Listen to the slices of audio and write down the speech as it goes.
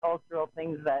cultural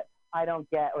things that I don't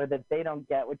get or that they don't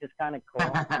get, which is kind of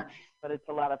cool. But it's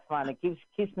a lot of fun. It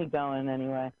keeps me going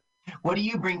anyway. What do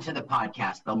you bring to the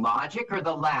podcast? The logic or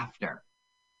the laughter?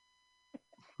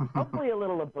 Hopefully a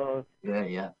little of both.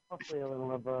 Yeah. Hopefully a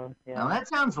little of both. Yeah. Well, that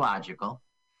sounds logical.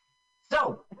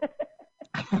 So,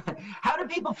 how do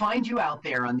people find you out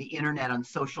there on the internet, on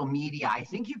social media? I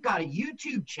think you've got a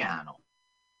YouTube channel.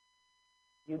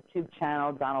 YouTube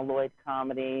channel, Donna Lloyd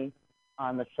Comedy,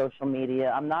 on the social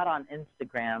media. I'm not on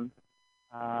Instagram.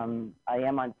 I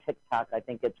am on TikTok. I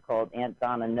think it's called Aunt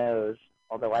Donna Knows,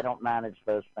 although I don't manage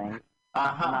those things.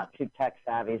 I'm not too tech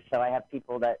savvy, so I have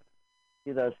people that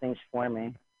do those things for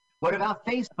me. What about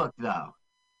Facebook, though?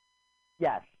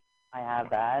 Yes, I have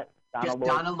that.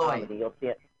 Donna Lloyd Comedy. You'll see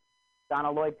it.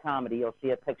 Donna Lloyd Comedy. You'll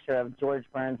see a picture of George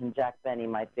Burns and Jack Benny,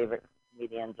 my favorite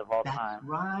comedians of all time. That's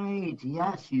right.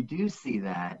 Yes, you do see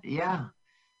that. Yeah.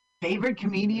 Favorite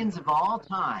comedians of all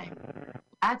time.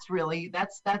 That's pretty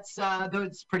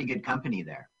good company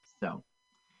there. So,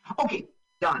 okay,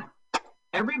 Donna.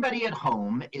 Everybody at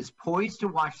home is poised to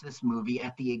watch this movie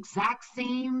at the exact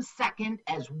same second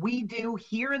as we do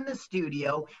here in the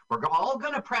studio. We're all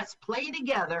going to press play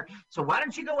together. So why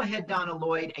don't you go ahead, Donna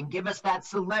Lloyd, and give us that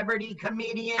celebrity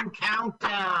comedian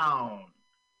countdown.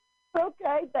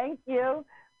 Okay, thank you.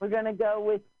 We're going to go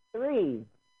with 3,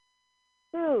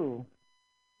 2,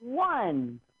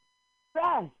 1.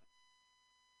 Press.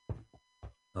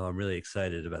 Oh, I'm really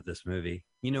excited about this movie.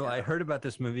 You know, I heard about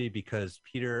this movie because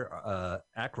Peter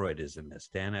Aykroyd is in this.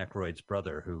 Dan Aykroyd's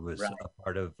brother, who was a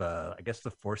part of, I guess,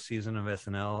 the 4th season of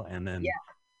SNL, and then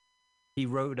he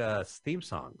wrote theme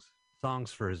songs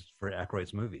for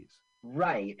Aykroyd's movies.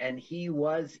 Right, and he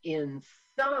was in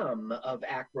some of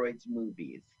Aykroyd's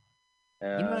movies.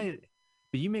 But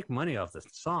you make money off the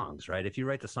songs, right? If you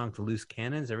write the song to Loose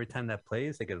Cannons, every time that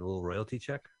plays, they get a little royalty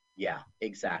check. Yeah,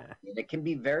 exactly. Yeah. And it can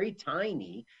be very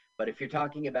tiny, but if you're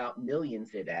talking about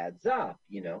millions, it adds up,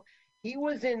 you know. He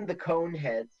was in The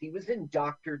Coneheads. He was in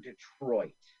Dr.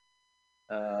 Detroit.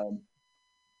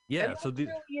 Yeah, so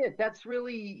really it. That's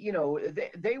really, you know,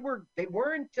 they were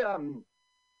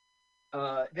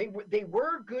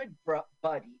good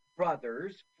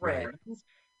brothers, friends, right.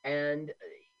 And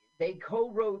they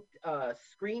co-wrote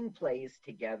screenplays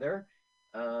together.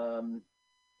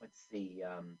 Let's see.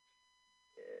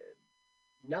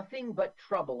 Nothing But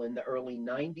Trouble in the early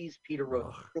 90s. Peter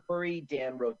wrote the story.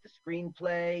 Dan wrote the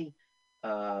screenplay.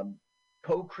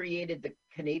 Co-created the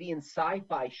Canadian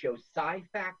sci-fi show Sci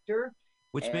Factor.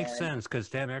 Which makes sense because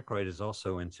Dan Aykroyd is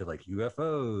also into like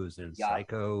UFOs and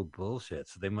psycho bullshit.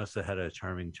 So they must have had a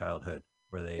charming childhood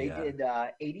where they did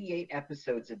 88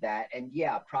 episodes of that. And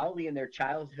probably in their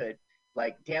childhood,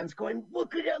 like Dan's going,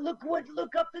 look at it, look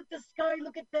up at the sky,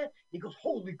 look at that. He goes,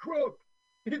 holy crap.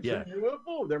 It's a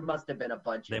UFO. There must have been a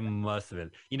bunch of them. Must have been.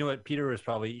 You know what? Peter was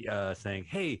probably saying,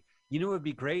 hey, you know what would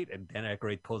be great? And Dan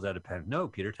Aykroyd pulls out a pen. No,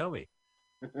 Peter, tell me.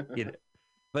 You know?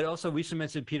 But also, we should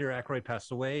mention Peter Aykroyd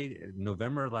passed away in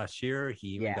November last year. He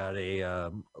even got a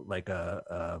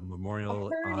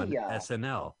memorial on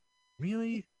SNL.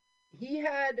 Really? He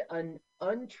had an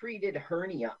untreated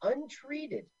hernia,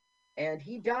 and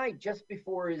he died just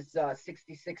before his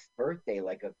 66th birthday,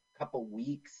 like a couple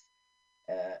weeks.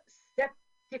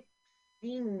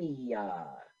 Septicemia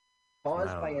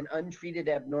caused by an untreated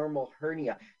abnormal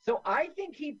hernia. So I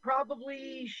think he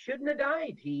probably shouldn't have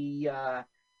died. He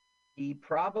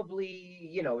probably,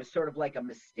 you know, is sort of like a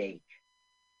mistake.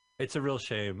 It's a real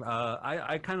shame.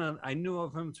 I knew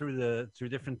of him through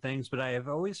different things, but I have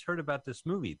always heard about this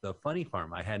movie, The Funny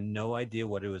Farm. I had no idea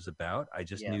what it was about. I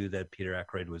just knew that Peter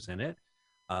Aykroyd was in it.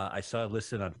 I saw it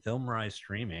listed on FilmRise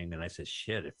streaming, and I said,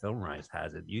 shit, if FilmRise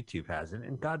has it, YouTube has it,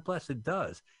 and God bless it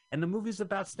does. And the movie's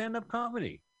about stand-up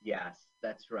comedy. Yes,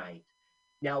 that's right.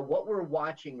 Now, what we're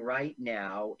watching right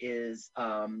now is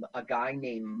a guy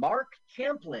named Mark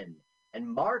Champlin. And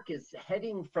Mark is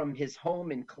heading from his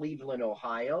home in Cleveland,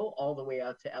 Ohio, all the way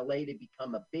out to L.A. to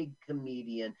become a big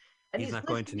comedian. And he's not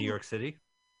going to New York City?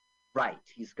 Right.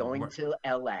 He's going to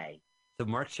L.A. So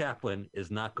Mark Chaplin is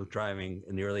not driving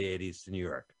in the early 80s to New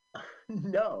York?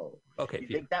 No. Okay. You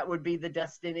think that would be the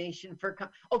destination for...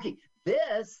 Okay,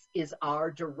 this is our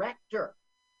director.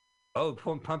 Oh,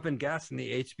 pumping gas in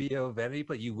the HBO vanity,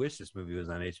 but you wish this movie was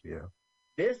on HBO.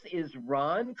 This is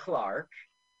Ron Clark,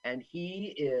 and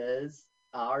he is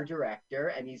our director,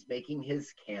 and he's making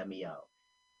his cameo.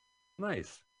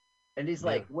 Nice. And he's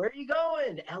like, where are you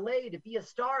going? L.A. to be a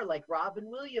star like Robin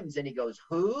Williams. And he goes,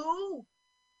 who?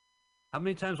 How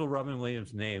many times will Robin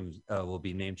Williams' name will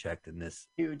be name-checked in this?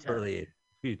 2 times. Early,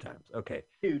 2 times. Okay.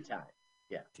 2 times.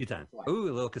 Yeah. 2 times. Ooh,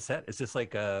 a little cassette. Is this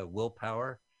like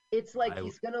Willpower? It's like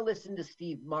he's going to listen to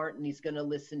Steve Martin. He's going to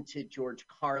listen to George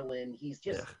Carlin. He's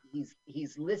just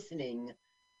he's listening.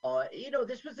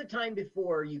 This was a time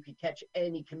before you could catch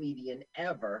any comedian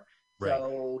ever.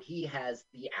 So he has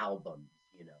the albums,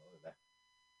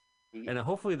 and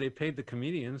hopefully they paid the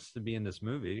comedians to be in this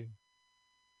movie.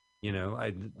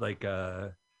 I like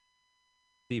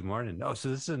Steve Martin. Oh, so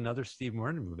this is another Steve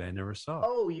Martin movie I never saw.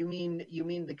 Oh, you mean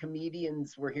the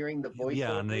comedians were hearing the voice?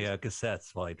 Yeah, on the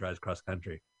cassettes while he drives cross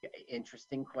country.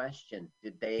 Interesting question.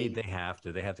 Did they? They have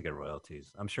to. They have to get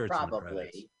royalties. I'm sure it's probably. in the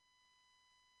credits.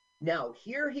 Now,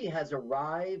 here he has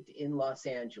arrived in Los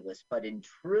Angeles, but in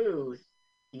truth,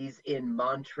 he's in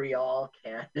Montreal,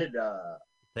 Canada.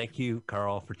 Thank you,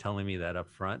 Carl, for telling me that up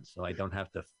front, so I don't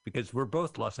have to, because we're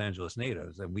both Los Angeles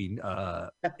natives, and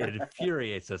it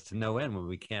infuriates us to no end when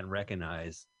we can't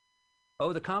recognize,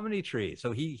 the Comedy Tree.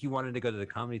 So he wanted to go to the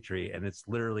Comedy Tree, and it's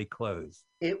literally closed.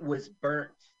 It was burnt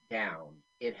down.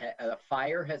 A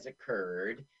fire has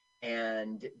occurred,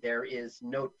 and there is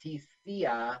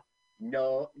noticia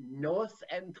nos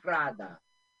entrada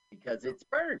because it's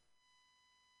burnt.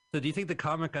 So do you think the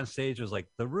comic on stage was like,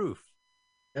 the roof?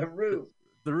 The roof.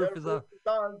 The roof is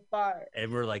on fire.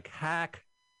 And we're like, Hack.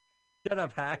 Shut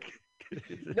up, Hack.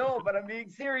 No, but I'm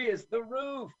being serious. The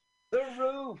roof. The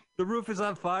roof. The roof is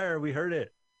on fire. We heard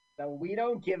it. So we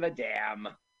don't give a damn.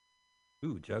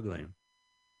 Ooh, juggling.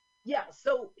 Yeah,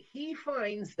 so he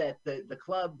finds that the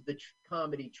club, the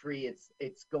Comedy Tree,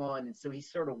 it's gone. And so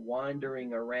he's sort of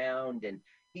wandering around, and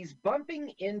he's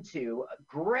bumping into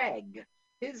Greg.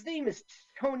 His name is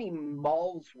Tony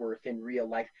Malsworth in real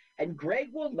life, and Greg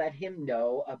will let him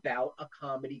know about a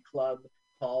comedy club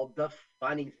called the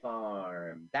Funny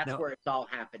Farm. That's where it's all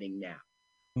happening now.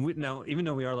 Now, even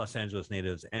though we are Los Angeles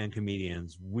natives and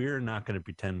comedians, we're not going to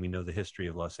pretend we know the history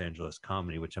of Los Angeles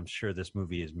comedy, which I'm sure this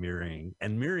movie is mirroring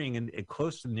in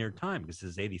close to near time, because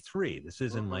this is 83. This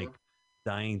isn't like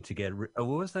dying to get what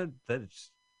was that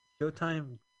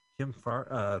Showtime Jim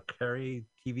Carrey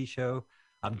TV show,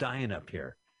 I'm Dying Up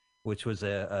Here, which was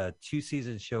a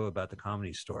 2-season show about the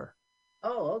Comedy Store.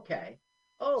 Oh, okay.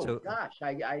 Oh, so, gosh,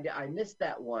 I missed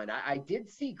that one. I did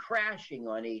see Crashing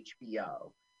on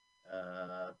HBO.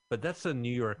 But that's a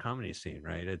New York comedy scene,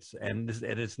 right? It's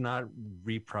not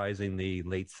reprising the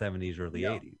late 70s, early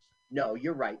 80s. No,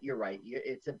 you're right.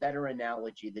 It's a better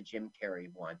analogy, the Jim Carrey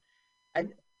one.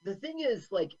 And the thing is,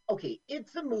 like, okay,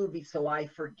 it's a movie, so I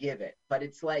forgive it. But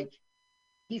it's like,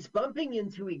 he's bumping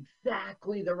into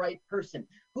exactly the right person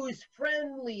who's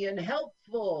friendly and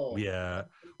helpful. Yeah.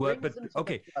 Well, but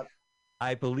okay.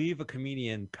 I believe a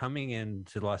comedian coming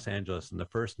into Los Angeles on the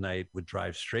first night would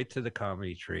drive straight to the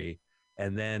Comedy Tree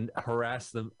and then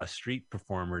harass a street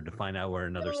performer to find out where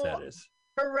another set is.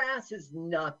 Harass is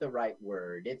not the right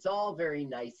word. It's all very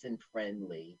nice and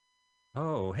friendly.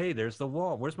 Oh, hey, there's the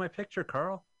wall. Where's my picture,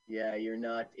 Carl? Yeah, you're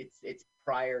not. It's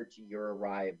prior to your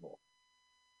arrival.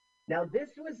 Now, this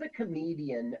was a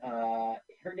comedian.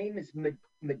 Her name is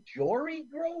Marjorie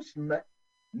Gross.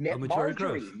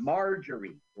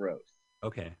 Marjorie Gross.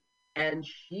 Okay. And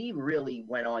she really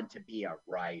went on to be a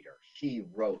writer. She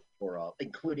wrote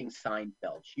including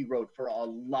Seinfeld. She wrote for a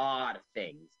lot of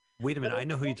things. Wait a minute. I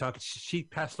know who you're talking. She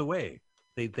passed away.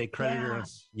 They credited her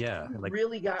as,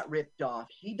 really got ripped off.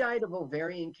 She died of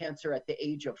ovarian cancer at the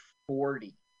age of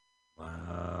 40.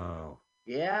 Wow.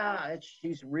 Yeah,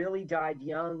 she's really died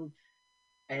young.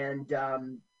 And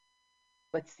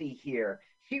let's see here.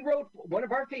 She wrote, one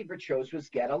of our favorite shows was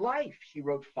Get a Life. She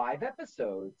wrote 5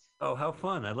 episodes. Oh, how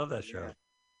fun. I love that show.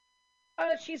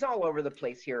 She's all over the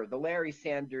place here. The Larry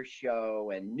Sanders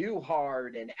Show and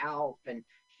Newhart and Alf. And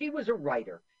she was a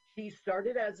writer. She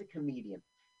started as a comedian.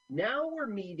 Now we're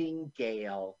meeting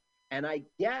Gail. And I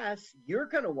guess you're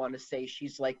going to want to say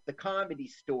she's like the Comedy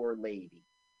Store lady.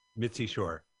 Mitzi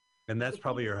Shore. And that's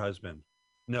probably her husband.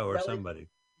 No, or somebody.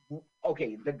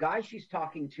 Okay, the guy she's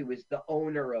talking to is the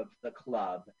owner of the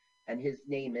club, and his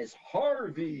name is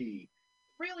Harvey.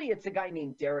 Really, it's a guy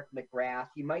named Derek McGrath.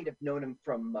 You might have known him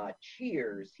from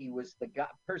Cheers. He was the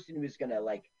person who was going to,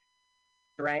 like,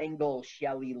 strangle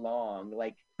Shelley Long.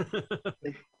 Like,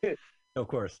 Of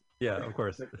course. Yeah, of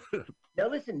course. Now,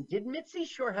 listen, did Mitzi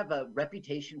Shore have a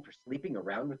reputation for sleeping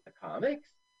around with the comics?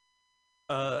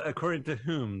 According to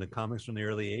whom? The comics from the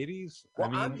early 80s?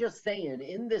 Well, I'm just saying,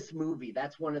 in this movie,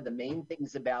 that's one of the main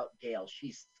things about Gail.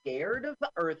 She's scared of the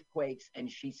earthquakes, and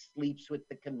she sleeps with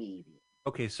the comedian.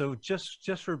 Okay, so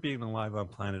just for being alive on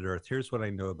planet Earth, here's what I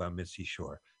know about Mitzi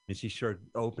Shore. Mitzi Shore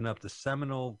opened up the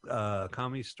seminal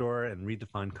Comedy Store and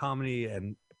redefined comedy,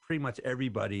 and pretty much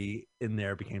everybody in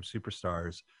there became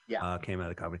superstars, came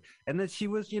out of comedy. And then she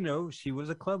was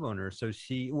a club owner, so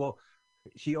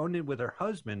she owned it with her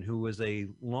husband, who was a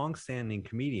long-standing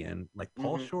comedian, like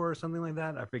Paul Shore or something like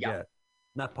that. I forget.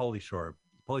 Not Pauly Shore.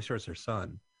 Pauly Shore's her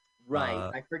son.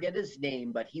 Right. I forget his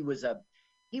name, but he was a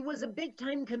big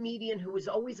time comedian who was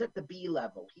always at the B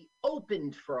level. He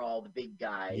opened for all the big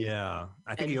guys. Yeah,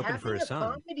 I think and he opened for his son.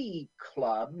 Having a comedy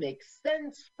club makes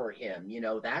sense for him. You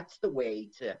know, that's the way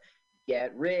to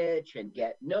get rich and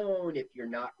get known if you're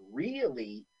not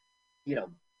really, you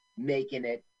know, making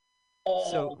it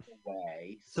all the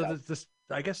way. So this,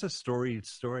 I guess the story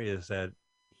is that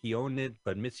he owned it,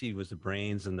 but Mitzi was the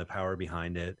brains and the power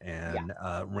behind it, and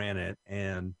ran it.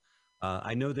 And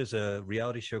I know there's a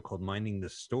reality show called Minding the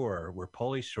Store where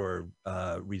Pauly Shore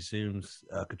resumes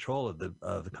control of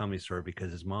the comedy store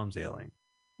because his mom's ailing.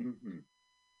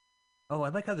 Oh, I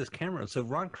like how this camera. So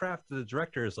Ron Kraft, the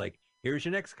director, is like, "Here's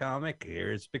your next comic.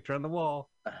 Here's a picture on the wall."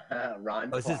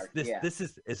 Ron Clark. Is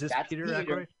this That's Peter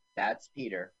Ackroyd? That's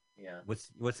Peter. Yeah.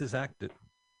 What's his act?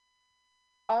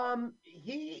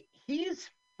 He's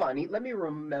funny. Let me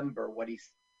remember what he's.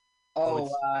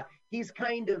 He's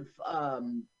kind of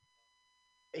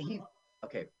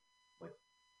okay. Wait.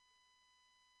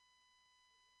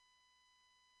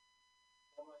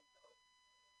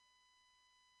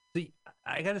 See,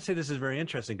 I got to say this is very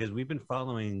interesting because we've been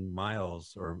following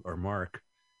Miles or Mark.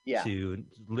 To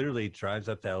literally drives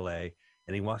up to LA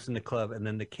and he walks in the club and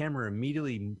then the camera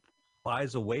immediately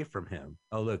flies away from him.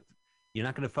 Oh, look, you're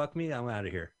not going to fuck me? I'm out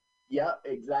of here. Yeah,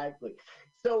 exactly.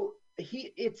 So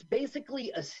it's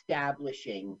basically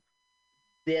establishing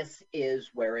this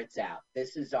is where it's at.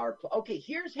 This is our okay.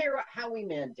 Here's Howie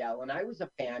Mandel, and I was a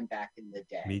fan back in the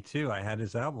day. Me too. I had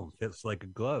his album. Fits like a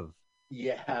glove.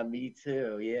 Yeah, me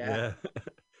too. Yeah.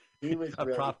 He was a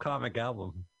prop comic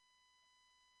album.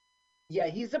 Yeah,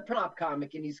 he's a prop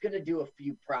comic, and he's going to do a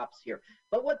few props here.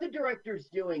 But what the director's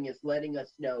doing is letting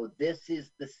us know this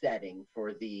is the setting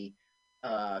for the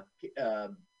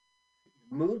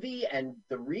movie, and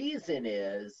the reason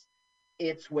is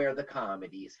it's where the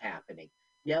comedy is happening.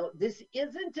 Now, this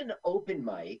isn't an open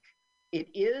mic. It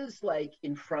is like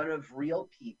in front of real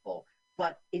people,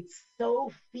 but it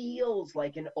so feels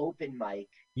like an open mic.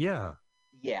 Yeah.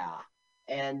 Yeah.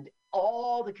 And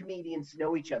all the comedians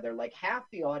know each other. Like half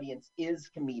the audience is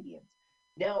comedians.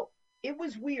 Now, it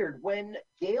was weird when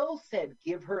Gail said,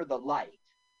 "Give her the light"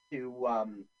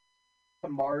 to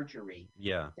Marjorie.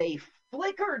 Yeah. They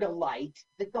flickered a light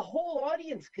that the whole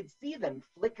audience could see them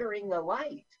flickering a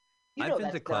light. I've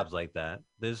been to clubs like that.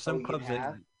 There's some clubs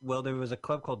that, well, there was a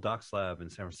club called Doc Slab in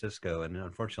San Francisco, and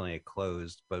unfortunately it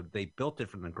closed, but they built it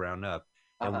from the ground up.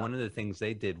 And one of the things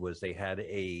they did was they had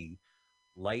a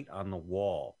light on the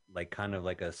wall, like kind of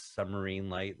like a submarine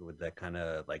light with that kind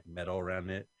of like metal around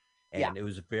it. And it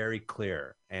was very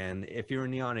clear. And if you're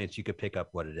in the audience, you could pick up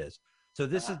what it is. So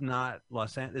this is not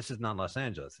Los Angeles.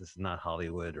 This is not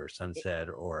Hollywood or Sunset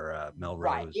or Melrose.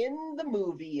 Right. In the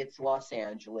movie, it's Los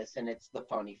Angeles and it's the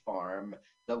Funny Farm,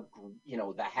 the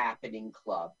Happening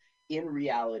Club. In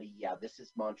reality, this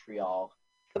is Montreal,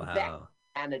 Quebec,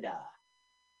 Canada.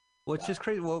 Which is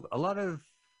crazy. Well, a lot of,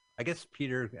 I guess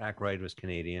Peter Ackroyd was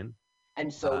Canadian.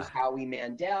 And so is Howie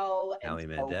Mandel.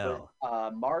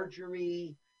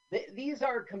 Marjorie. These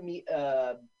are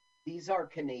Canadian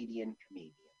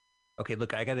comedians. Okay,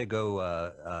 look, I got to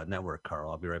go network,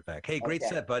 Carl. I'll be right back. Hey, great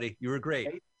set, buddy. You were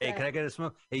great. Hey, can I get a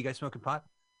smoke? Hey, you guys smoking pot?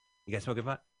 You guys smoking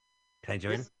pot? Can I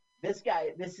join him? This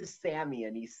is Sammy,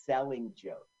 and he's selling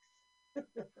jokes.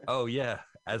 Oh, yeah,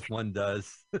 as one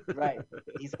does. Right.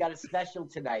 He's got a special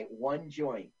tonight, one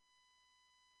joint.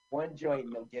 One joint,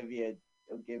 and he'll give you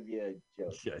a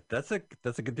joke. Yeah, that's a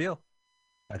good deal.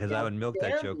 Because I would milk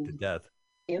that joke to death.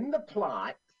 In the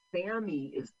plot, Sammy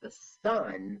is the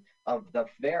son of the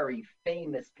very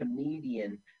famous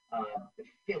comedian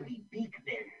Philly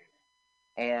Beekman.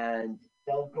 And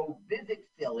they'll go visit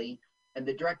Philly, and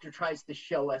the director tries to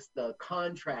show us the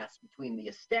contrast between the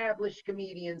established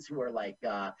comedians who are like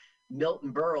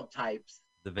Milton Berle types,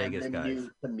 the Vegas and the guys, new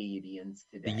comedians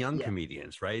today. The young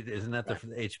comedians, right? Isn't that the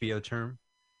HBO term?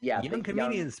 Yeah, young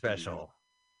comedian special.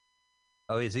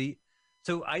 Oh, is he?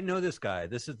 So I know this guy.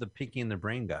 This is the Pinky and the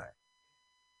Brain guy.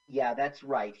 Yeah, that's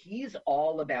right. He's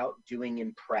all about doing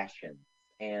impressions,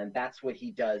 and that's what he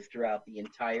does throughout the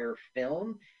entire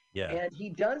film. Yeah. And he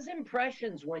does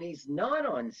impressions when he's not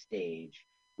on stage,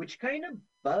 which kind of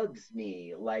bugs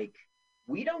me. Like,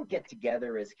 we don't get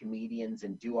together as comedians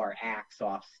and do our acts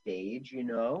off stage, you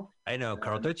know? I know,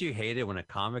 Carl. Don't you hate it when a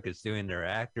comic is doing their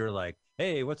act? They're like,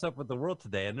 "Hey, what's up with the world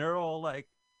today?" And they're all like,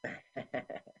 I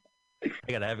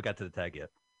haven't got to the tag yet.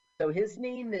 So his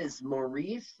name is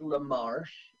Maurice LaMarche,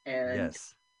 and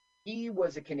He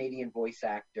was a Canadian voice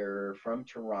actor from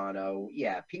Toronto.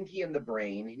 Yeah, Pinky and the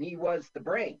Brain, and he was the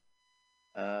Brain.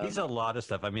 He's a lot of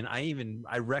stuff. I mean,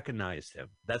 I recognized him.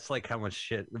 That's like how much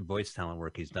shit voice talent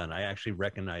work he's done. I actually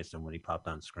recognized him when he popped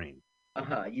on screen.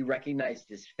 You recognized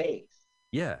his face.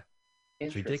 Yeah,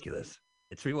 it's ridiculous.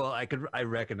 It's well, I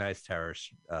recognize Tara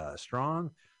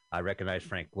Strong. I recognize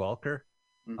Frank Welker.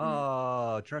 Mm-hmm.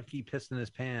 Oh, Drunky pissed in his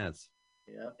pants.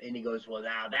 Yeah, and he goes, "Well,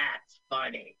 now that's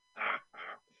funny."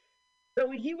 So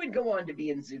he would go on to be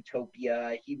in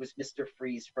Zootopia. He was Mr.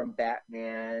 Freeze from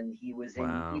Batman. He was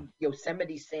in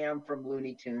Yosemite Sam from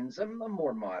Looney Tunes, a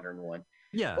more modern one.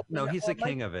 Yeah, no, he's the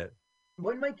king of it.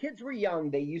 When my kids were young,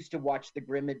 they used to watch The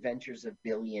Grim Adventures of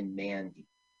Billy and Mandy,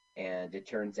 and it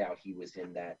turns out he was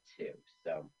in that too.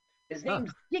 So his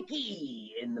name's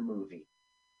Dickie in the movie.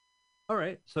 All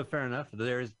right, so fair enough.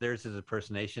 There's his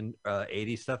impersonation,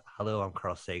 80s stuff. Hello, I'm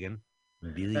Carl Sagan.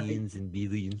 Billions and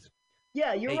billions.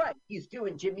 Yeah, you're right. He's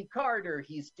doing Jimmy Carter.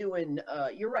 He's doing.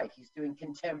 You're right. He's doing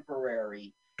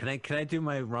contemporary. Can I do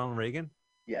my Ronald Reagan?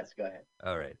 Yes, go ahead.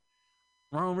 All right,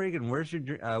 Ronald Reagan. Where do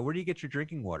you get your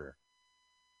drinking water?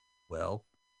 Well,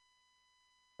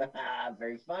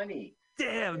 very funny.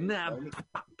 Damn,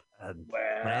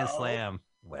 Grand Slam.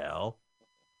 Well,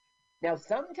 now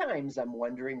sometimes I'm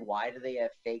wondering why do they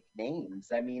have fake names?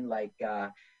 I mean, like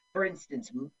for instance,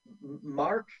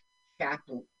 Mark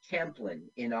Champlin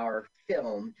in our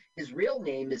film, his real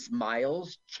name is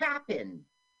Miles Chapin.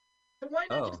 So why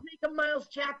not just make him Miles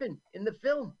Chapin in the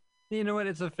film? You know what?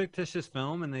 It's a fictitious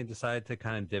film, and they decided to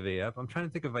kind of divvy up. I'm trying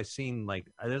to think if I've seen, like,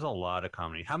 there's a lot of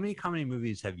comedy. How many comedy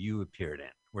movies have you appeared in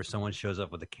where someone shows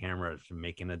up with a camera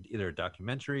making either a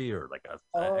documentary or like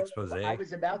a expose? I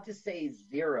was about to say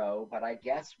 0, but I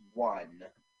guess 1.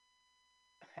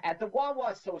 At the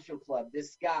Wawa Social Club,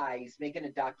 this guy, he's making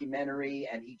a documentary,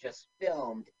 and he just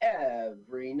filmed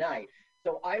every night.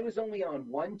 So I was only on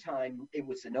one time. It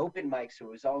was an open mic, so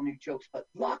it was all new jokes. But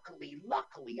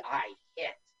luckily, I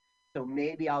hit. So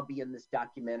maybe I'll be in this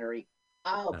documentary.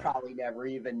 I'll probably never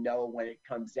even know when it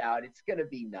comes out. It's going to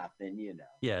be nothing, you know.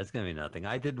 Yeah, it's going to be nothing.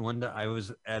 I did one. I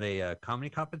was at a comedy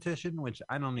competition, which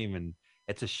I don't even,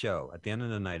 it's a show. At the end of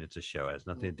the night, it's a show. It has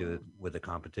nothing to do with the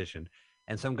competition.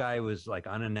 And some guy was like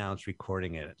unannounced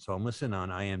recording it. So I'm listening on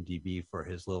IMDb for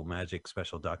his little magic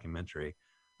special documentary.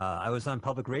 I was on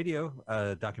public radio,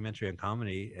 documentary on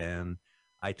comedy, and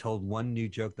I told one new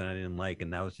joke that I didn't like,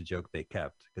 and that was the joke they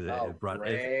kept because it brought.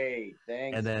 Great,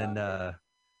 thanks. And then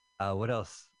what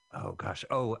else? Oh gosh.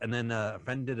 Oh, and then a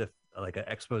friend did an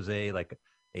expose, like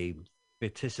a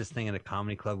fictitious thing at a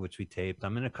comedy club, which we taped.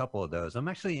 I'm in a couple of those. I'm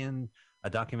actually in a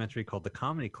documentary called The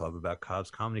Comedy Club about Cobb's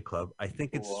Comedy Club. I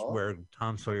think it's where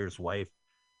Tom Sawyer's wife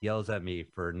yells at me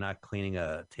for not cleaning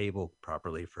a table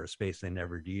properly for a space they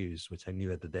never used, which I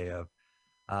knew at the day of.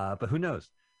 But who knows?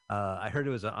 I heard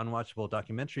it was an unwatchable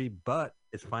documentary, but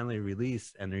it's finally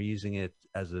released, and they're using it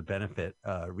as a benefit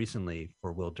recently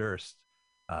for Will Durst,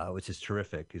 which is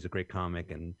terrific. He's a great comic,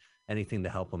 and anything to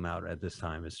help him out at this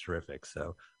time is terrific.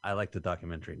 So I like the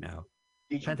documentary now.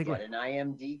 Did you get an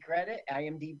IMDb credit?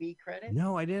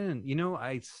 No, I didn't. You know,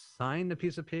 I signed a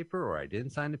piece of paper, or I didn't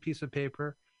sign a piece of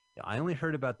paper. I only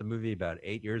heard about the movie about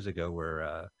 8 years ago, where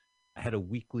I had a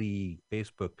weekly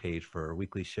Facebook page for a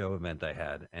weekly show event I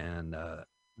had, and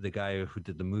the guy who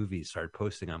did the movie started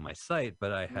posting on my site,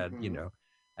 but I had,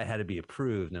 I had to be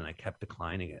approved, and I kept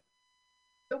declining it.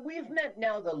 So we've met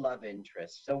now the love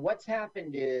interest. So what's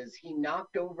happened is he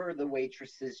knocked over the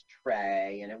waitress's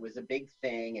tray, and it was a big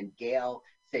thing, and Gail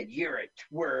said, "You're a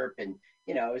twerp," and,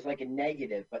 it was like a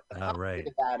negative. But the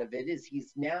positive out of it is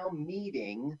he's now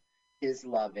meeting his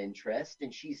love interest,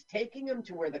 and she's taking him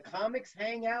to where the comics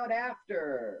hang out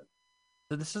after.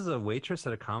 So this is a waitress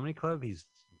at a comedy club? He's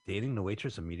dating the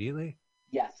waitress immediately?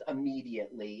 Yes,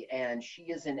 immediately. And she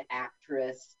is an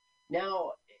actress.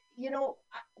 Now,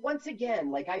 once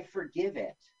again, like, I forgive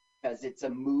it because it's a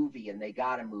movie and they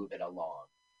got to move it along.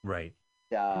 Right.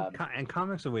 And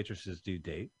comics and waitresses do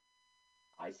date.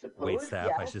 I suppose. Wait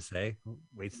staff, I should say.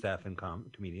 Wait staff and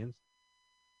comedians.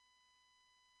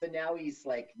 But now he's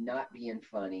like not being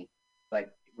funny.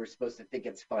 Like, we're supposed to think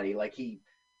it's funny. Like, he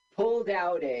pulled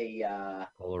out a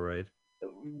Polaroid.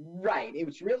 Right. It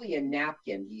was really a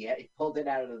napkin. He pulled it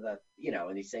out of the,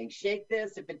 and he's saying, "Shake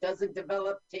this. If it doesn't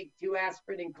develop, take 2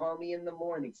 aspirin and call me in the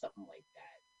morning," something like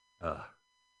that.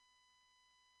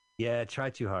 Yeah, try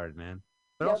too hard, man.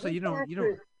 But also, you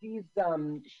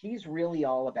don't. She's really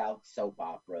all about soap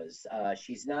operas.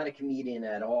 She's not a comedian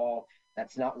at all.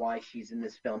 That's not why she's in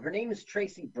this film. Her name is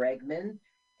Tracy Bregman,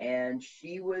 and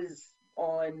she was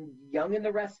on Young and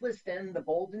the Restless and The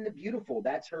Bold and the Beautiful.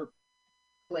 That's her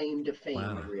claim to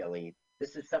fame, really.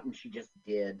 This is something she just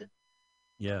did.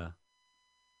 Yeah.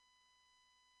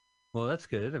 Well, that's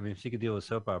good. I mean, if she could deal with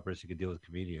soap operas, she could deal with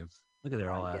comedians. Look at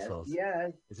they're all assholes.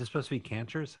 Yes. Is this supposed to be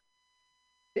cancers?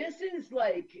 This is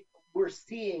like we're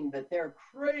seeing that they're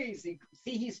crazy.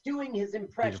 See, he's doing his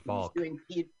impression. Peter Falk. He's doing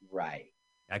Pete right.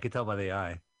 I could tell by the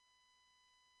eye.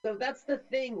 So that's the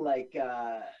thing. Like,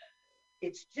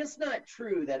 it's just not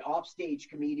true that offstage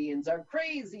comedians are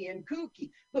crazy and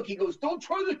kooky. Look, he goes, "Don't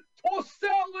try to toss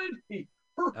salad."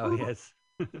 Oh yes.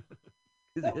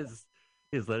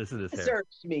 his lettuce in his hair.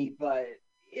 Serves me, but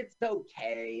it's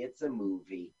okay. It's a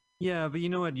movie. Yeah, but you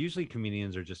know what? Usually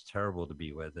comedians are just terrible to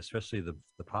be with, especially the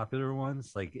popular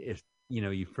ones. Like if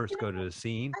you first go to a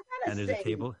scene and there's a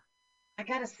table. I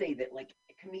gotta say that like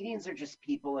comedians are just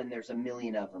people, and there's a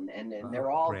million of them, and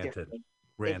they're all different.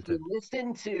 If you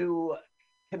listen to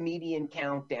Comedian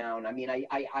Countdown, I mean,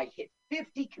 I hit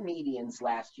 50 comedians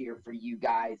last year for you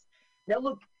guys. Now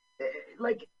look,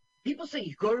 like people say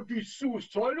you gotta be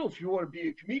suicidal if you want to be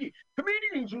a comedian.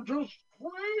 Comedians are just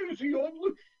crazy.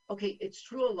 Okay, it's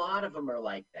true. A lot of them are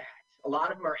like that. A lot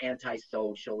of them are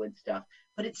antisocial and stuff.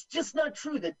 But it's just not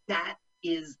true that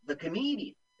is the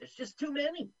comedian. There's just too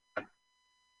many.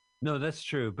 No, that's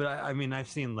true. But I mean, I've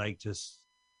seen like just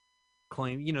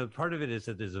claim. Part of it is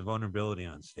that there's a vulnerability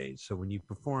on stage. So when you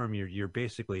perform, you're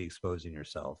basically exposing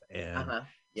yourself. And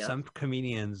some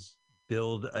comedians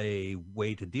build a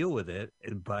way to deal with it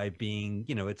by being,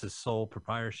 it's a sole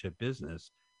proprietorship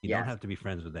business. You don't have to be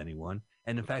friends with anyone.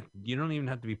 And in fact, you don't even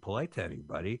have to be polite to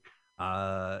anybody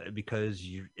because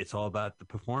it's all about the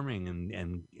performing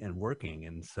and working.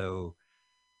 And so,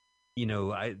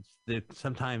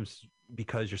 sometimes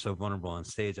because you're so vulnerable on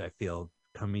stage, I feel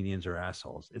comedians are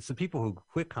assholes. It's the people who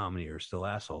quit comedy are still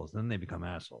assholes. Then they become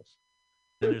assholes.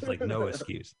 Then there's like no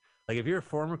excuse. Like if you're a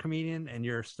former comedian and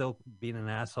you're still being an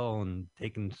asshole and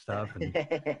taking stuff and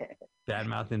bad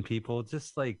mouthing people,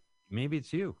 just like maybe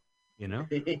it's you. Yeah.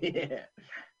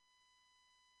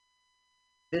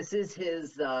 This is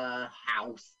his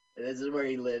house. This is where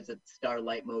he lives at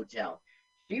Starlight Motel.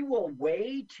 She will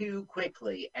way too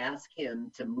quickly ask him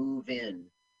to move in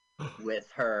with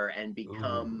her and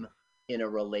become in a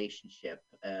relationship.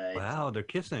 Wow, they're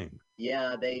kissing.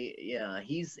 Yeah,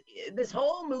 he's this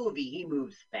whole movie. He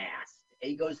moves fast.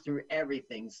 He goes through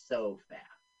everything so fast.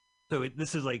 So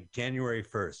this is like January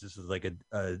 1st. This is like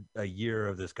a year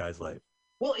of this guy's life.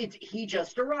 Well, he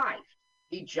just arrived.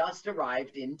 He just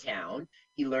arrived in town.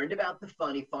 He learned about the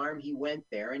funny farm. He went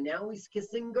there, and now he's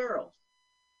kissing girls.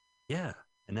 Yeah,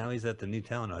 and now he's at the new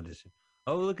talent audition.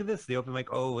 Oh, look at this, the open mic.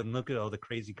 Oh, and look at all the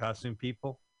crazy costume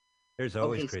people. There's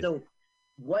always crazy. So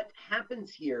what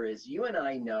happens here is you and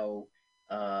I know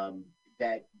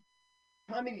that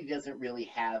comedy doesn't really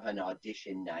have an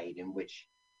audition night in which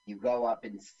you go up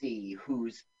and see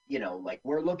who's, like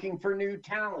we're looking for new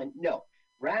talent. No,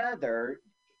 rather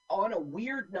on a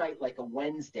weird night like a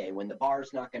Wednesday when the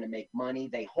bar's not going to make money,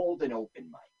 they hold an open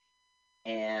mic.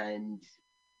 And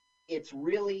it's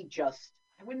really just,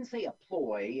 I wouldn't say a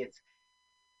ploy.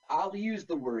 I'll use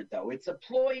the word though. It's a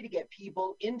ploy to get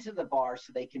people into the bar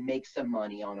so they can make some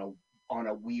money on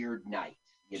a weird night,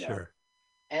 Sure.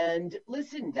 And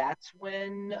listen, that's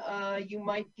when you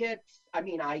might get,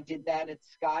 I did that at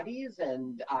Scotty's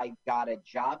and I got a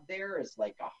job there as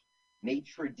like a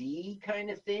maitre d' kind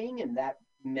of thing. And that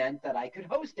meant that I could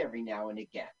host every now and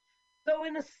again. So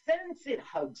in a sense, it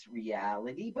hugs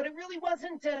reality, but it really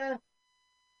wasn't an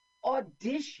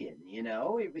audition,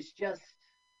 It was just.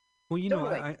 Well,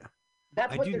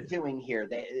 that's what they're doing here.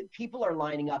 People are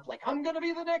lining up like, I'm going to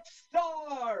be the next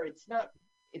star. It's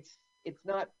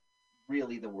not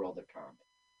really the world of comedy.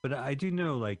 But I do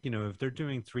know, like, if they're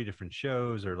doing 3 different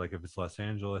shows, or like if it's Los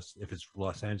Angeles,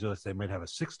 they might have a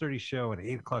 6:30 show, an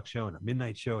 8 o'clock show, and a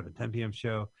midnight show, and a 10 p.m.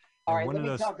 show. All right, let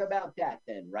me talk about that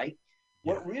then, right?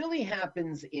 Yeah. What really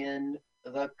happens in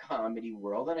the comedy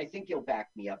world, and I think you'll back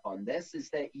me up on this,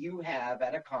 is that you have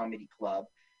at a comedy club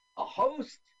a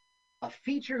host, a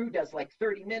feature who does like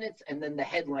 30 minutes, and then the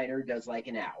headliner does like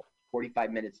an hour,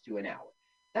 45 minutes to an hour.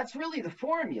 That's really the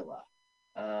formula,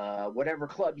 whatever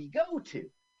club you go to.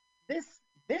 This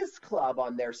club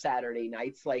on their Saturday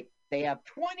nights, like they have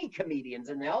 20 comedians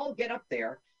and they all get up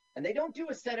there and they don't do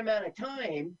a set amount of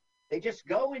time. They just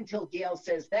go until Gail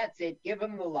says, that's it, give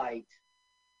them the light.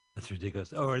 That's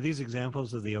ridiculous. Oh, are these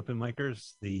examples of the open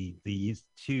micers? The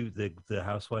two, the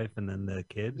housewife and then the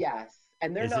kid? Yes.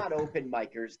 And they're not open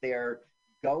micers. They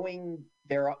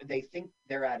think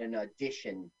they're at an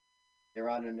audition.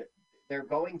 They're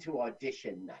going to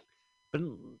audition night. But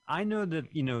I know that,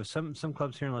 some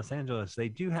clubs here in Los Angeles, they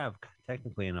do have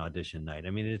technically an audition night. I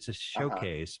mean, it's a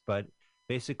showcase, but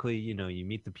basically, you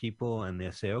meet the people and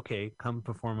they say, okay, come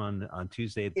perform on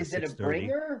Tuesday at the Is it a 6:30.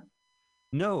 bringer?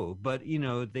 No, but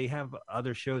they have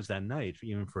other shows that night,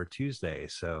 even for Tuesday.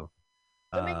 So,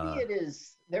 So maybe it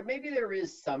is there. Maybe there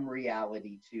is some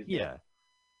reality to this yeah,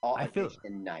 I feel.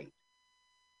 audition night.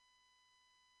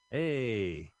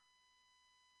 Hey,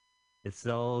 it's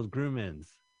the old Grumman's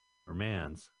or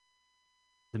Man's.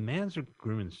 The Man's or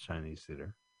Grumman's Chinese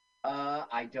theater.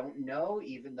 I don't know.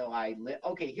 Even though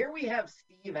okay, here we have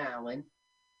Steve Allen.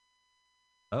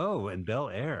 Oh, and Bel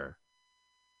Air.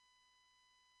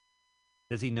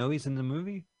 Does he know he's in the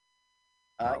movie?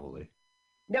 Probably.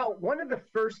 Now, one of the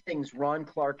first things Ron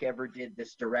Clark ever did,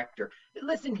 this director,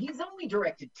 listen, he's only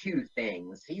directed two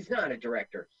things. He's not a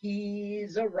director.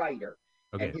 He's a writer.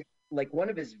 Okay. And one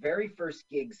of his very first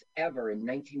gigs ever in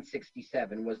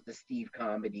 1967 was the Steve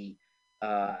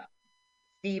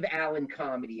Allen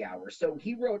Comedy Hour. So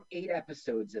he wrote 8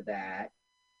 episodes of that.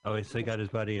 Oh, so he got his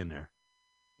buddy in there.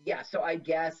 Yeah, so I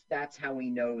guess that's how he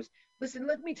knows. Listen,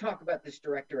 let me talk about this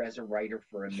director as a writer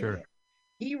for a minute.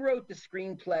 He wrote the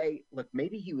screenplay. Look,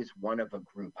 maybe he was one of a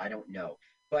group. I don't know.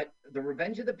 But The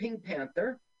Revenge of the Pink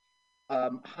Panther,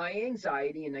 High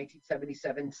Anxiety in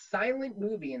 1977, Silent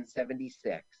Movie in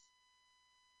 76.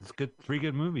 It's good. 3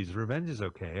 good movies. Revenge is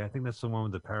okay. I think that's the one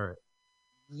with the parrot.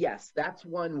 Yes, that's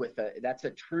one that's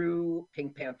a true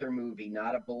Pink Panther movie,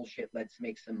 not a bullshit let's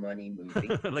make some money movie.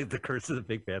 Like The Curse of the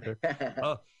Pink Panther.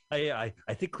 Oh, I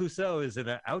think Clouseau is in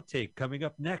an outtake coming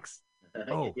up next.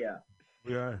 Oh, yeah.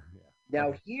 We are. Yeah.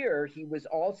 Now here, he was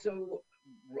also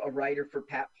a writer for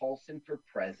Pat Paulson for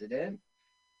President,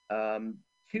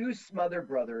 2 Smother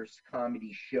Brothers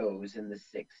comedy shows in the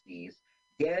 60s.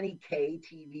 Danny Kaye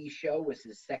TV show was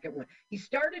his second one. He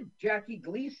started Jackie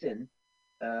Gleason.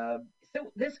 So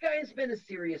this guy has been a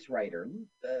serious writer.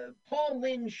 Paul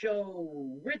Lynde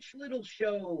Show, Rich Little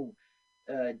Show,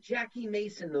 Jackie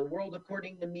Mason, The World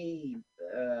According to Me.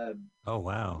 Oh,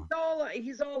 wow.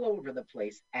 He's all over the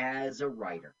place as a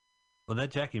writer. Well,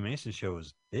 that Jackie Mason show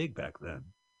was big back then.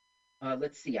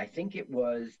 Let's see. I think it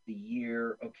was the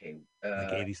year. Okay.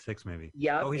 Like 86, maybe.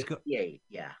 Yeah. Oh, 88.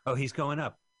 Yeah. Oh, he's going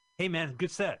up. Hey, man,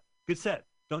 good set. Good set.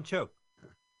 Don't choke.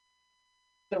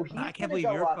 So he's going to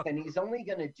go up, and he's only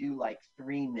going to do like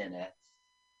 3 minutes.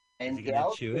 And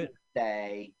Gail's going to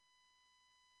say,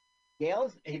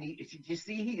 did you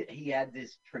see he had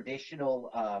this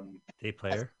traditional tape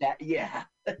player? Yeah.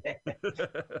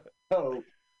 So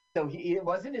it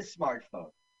wasn't his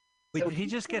smartphone. Wait, did he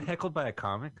just get heckled by a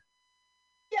comic?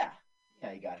 Yeah.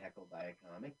 Yeah, he got heckled by a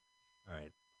comic. All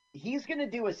right. He's going to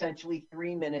do essentially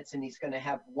 3 minutes, and he's going to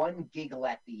have one giggle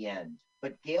at the end.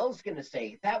 But Gail's going to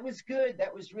say, that was good.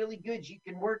 That was really good. You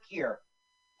can work here.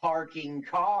 Parking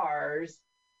cars.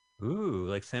 Ooh,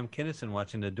 like Sam Kinison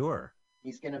watching The Door.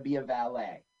 He's going to be a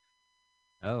valet.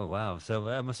 Oh, wow. So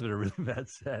that must have been a really bad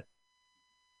set.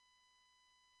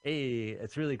 Hey,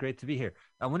 it's really great to be here.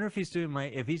 I wonder if he's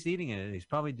eating it, he's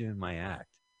probably doing my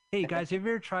act. Hey, guys, have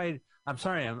you ever tried... I'm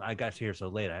sorry I got you here so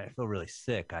late. I feel really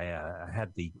sick. I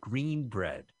had the green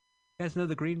bread. You guys know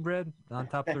the green bread on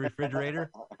top of the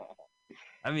refrigerator?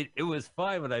 I mean, it was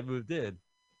fine when I moved in.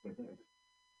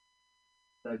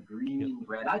 The green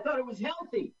bread. I thought it was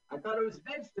healthy. I thought it was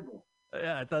vegetable.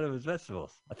 Yeah, I thought it was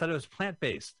vegetables. I thought it was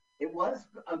plant-based. It was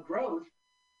a growth.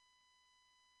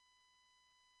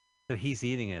 So he's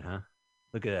eating it, huh?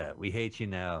 Look at that. We hate you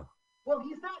now. Well,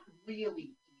 he's not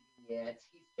really eating it.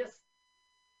 He's just...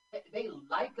 They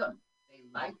like him. They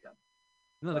like him.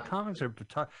 No, the comics are...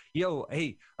 Yo,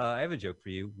 hey, I have a joke for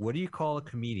you. What do you call a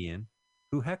comedian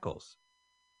who heckles?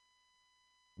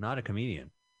 Not a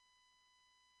comedian.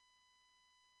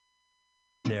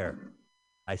 There.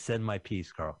 I said my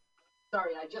piece, Carl.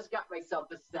 Sorry, I just got myself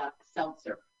a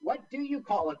seltzer. What do you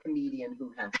call a comedian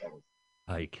who heckles?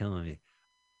 Oh, you're killing me.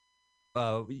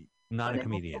 Not a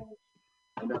comedian.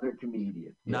 Another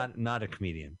comedian. Not a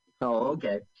comedian. Oh,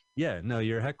 okay. Yeah, no,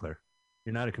 you're a heckler.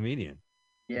 You're not a comedian.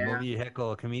 Yeah. The moment you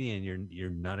heckle a comedian, you're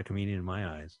not a comedian in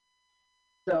my eyes.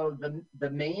 So the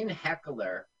main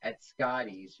heckler at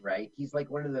Scotty's, right? He's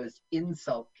like one of those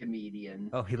insult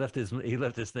comedians. Oh, he left his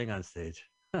thing on stage.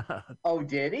 Oh,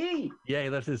 did he? Yeah, he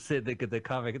left his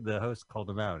the host called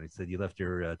him out. He said, "You left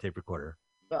your tape recorder."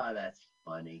 Oh, that's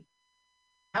funny.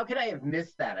 How could I have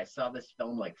missed that? I saw this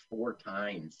film like 4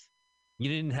 times. You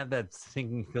didn't have that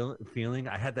sinking feeling?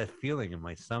 I had that feeling in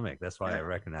my stomach. That's why I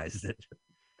recognized it.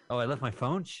 Oh, I left my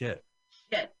phone? Shit.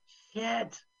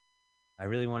 I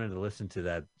really wanted to listen to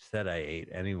that set I ate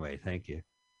anyway. Thank you.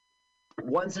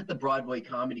 Once at the Broadway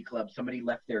Comedy Club, somebody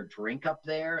left their drink up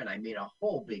there, and I made a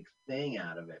whole big thing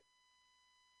out of it.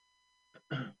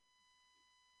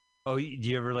 Oh, do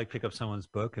you ever like pick up someone's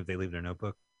book if they leave their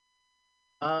notebook?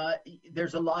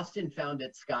 There's a Lost and Found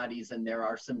at Scotty's, and there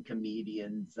are some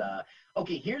comedians.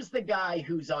 Okay, here's the guy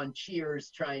who's on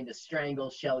Cheers trying to strangle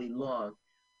Shelley Long.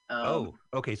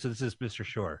 Okay, so this is Mr.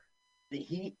 Shore.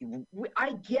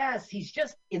 I guess he's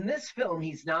just in this film.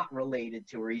 He's not related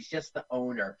to her. He's just the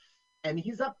owner, and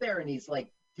he's up there and he's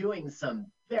like doing some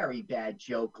very bad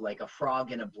joke, like a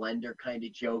frog in a blender kind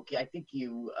of joke. I think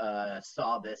you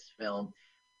saw this film,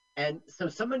 and so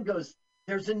someone goes,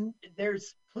 "There's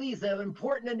please an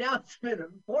important announcement,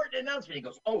 He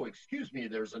goes, "Oh, excuse me,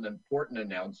 there's an important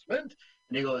announcement,"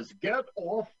 and he goes, "Get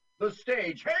off the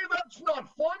stage." Hey, that's not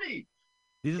funny.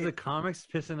 These are the comics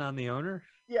pissing on the owner?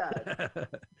 Yeah.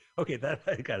 Okay, that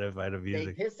I gotta find amusing.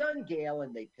 They piss on Gail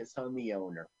and they piss on the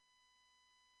owner.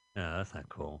 No, that's not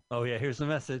cool. Oh yeah, here's the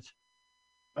message.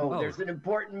 Oh, there's an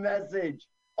important message.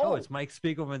 Oh, it's Mike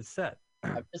Spiegelman's set.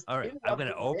 All right, I'm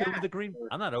gonna open with the green.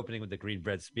 I'm not opening with the green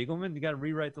bread Spiegelman. You got to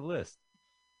rewrite the list.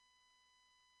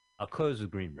 I'll close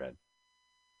with green bread.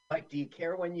 Mike, do you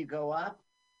care when you go up?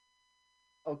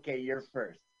 Okay, you're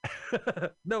first.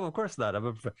 No, of course not.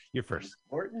 You're first.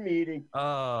 Important meeting.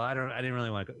 Oh, I didn't really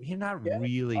want to go. You're not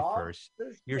really first.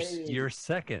 You're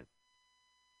second.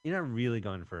 You're not really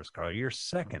going first, Carl. You're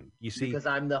second. You see, because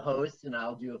I'm the host and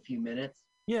I'll do a few minutes.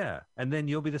 Yeah, and then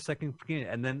you'll be the second comedian,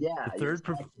 and then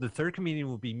the third comedian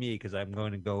will be me because I'm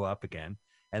going to go up again,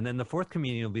 and then the fourth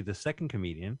comedian will be the second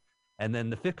comedian, and then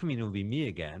the fifth comedian will be me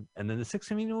again, and then the sixth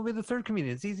comedian will be the third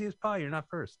comedian. It's easy as pie. You're not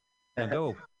first. Now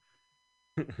go.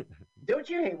 Don't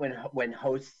you hate when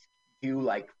hosts do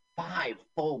like 5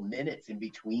 full minutes in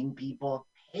between people?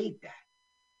 I hate that.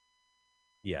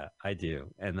 Yeah, I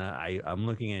do, and I'm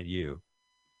looking at you.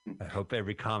 I hope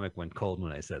every comic went cold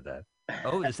when I said that.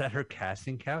 Oh, is that her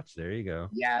casting couch? There you go.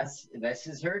 Yes, this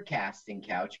is her casting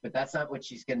couch, but that's not what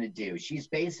she's going to do. She's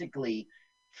basically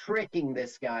tricking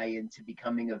this guy into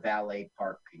becoming a valet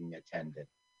parking attendant.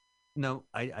 No,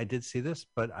 I did see this,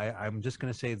 but I'm just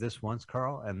going to say this once,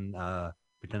 Carl, and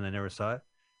pretend I never saw it.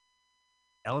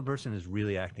 Ellen Burstyn is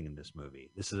really acting in this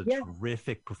movie. This is a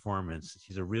terrific performance.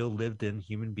 She's a real lived-in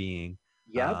human being.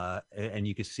 Yeah, and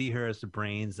you can see her as the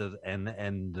brains of and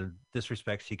the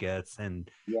disrespect she gets and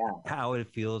how it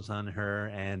feels on her,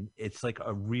 and it's like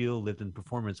a real lived-in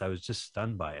performance. I was just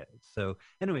stunned by it. So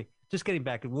anyway, just getting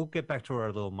back, we'll get back to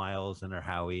our little Miles and our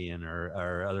Howie and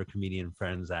our other comedian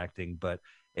friends acting, but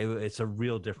it's a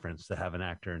real difference to have an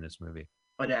actor in this movie.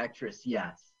 An actress,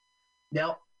 yes.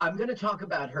 Now I'm going to talk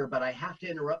about her, but I have to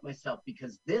interrupt myself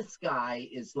because this guy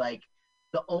is like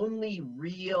the only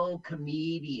real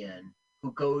comedian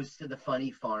who goes to the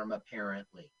Funny Farm,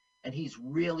 apparently. And he's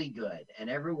really good. And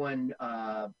everyone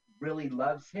really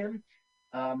loves him.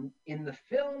 In the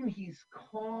film, he's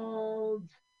called...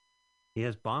 He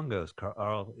has bongos,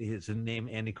 Carl. Is his name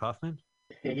Andy Kaufman?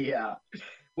 Yeah.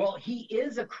 Well, he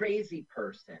is a crazy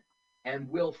person. And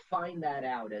we'll find that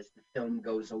out as the film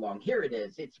goes along. Here it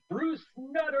is. It's Bruce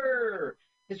Nutter.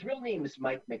 His real name is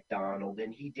Mike McDonald,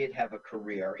 and he did have a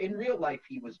career. In real life,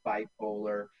 he was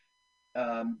bipolar.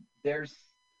 There's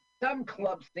some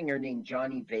club singer named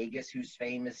Johnny Vegas who's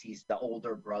famous. He's the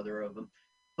older brother of him.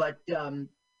 But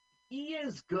he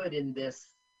is good in this.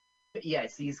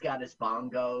 Yes, he's got his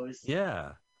bongos.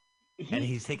 Yeah. And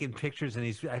he's taking pictures and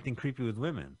he's acting creepy with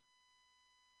women.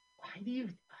 Why do you...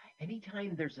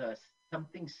 Anytime there's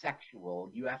something sexual,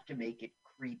 you have to make it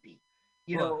creepy.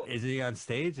 You know, is he on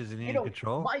stage? Is he in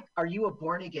control? Mike, are you a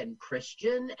born-again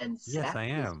Christian? And yes, I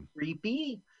am.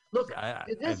 Creepy? Look,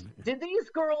 did these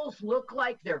girls look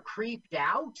like they're creeped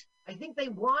out? I think they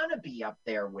want to be up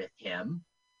there with him,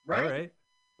 right? All right.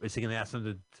 Is he going to ask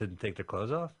them to take their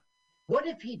clothes off? What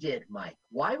if he did, Mike?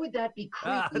 Why would that be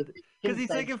creepy? Because he's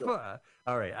taking fun.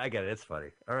 All right, I get it. It's funny.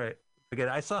 All right. Again,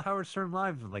 I saw Howard Stern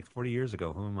live like 40 years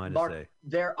ago. Who am I to say?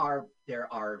 There are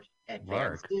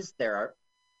advances.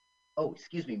 Oh,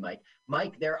 excuse me, Mike.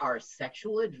 Mike, there are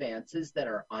sexual advances that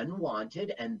are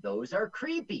unwanted, and those are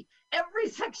creepy. Every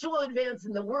sexual advance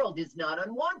in the world is not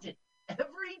unwanted.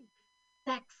 Every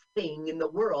sex thing in the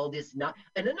world is not.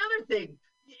 And another thing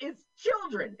is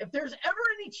children. If there's ever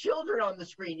any children on the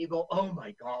screen, you go, oh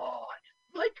my God.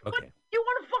 Like, okay. What? You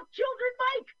want to fuck children,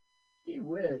 Mike? Gee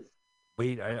whiz.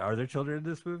 Wait, are there children in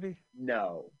this movie?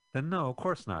 No. Then no, of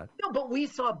course not. No, but we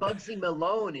saw Bugsy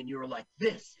Malone, and you were like,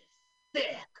 this is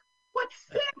thick. What's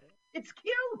thick? It's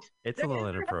cute. It's a little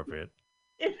inappropriate.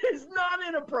 It is not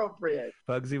inappropriate.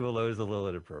 Bugsy Malone is a little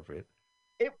inappropriate.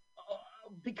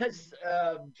 Because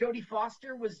Jodie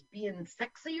Foster was being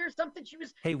sexy or something. She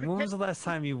was. Hey, when was the last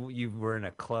time you were in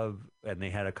a club and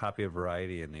they had a copy of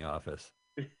Variety in the office?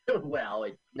 Well,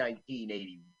 it's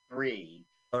 1983.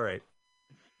 All right.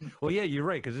 Well, yeah, you're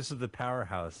right, because this is the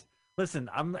powerhouse Listen,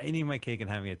 I'm eating my cake and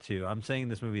having it too. I'm saying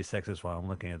this movie is sexist while I'm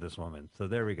looking at this woman. So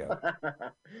there we go.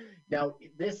 Now,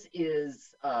 this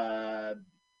is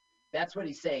that's what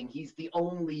he's saying. He's the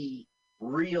only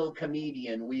real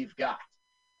comedian we've got.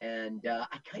 And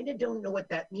I kind of don't know what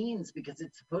that means because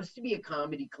it's supposed to be a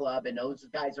comedy club, and those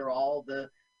guys are all the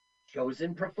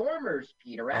chosen performers.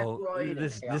 Peter Aykroyd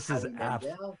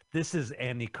this is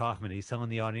Andy Kaufman. He's telling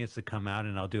the audience to come out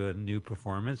and I'll do a new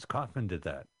performance. Kaufman did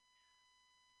that.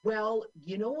 Well,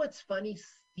 you know what's funny?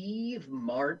 Steve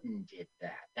Martin did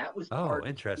that. That was part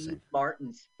of Steve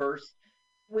Martin's first.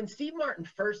 When Steve Martin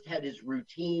first had his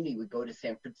routine, he would go to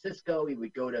San Francisco. He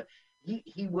would go to.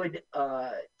 He would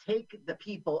take the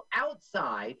people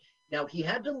outside. Now he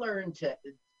had to learn to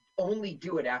only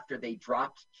do it after they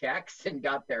dropped checks and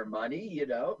got their money. You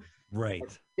know. Right.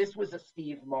 This was a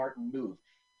Steve Martin move.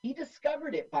 He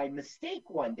discovered it by mistake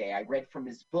one day. I read from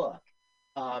his book.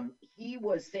 He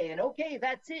was saying, okay,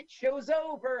 that's it, show's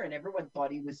over. And everyone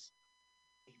thought he was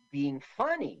being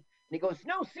funny. And he goes,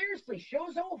 no, seriously,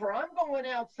 show's over. I'm going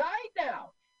outside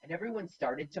now. And everyone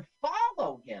started to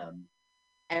follow him.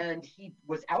 And he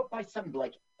was out by some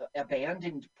like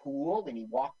abandoned pool and he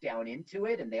walked down into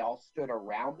it and they all stood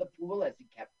around the pool as he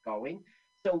kept going.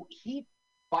 So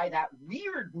by that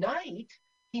weird night,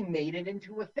 he made it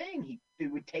into a thing. He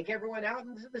would take everyone out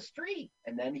into the street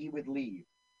and then he would leave.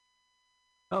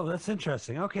 Oh, that's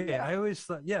interesting. Okay. Yeah. I always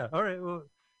thought, yeah. All right. Well,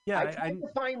 yeah. I tried to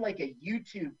find like a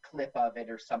YouTube clip of it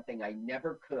or something. I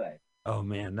never could. Oh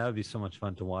man, that would be so much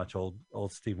fun to watch old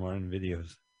Steve Martin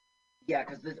videos. Yeah,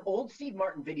 because the old Steve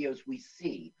Martin videos we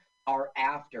see are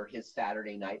after his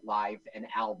Saturday Night Live and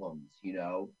albums, you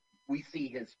know. We see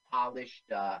his polished,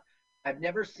 I've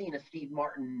never seen a Steve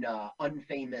Martin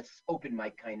unfamous open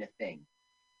mic kind of thing.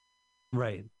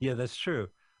 Right. Yeah, that's true.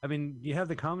 I mean, you have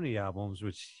the comedy albums,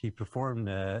 which he performed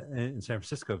in San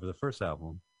Francisco for the first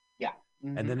album. Yeah.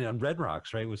 Mm-hmm. And then on Red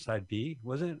Rocks, right, was side B,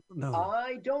 was it? No.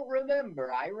 I don't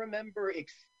remember. I remember,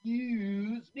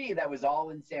 excuse me, that was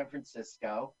all in San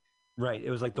Francisco. Right.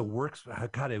 It was like the works.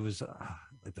 God, it was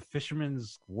like the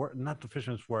Fisherman's Wharf, not the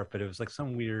Fisherman's Wharf, but it was like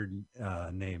some weird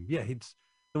name. Yeah,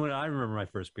 when I remember my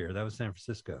first beer, that was San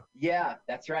Francisco. Yeah,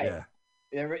 that's right.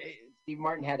 Yeah. Steve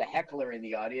Martin had a heckler in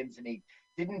the audience, and he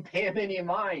didn't pay him any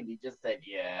mind. He just said,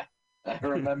 "Yeah, I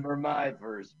remember my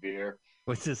first beer."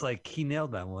 Which is like he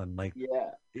nailed that one. Like,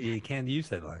 yeah, you can't use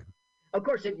that line. Of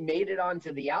course, it made it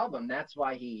onto the album. That's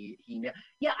why he.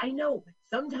 Yeah, I know.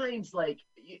 Sometimes,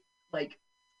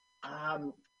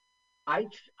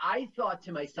 I thought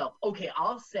to myself, okay,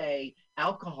 I'll say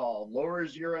alcohol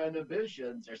lowers your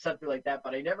inhibitions or something like that,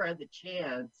 but I never had the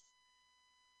chance.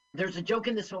 There's a joke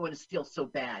in this one when it feels so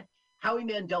bad. Howie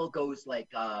Mandel goes like,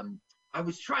 I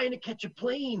was trying to catch a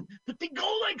plane, but they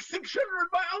go like 600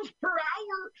 miles per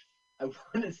hour. I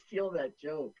want to steal that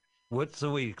joke.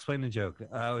 So wait, explain the joke.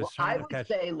 I would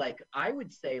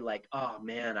say like, oh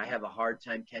man, I have a hard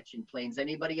time catching planes.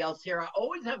 Anybody else here? I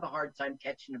always have a hard time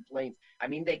catching planes. I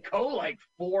mean, they go like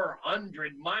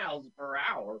 400 miles per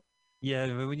hour. Yeah,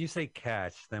 but when you say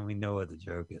catch, then we know what the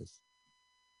joke is.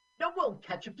 No, well,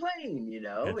 catch a plane, you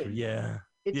know.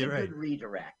 It's a good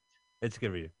redirect. It's a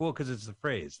good redirect. Well, because it's the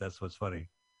phrase. That's what's funny.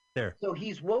 There. So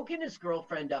he's woken his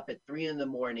girlfriend up at 3 a.m,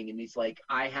 and he's like,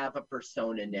 I have a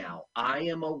persona now. I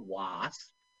am a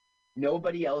wasp.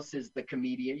 Nobody else is the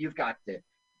comedian. You've got the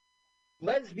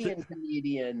lesbian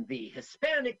comedian, the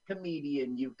Hispanic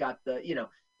comedian. You've got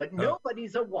but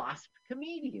nobody's a wasp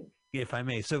comedian. If I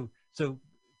may. So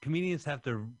comedians have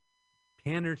to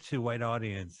pander to white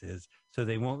audiences so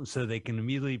they can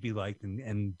immediately be liked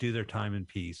and do their time in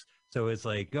peace. So it's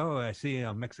like, oh, I see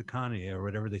a Mexicani or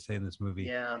whatever they say in this movie.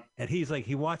 Yeah. And he's like,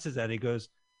 he watches that. He goes,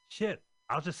 shit,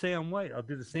 I'll just say I'm white. I'll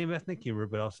do the same ethnic humor,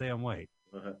 but I'll say I'm white.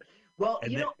 Uh-huh. Well,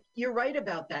 you're right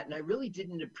about that. And I really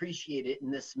didn't appreciate it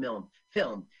in this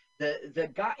film. The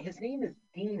guy, his name is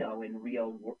Dino in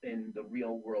the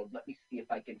real world. Let me see if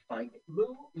I can find it.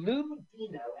 Lou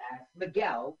Dino as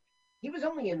Miguel. He was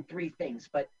only in 3 things,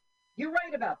 but you're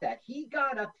right about that. He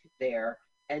got up there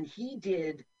and he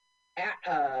did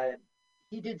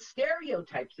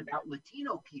stereotypes about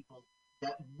Latino people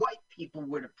that white people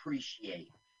would appreciate.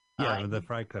 Yeah, the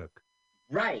fry cook.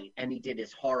 Right, and he did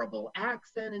his horrible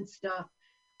accent and stuff.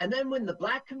 And then when the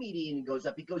black comedian goes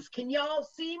up, he goes, "Can y'all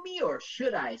see me or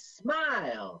should I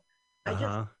smile?"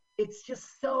 It's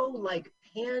just so like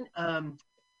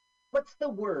what's the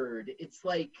word? It's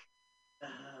like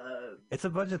it's a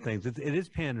bunch of things. It is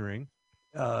pandering.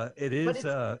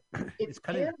 It's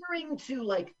pandering to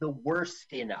like the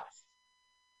worst in us.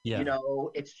 Yeah. You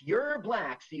know, you're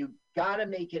black, so you gotta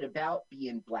make it about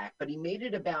being black. But he made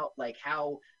it about like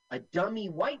how a dummy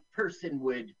white person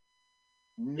would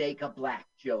make a black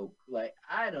joke. Like,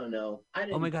 I don't know. I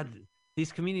didn't. Oh my God,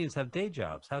 these comedians have day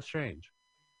jobs. How strange.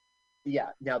 Yeah.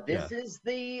 Now this is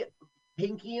the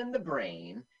Pinky and the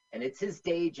Brain, and it's his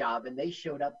day job, and they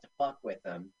showed up to fuck with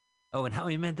him. Oh, and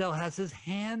Howie Mandel has his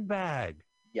handbag.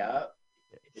 Yeah.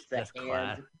 It's a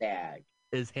handbag.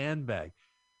 His handbag.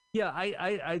 Yeah,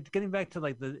 I getting back to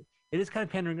like it is kind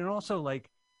of pandering, and also like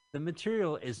the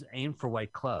material is aimed for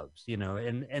white clubs, you know,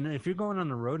 and if you're going on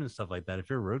the road and stuff like that, if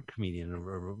you're a road comedian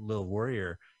or a little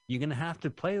warrior, you're gonna have to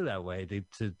play that way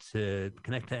to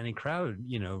connect to any crowd,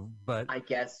 you know. But I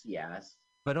guess yes.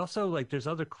 But also like there's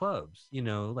other clubs, you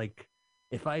know, like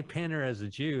if I pander as a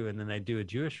Jew and then I do a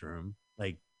Jewish room,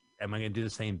 like am I gonna do the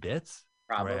same bits?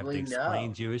 Probably where I have to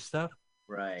explain Jewish stuff.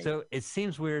 Right. So it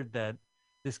seems weird that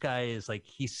this guy is like,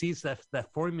 he sees that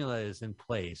formula is in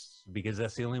place because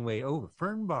that's the only way. Oh,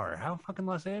 Fern Bar, how fucking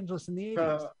Los Angeles in the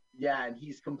 80s. Yeah, and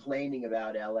he's complaining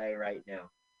about LA right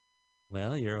now.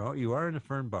 Well, you are in a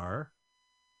Fern Bar,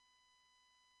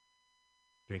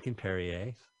 drinking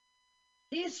Perrier.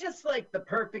 He's just like the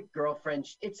perfect girlfriend.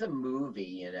 It's a movie,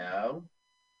 you know?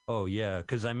 Oh, yeah,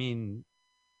 because I mean,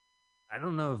 I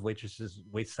don't know if wait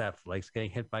staff likes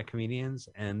getting hit by comedians,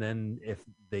 and then if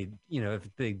they, you know, if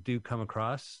they do come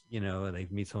across, you know, and they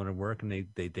meet someone at work and they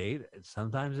date,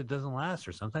 sometimes it doesn't last,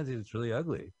 or sometimes it's really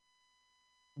ugly.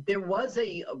 There was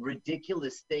a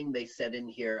ridiculous thing they said in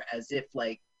here, as if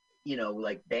like, you know,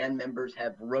 like band members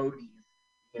have roadies.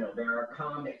 You know, there are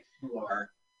comics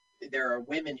there are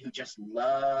women who just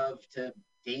love to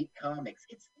date comics.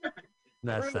 It's not.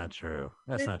 That's not true.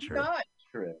 That's not true. Not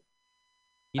true.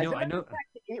 You know, I know.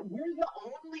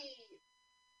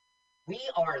 We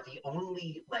are the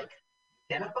only, like,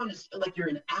 stand up on like you're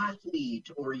an athlete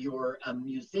or you're a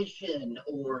musician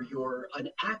or you're an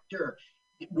actor.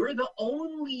 We're the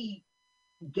only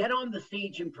get on the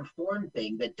stage and perform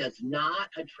thing that does not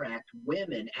attract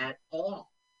women at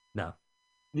all. No.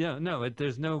 Yeah, no,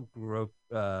 there's no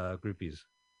groupies.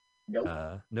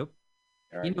 Nope. Nope.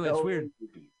 You know, it's weird.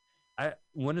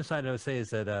 One aside I would say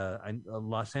is that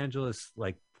Los Angeles,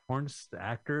 like porn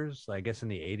actors, I guess in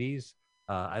the 80s,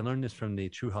 I learned this from the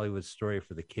True Hollywood Story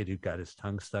for the kid who got his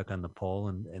tongue stuck on the pole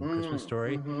in Christmas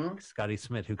Story, Scotty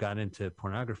Smith, who got into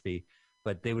pornography.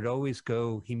 But they would always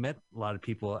go, he met a lot of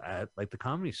people at like the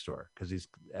Comedy Store because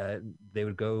they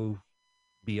would go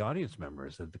be audience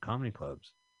members at the comedy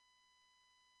clubs.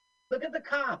 Look at the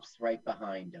cops right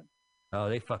behind him. Oh,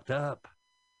 they fucked up.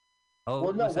 Oh,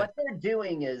 well, no, what they're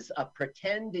doing is a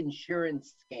pretend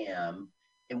insurance scam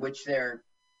in which they're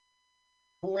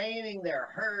claiming they're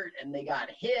hurt and they got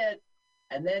hit.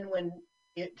 And then when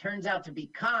it turns out to be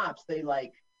cops, they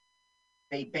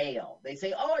bail. They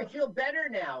say, oh, I feel better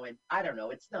now. And I don't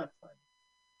know. It's not fun.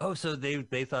 Oh, so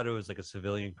they thought it was like a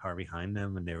civilian car behind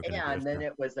them and they were going to and then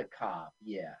it was a cop.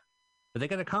 Yeah. But they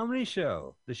got a comedy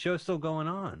show. The show's still going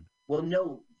on. Well,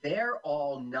 no, they're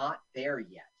all not there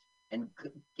yet. And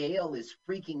Gail is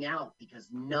freaking out because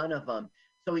none of them.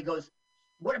 So he goes,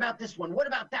 what about this one? What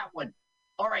about that one?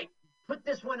 All right, put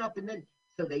this one up. And then,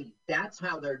 so that's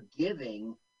how they're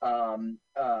giving Mark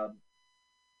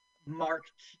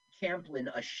Champlin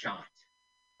a shot.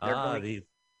 The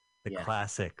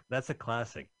classic. That's a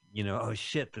classic. You know, oh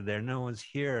shit, no one's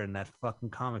here. And that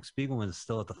fucking comic Spiegelman's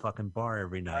still at the fucking bar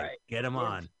every night. Right. Get him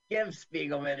on. Give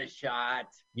Spiegelman a shot.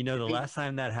 You know, the last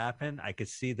time that happened, I could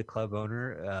see the club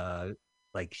owner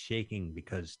like shaking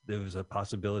because there was a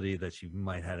possibility that she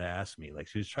might have asked me. Like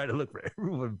she was trying to look for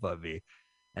everyone but me.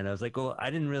 And I was like, well, I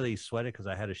didn't really sweat it because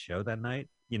I had a show that night.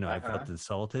 You know, I felt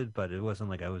insulted, but it wasn't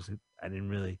like I didn't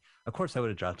really, of course I would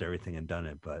have dropped everything and done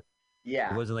it, but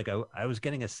yeah, it wasn't like I was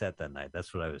getting a set that night.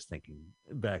 That's what I was thinking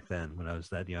back then when I was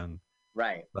that young.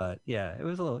 Right. But yeah, it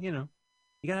was a little, you know,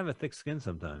 you gotta have a thick skin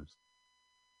sometimes.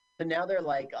 So now they're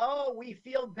like, oh, we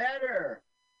feel better.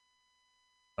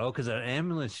 Oh, because an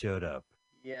ambulance showed up.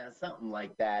 Yeah, something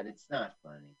like that. It's not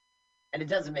funny. And it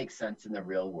doesn't make sense in the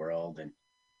real world. And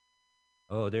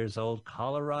oh, there's old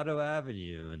Colorado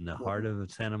Avenue in the heart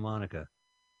of Santa Monica.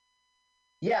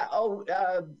 Yeah. Oh,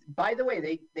 by the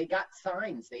way, they got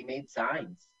signs. They made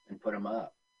signs and put them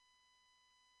up.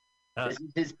 This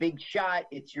is his big shot.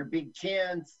 It's your big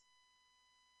chance.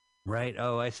 Right.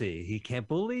 Oh, I see. He can't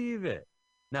believe it.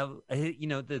 Now, you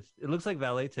know, it looks like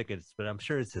valet tickets, but I'm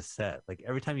sure it's a set. Like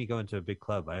every time you go into a big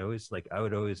club, I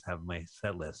would always have my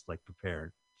set list like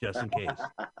prepared just in case.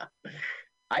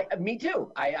 Me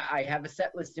too. I have a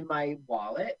set list in my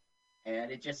wallet, and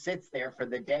it just sits there for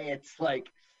the day. It's like,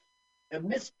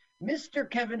 Mr.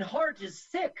 Kevin Hart is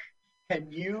sick. Can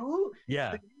you?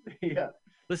 Yeah. Yeah.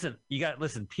 Listen,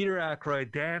 Peter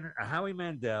Aykroyd, Howie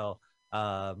Mandel,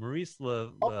 Maurice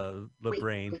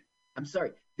LeBrain. I'm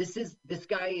sorry. this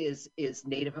guy is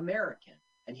Native American,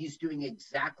 and he's doing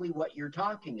exactly what you're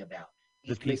talking about.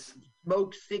 He's making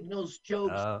smoke signals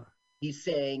jokes. He's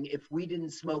saying if we didn't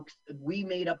smoke, we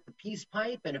made up the peace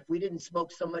pipe, and if we didn't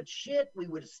smoke so much shit, we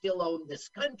would have still owned this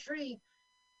country.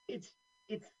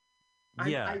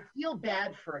 I feel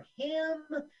bad for him.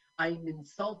 I'm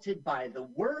insulted by the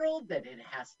world that it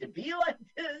has to be like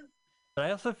this. But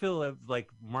I also feel like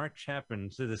Mark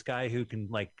Chapman, so this guy who can,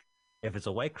 like, if it's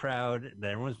a white crowd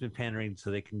that everyone's been pandering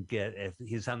so they can get, if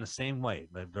he's on the same white,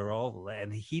 like they're all,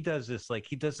 and he does this, like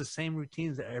he does the same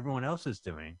routines that everyone else is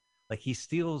doing. Like he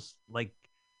steals, like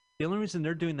the only reason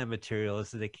they're doing that material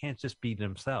is that they can't just be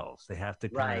themselves. They have to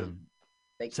kind of.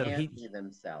 They can't be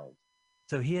themselves.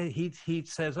 So he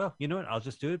says, oh, you know what? I'll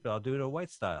just do it, but I'll do it a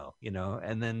white style, you know,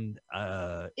 and then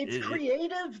it's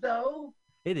creative though.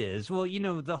 It is. Well, you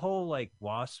know, the whole like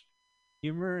WASP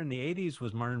humor in the 80s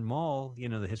was Martin Mull, you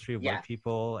know, the history of white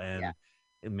people and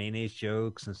mayonnaise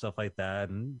jokes and stuff like that.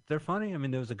 And they're funny. I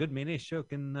mean, there was a good mayonnaise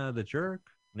joke in The Jerk.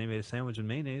 They made a sandwich with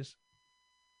mayonnaise.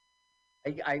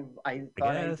 I thought I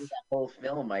did that whole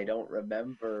film. I don't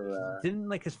remember. Didn't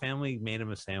like his family made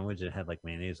him a sandwich that had like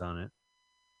mayonnaise on it?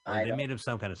 Or they made him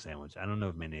some kind of sandwich. I don't know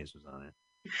if mayonnaise was on it.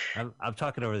 I'm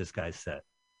talking over this guy's set.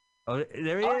 Oh,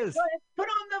 there he is. Put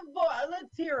on the voice.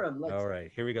 Let's hear him. All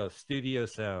right, here we go. Studio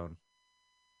sound.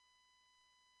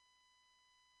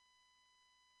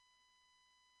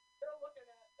 You're looking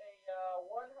at a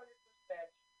 100%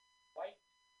 white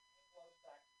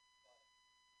Anglo-Saxon.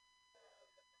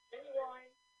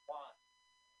 Genuine want.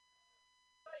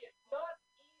 It's not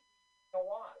easy to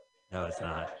want. No, it's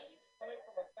not. Coming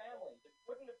from a family that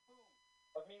wouldn't approve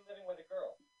of me living with a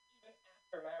girl, even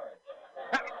after marriage.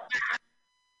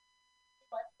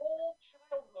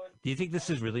 Do you think this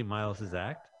is really Miles's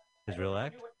act? His real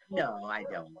act? No, I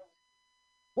don't.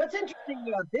 What's interesting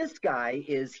about this guy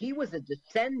is he was a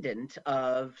descendant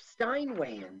of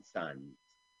Steinway and Sons.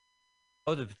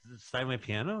 Oh, the Steinway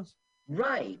pianos?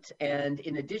 Right. And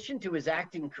in addition to his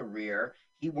acting career,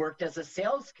 he worked as a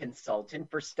sales consultant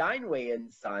for Steinway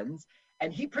and Sons.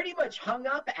 And he pretty much hung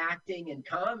up acting and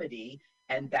comedy.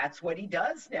 And that's what he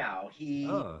does now. He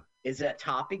is a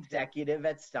top executive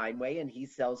at Steinway, and he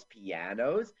sells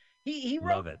pianos. He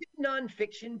wrote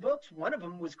nonfiction books. One of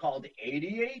them was called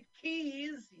 88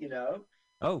 Keys, you know.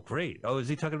 Oh, great. Oh, is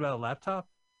he talking about a laptop?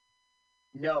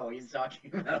 No, he's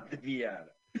talking about the piano.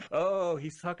 Oh,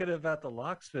 he's talking about the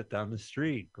locksmith down the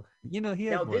street. You know, he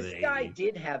has more than 80. This guy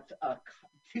did have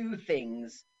three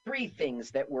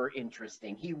things that were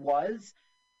interesting. He was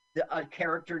a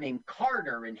character named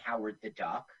Carter in Howard the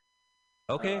Duck.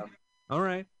 Okay. All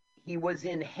right. He was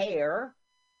in Hair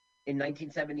in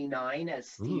 1979 as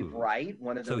Steve Wright,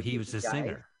 one of those. So he was a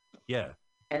singer. Yeah.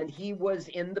 And he was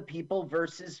in The People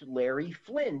versus Larry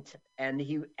Flint, and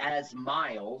he as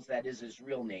Miles, that is his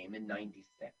real name, in 96.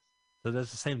 So that's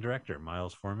the same director,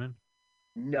 Miles Forman?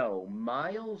 No,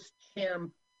 Miles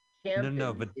Champion.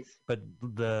 No, but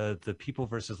the People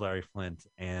versus Larry Flint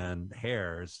and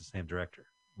Hair is the same director.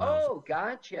 Miles. Oh,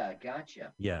 gotcha.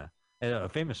 Yeah, and a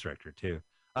famous director too.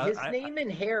 His name in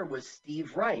Hair was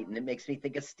Steve Wright, and it makes me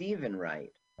think of Stephen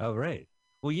Wright. Oh, right.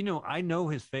 Well, you know, I know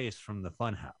his face from the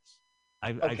Funhouse.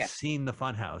 I've seen the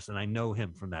Funhouse, and I know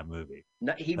him from that movie.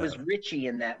 No, he was Richie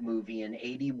in that movie in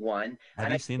 '81.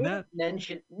 Have you seen that?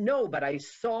 No, but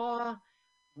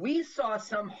we saw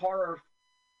some horror.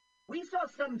 We saw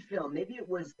some film. Maybe it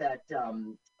was that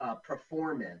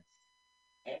Performance.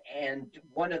 And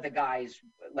one of the guys,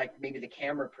 like maybe the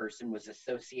camera person, was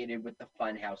associated with the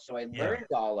Funhouse. So I learned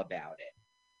all about it.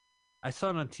 I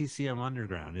saw it on TCM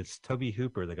Underground. It's Toby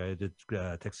Hooper, the guy who did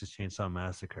Texas Chainsaw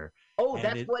Massacre. Oh,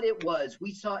 that's what it was.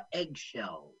 We saw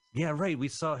Eggshells. Yeah, right. We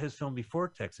saw his film before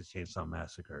Texas Chainsaw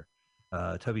Massacre.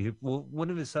 Toby Hooper. Well,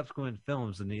 one of his subsequent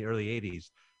films in the early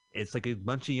 80s, it's like a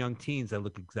bunch of young teens that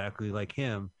look exactly like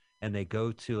him. And they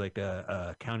go to like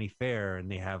a county fair,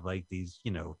 and they have like these, you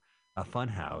know, a fun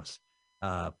house,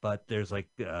 but there's like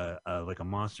a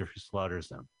monster who slaughters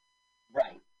them.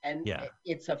 Right, and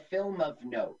it's a film of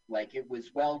note. Like, it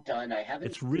was well done. I haven't.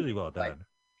 It's really well done.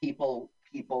 People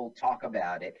talk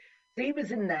about it. So he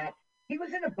was in that. He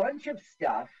was in a bunch of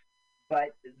stuff, but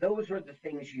those were the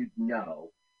things you'd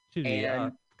know.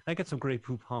 And I got some Grey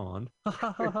Poupon.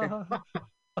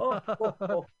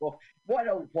 Oh, what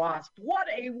a wasp! What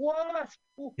a wasp!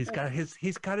 He's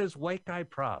got his white guy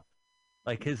prop.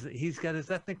 Like he's got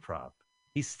his ethnic prop.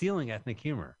 He's stealing ethnic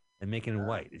humor and making it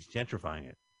white. He's gentrifying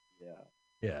it.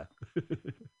 Yeah.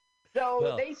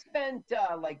 So they spent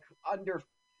like under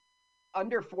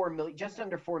 $4 million, just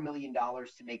under $4 million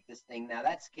to make this thing. Now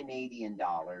that's Canadian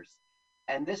dollars.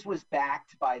 And this was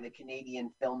backed by the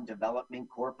Canadian Film Development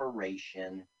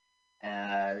Corporation.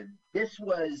 This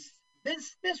was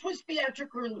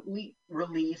theatrically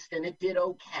released, and it did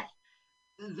okay.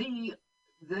 The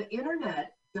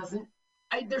internet doesn't.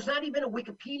 There's not even a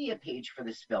Wikipedia page for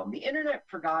this film. The internet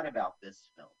forgot about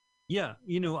this film. Yeah,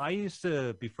 I used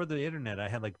to, before the internet, I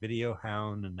had like Video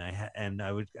Hound, and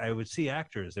I would see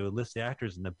actors. They would list the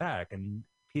actors in the back, and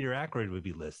Peter Ackroyd would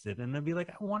be listed, and I'd be like,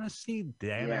 I want to see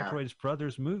Dan Aykroyd's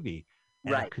brother's movie,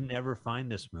 and I could never find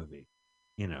this movie,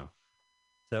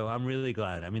 So I'm really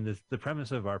glad. I mean, the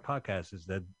premise of our podcast is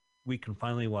that we can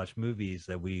finally watch movies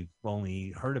that we've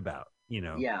only heard about,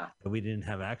 that we didn't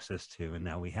have access to, and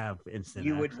now we have instant.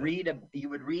 You would read a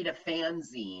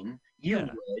fanzine.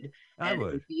 I would. It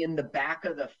would be in the back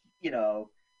of the,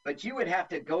 but you would have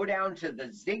to go down to the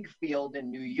Ziegfeld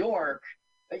in New York,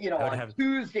 on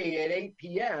Tuesday at 8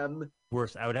 p.m.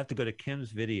 Worse, I would have to go to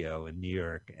Kim's Video in New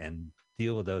York and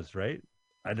deal with those. Right?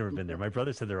 I've never been there. My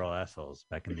brother said they're all assholes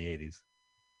back in the 80s.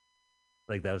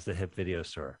 Like that was the hip video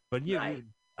store. But yeah,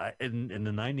 in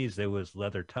the 90s there was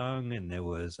Leather Tongue, and there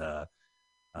was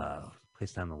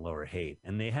place down the Lower Haight,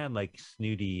 and they had like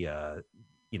snooty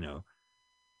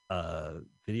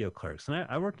video clerks. And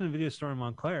I worked in a video store in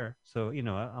Montclair, so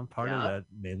I'm part of that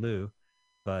milieu.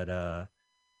 But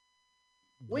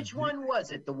which one was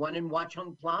it? The one in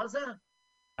Watchung Plaza?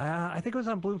 I think it was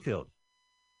on Bloomfield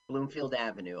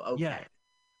Avenue. Okay. Yeah,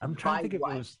 I'm trying to think if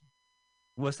it was.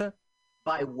 What's that?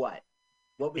 By what?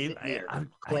 What was it near? I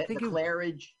think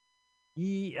Claridge.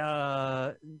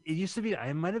 It used to be.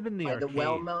 I might have been the arcade. The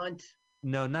Wellmont.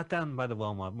 No, not down by the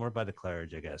Wellmont. More by the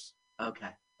Claridge, I guess. Okay.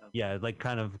 Yeah, like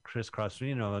kind of crisscross,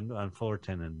 on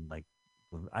Fullerton and like.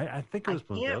 I think it was.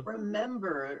 I can't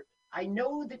remember. I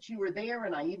know that you were there,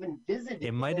 and I even visited.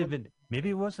 It might have been. Maybe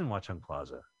it was in Watchung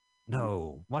Plaza.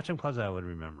 No, Watchung Plaza. I would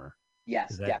remember.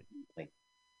 Yes, definitely.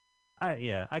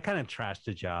 I kind of trashed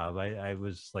the job. I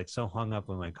was like so hung up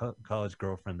with my college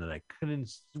girlfriend that I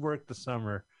couldn't work the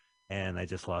summer, and I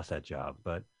just lost that job.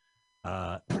 But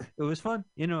it was fun.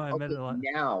 I met a lot.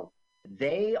 Now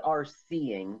they are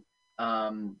seeing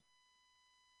the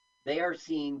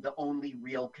only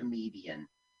real comedian,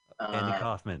 Andy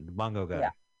Kaufman, the bongo guy.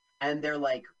 Yeah. And they're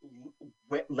like,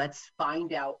 let's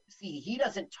find out. See, he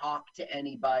doesn't talk to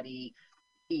anybody.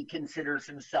 He considers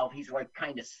himself, he's like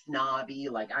kind of snobby,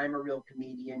 like I'm a real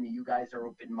comedian, you guys are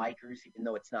open micers, even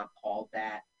though it's not called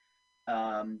that.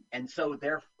 And so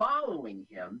they're following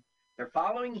him. They're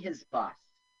following his bus.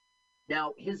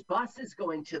 Now, his bus is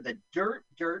going to the dirt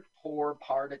poor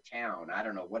part of town. I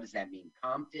don't know. What does that mean?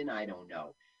 Compton? I don't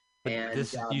know. And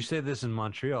you say this in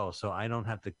Montreal, so I don't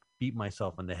have to beat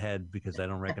myself on the head because I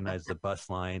don't recognize the bus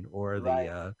line or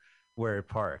the where it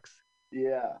parks.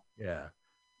 Yeah. Yeah.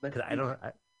 Because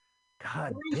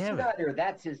God Bruce damn it. Nutter,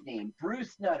 that's his name.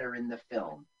 Bruce Nutter in the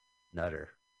film. Nutter.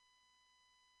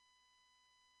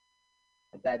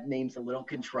 That name's a little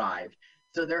contrived.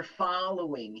 So they're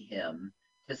following him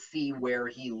to see where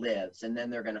he lives, and then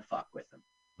they're going to fuck with him.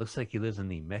 Looks like he lives in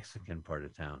the Mexican part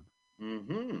of town.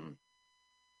 Mm-hmm.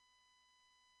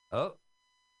 Oh,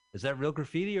 is that real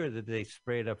graffiti, or did they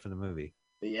spray it up for the movie?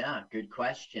 Yeah, good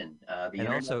question. The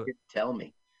internet also, didn't tell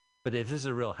me. But if this is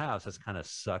a real house, that's kind of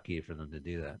sucky for them to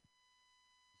do that.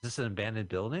 Is this an abandoned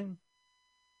building?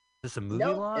 Is this a movie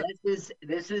lot?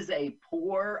 This is a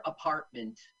poor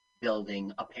apartment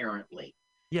building, apparently.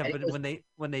 Yeah, and but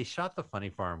when they shot the Funny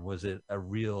Farm, was it a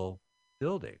real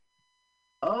building?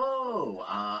 Oh,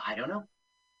 I don't know.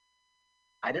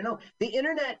 The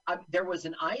internet, there was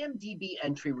an IMDb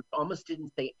entry which almost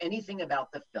didn't say anything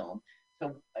about the film.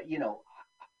 So,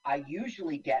 I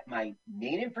usually get my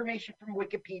main information from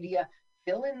Wikipedia,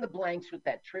 fill in the blanks with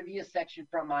that trivia section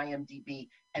from IMDb,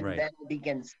 and then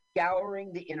begin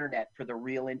scouring the internet for the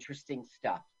real interesting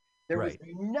stuff. There was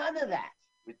none of that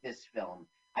with this film.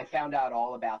 I found out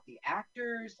all about the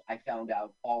actors. I found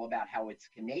out all about how it's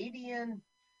Canadian.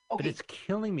 Okay. But it's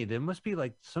killing me. There must be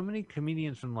like so many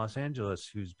comedians from Los Angeles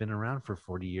who's been around for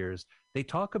 40 years. They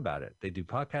talk about it. They do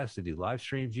podcasts. They do live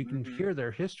streams. You can hear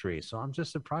their history. So I'm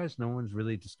just surprised no one's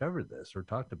really discovered this or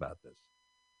talked about this.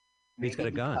 He's got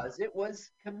a gun. Because it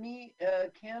was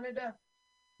Canada?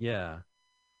 Yeah.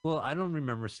 Well, I don't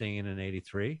remember seeing it in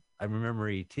 83. I remember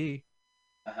E.T.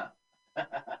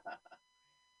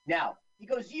 Now, he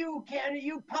goes, you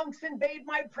punks invade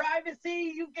my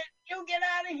privacy. You get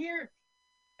out of here.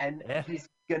 And he's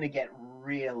going to get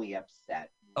really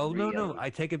upset. Oh, really. No. I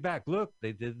take it back. Look,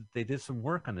 they did some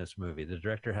work on this movie. The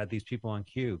director had these people on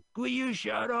cue. Will you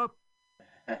shut up?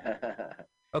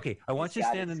 Okay, I want you to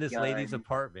stand in this lady's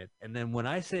apartment. And then when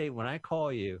I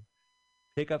call you,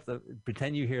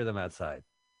 pretend you hear them outside.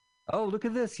 Oh, look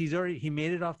at this. He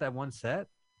made it off that one set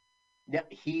Now,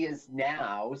 he is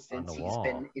now, on since the he's wall.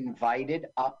 been invited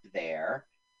up there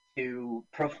to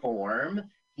perform,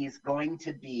 he's going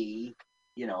to be,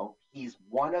 he's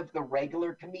one of the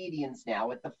regular comedians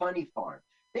now at the Funny Farm.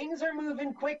 Things are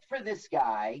moving quick for this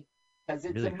guy because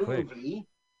it's Really a quick. movie,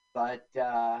 but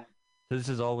So this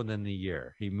is all within the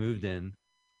year. He moved in.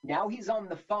 now he's on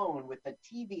the phone with the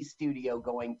TV studio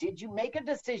going, "Did you make a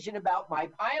decision about my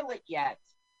pilot yet?"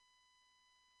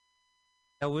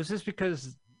 Now, was this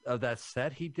because of that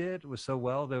set he did was so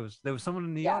well? There was someone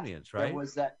in the Yes, audience, right?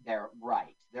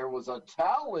 There was a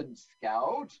talent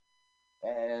scout,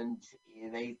 and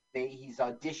he's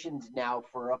auditioned now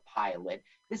for a pilot.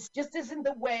 This just isn't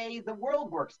the way the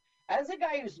world works. As a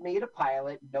guy who's made a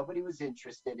pilot, nobody was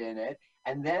interested in it,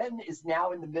 and then is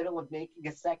now in the middle of making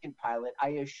a second pilot. I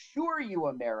assure you,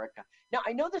 America. Now,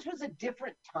 I know this was a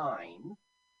different time,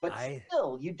 but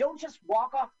still, you don't just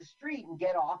walk off the street and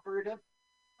get offered a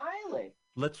pilot.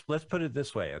 Let's put it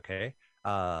this way, okay?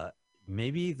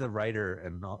 Maybe the writer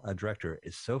and director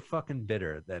is so fucking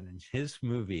bitter that in his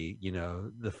movie,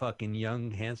 the fucking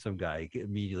young handsome guy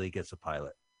immediately gets a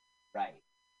pilot. Right.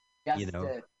 Just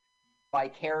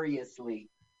vicariously.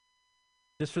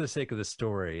 Just for the sake of the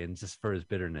story and just for his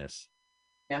bitterness.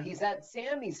 Now he's at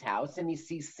Sammy's house and he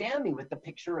sees Sammy with the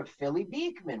picture of Philly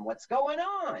Beekman. What's going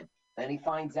on? Then he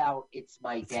finds out it's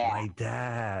my dad. My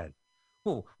dad.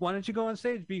 Well, why don't you go on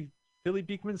stage, be Philly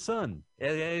Beekman's son?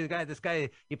 This guy,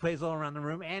 he plays all around the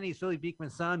room, and he's Philly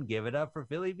Beekman's son. Give it up for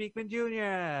Philly Beekman Jr.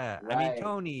 Right. I mean,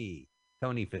 Tony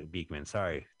Beekman.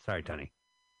 Sorry, Tony.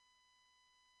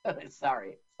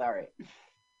 Sorry.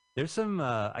 There's some,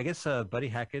 I guess, Buddy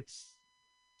Hackett's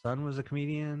son was a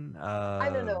comedian. I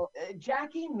don't know.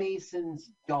 Jackie Mason's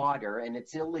daughter, and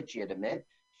it's illegitimate.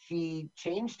 She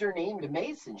changed her name to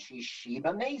Mason. She's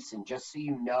Sheba Mason, just so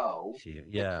you know. She's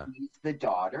the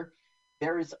daughter.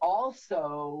 There is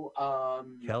also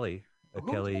Kelly.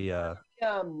 Living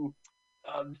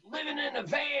in a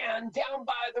van down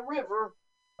by the river.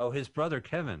 Oh, his brother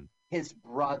Kevin. His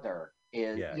brother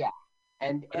is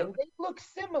and they look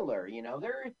similar.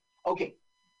 They're okay.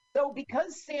 So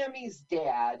because Sammy's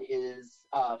dad is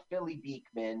Philly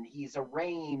Beekman, he's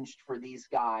arranged for these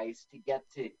guys to get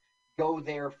to go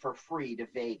there for free to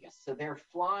Vegas. So they're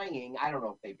flying. I don't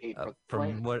know if they paid for the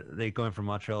plane. What are they going from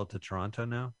Montreal to Toronto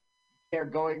now? They're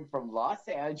going from Los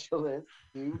Angeles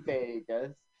to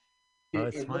Vegas.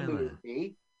 It's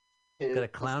smiling. Got a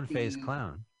clown face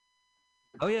clown.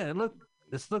 Oh yeah, and look,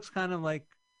 this looks kind of like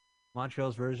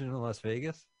Montreal's version of Las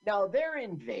Vegas. No, they're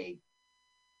in Vegas.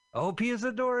 Oh, Pia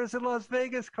Zadora is in Las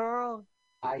Vegas, Carl.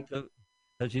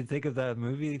 Don't you think of that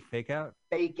movie, Fake Out?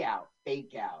 Fake Out.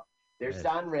 There's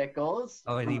Don Rickles.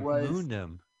 Oh, and he mooned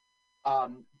him.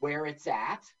 Where It's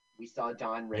At. We saw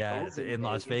Don Rickles. Yeah, in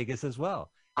Las Vegas as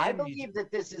well. I believe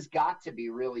that this has got to be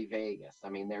really Vegas. I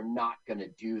mean, they're not going to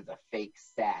do the fake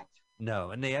set.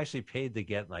 No, and they actually paid to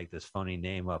get like this phony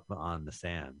name up on the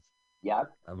stands. Yep.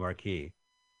 A marquee.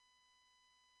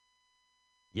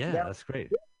 Yeah, that's great.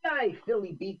 This guy,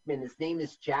 Philly Beekman, his name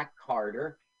is Jack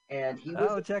Carter, and he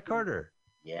was Jack Carter.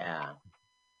 Yeah.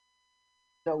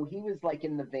 So he was like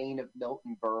in the vein of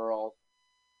Milton Berle.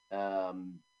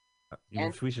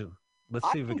 Let's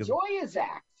see if we can enjoy his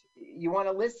act. You want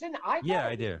to listen? I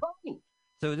do. Funny.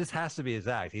 So this has to be his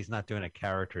act. He's not doing a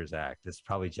character's act. It's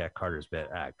probably Jack Carter's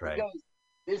act, right? He goes,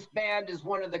 "This band is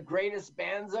one of the greatest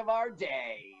bands of our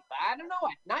day." But I don't know.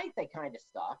 At night, they kind of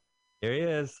suck. Here he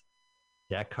is.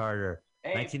 Jack Carter,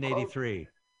 1983.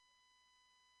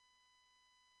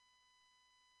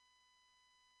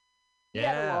 He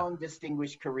had a long,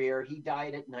 distinguished career. He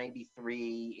died at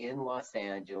 93 in Los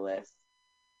Angeles.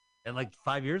 And like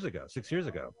 6 years ago.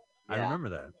 I remember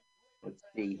that. Let's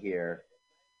see here.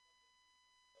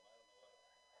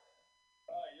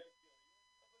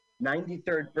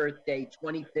 93rd birthday,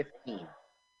 2015.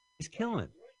 He's killing it.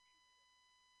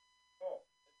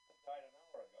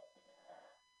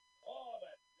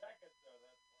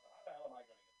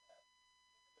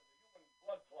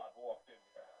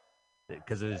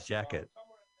 Because of his jacket.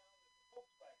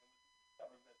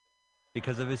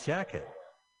 Because of his jacket.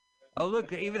 Oh,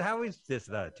 look, even Howie's this,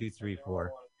 2, 3,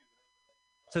 4.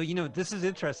 So, this is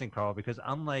interesting, Carl, because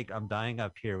unlike I'm Dying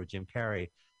Up Here with Jim Carrey,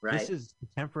 this is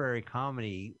contemporary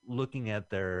comedy looking at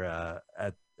their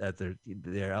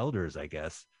their elders, I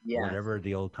guess, whatever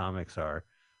the old comics are,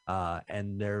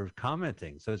 and they're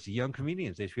commenting. So it's young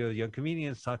comedians. HBO young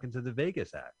comedians talking to the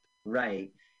Vegas act.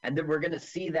 Right. And then we're going to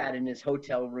see that in his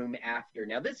hotel room after.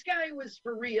 Now, this guy was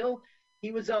for real.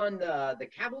 He was on the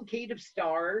Cavalcade of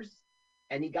Stars,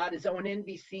 and he got his own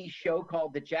NBC show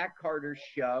called The Jack Carter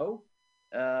Show.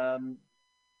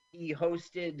 he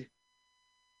hosted.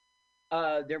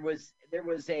 There was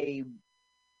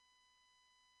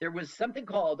something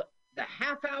called the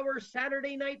half-hour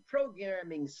Saturday night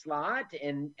programming slot,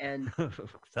 and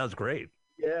Sounds great.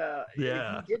 yeah,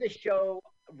 Yeah. he did a show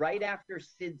right after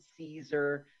Sid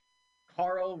Caesar.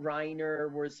 Carl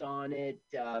Reiner was on it.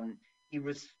 He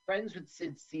was friends with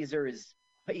Sid Caesar.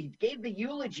 He gave the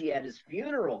eulogy at his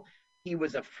funeral. He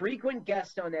was a frequent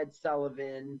guest on Ed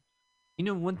Sullivan. You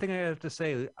know, one thing I have to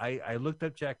say, I looked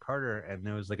up Jack Carter, and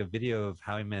there was like a video of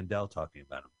Howie Mandel talking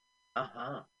about him,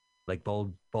 Uh-huh. like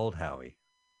bold Howie.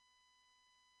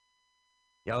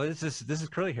 Yeah, this is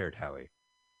curly haired Howie.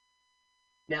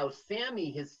 Now,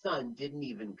 Sammy, his son, didn't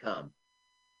even come.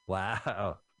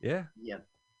 Wow. Yeah. Yeah.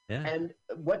 Yeah. And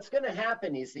what's going to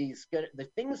happen is the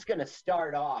thing's going to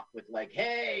start off with like,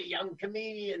 hey, young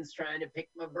comedians trying to pick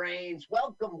my brains.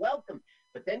 Welcome, welcome.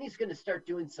 But then he's going to start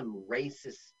doing some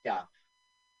racist stuff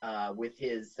with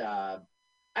his, I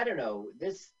don't know,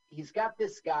 he's got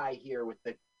this guy here with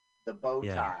the bow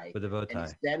tie. With the bow tie. And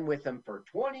he's been with him for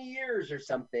 20 years or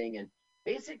something. And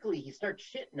basically he starts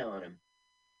shitting on him.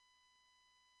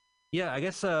 Yeah, I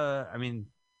guess, I mean.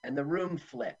 And the room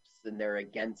flips and they're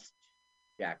against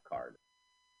Jack Carter.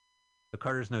 The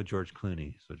Carter's no George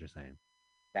Clooney, is what you're saying.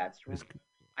 That's right.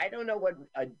 I don't know what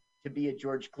to be a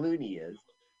George Clooney is.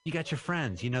 You got your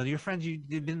friends, your friends you've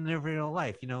been there for your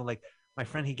life. Like my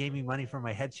friend, he gave me money for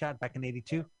my headshot back in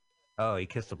 '82. Oh, he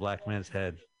kissed a black man's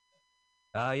head.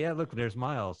 Yeah, look, there's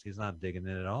Miles. He's not digging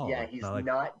it at all. Yeah, he's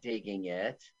not digging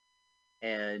it.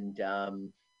 And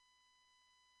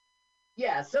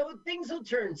yeah, so things will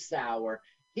turn sour.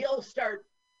 He'll start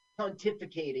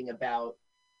pontificating about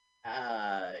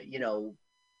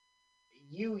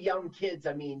you young kids,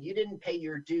 I mean, you didn't pay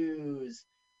your dues.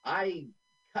 I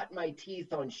cut my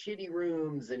teeth on shitty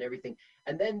rooms and everything.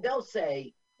 And then they'll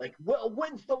say, like, well,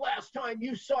 when's the last time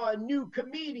you saw a new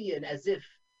comedian? As if,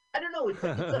 I don't know, it's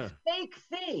a fake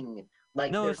thing.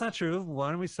 Like, no, it's not true. Why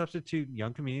don't we substitute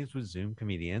young comedians with Zoom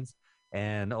comedians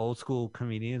and old school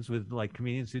comedians with like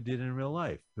comedians who did in real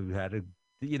life, who had a,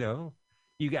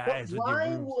 you guys.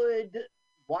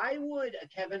 Why would a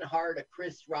Kevin Hart, a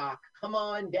Chris Rock come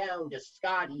on down to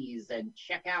Scotty's and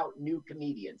check out new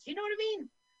comedians? You know what I mean?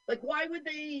 Like, why would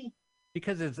they?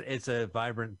 Because it's a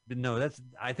vibrant. No,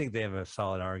 I think they have a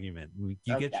solid argument.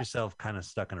 You get yourself kind of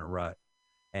stuck in a rut,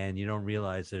 and you don't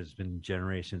realize there's been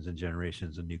generations and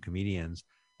generations of new comedians,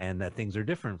 and that things are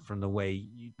different from the way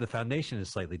the foundation is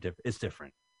slightly different. It's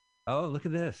different. Oh, look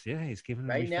at this! Yeah, he's giving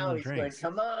right now. He's drinks.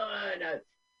 going, come on.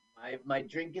 My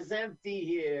drink is empty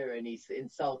here, and he's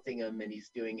insulting him, and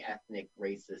he's doing ethnic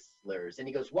racist slurs. And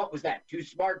he goes, what was that, too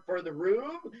smart for the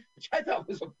room? Which I thought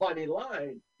was a funny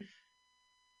line.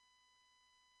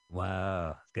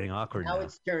 Wow, it's getting awkward now. Now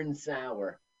it's turned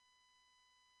sour.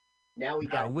 Now we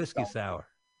got whiskey sour.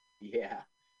 Yeah.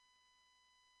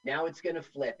 Now it's going to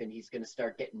flip, and he's going to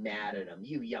start getting mad at him.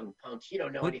 You young punks, you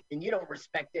don't know anything. You don't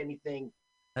respect anything.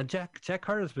 Now, Jack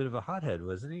Carter's a bit of a hothead,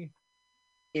 wasn't he?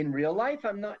 In real life,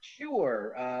 I'm not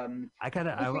sure. I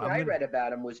read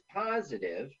about him was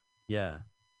positive. Yeah,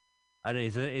 I know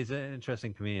he's an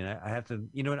interesting comedian. I have to,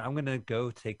 you know what? I'm gonna go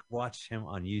watch him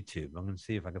on YouTube. I'm gonna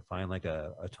see if I can find like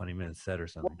a 20-minute set or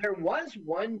something. Well, there was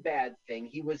one bad thing.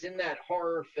 He was in that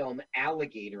horror film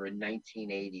Alligator in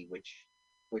 1980,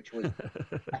 which was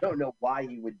I don't know why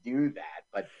he would do that,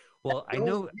 but I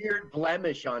know weird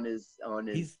blemish on his.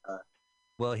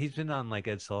 Well, he's been on like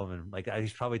Ed Sullivan, like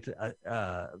he's probably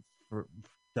for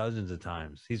dozens of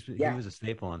times. He was a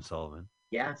staple on Sullivan.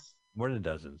 Yes, more than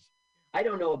dozens. I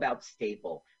don't know about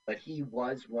staple, but he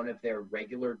was one of their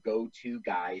regular go-to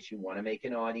guys. You want to make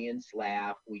an audience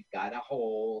laugh? We've got a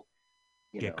hole.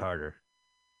 Get Carter.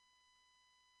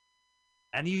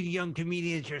 And you young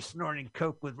comedians, you're snorting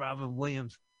coke with Robin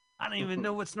Williams. I don't even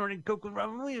know what snorting coke with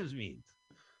Robin Williams means.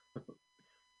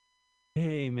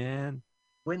 Hey, man.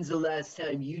 When's the last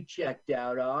time you checked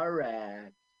out our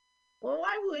act? Well,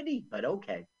 why would he? But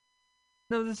okay.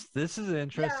 No, this is an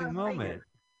interesting moment.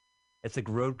 It's like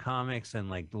road comics and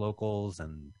like locals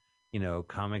and,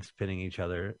 comics pitting each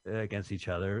other against each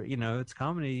other. It's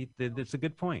comedy. It's a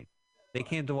good point. They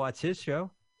came to watch his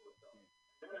show.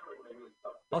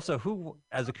 Also, who,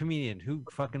 as a comedian, who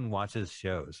fucking watches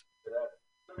shows?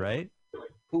 Right?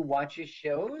 Who watches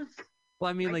shows? Well,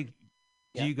 I mean,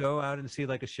 do you go out and see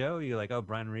like a show? You're like, oh,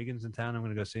 Brian Regan's in town. I'm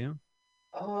going to go see him.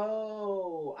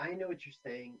 Oh, I know what you're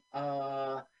saying.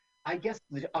 I guess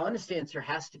the honest answer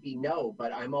has to be no,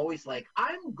 but I'm always like,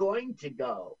 I'm going to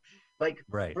go. Like,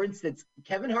 right. For instance,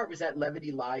 Kevin Hart was at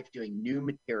Levity Live doing new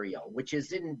material, which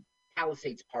is in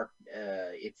Palisades Park.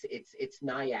 It's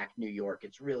Nyack, New York.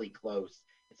 It's really close.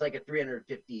 It's like a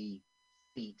 350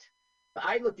 seat.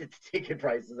 I looked at the ticket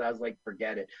prices. I was like,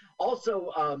 forget it.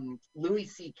 Also, Louis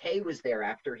C.K. was there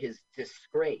after his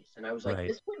disgrace. And I was like, Right.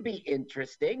 this would be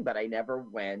interesting, but I never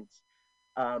went.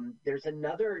 There's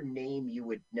another name you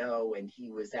would know, and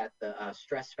he was at the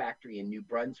Stress Factory in New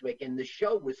Brunswick, and the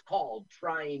show was called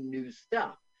Trying New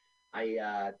Stuff.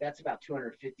 That's about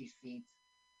 250 seats.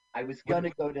 I was going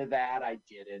to go to that. I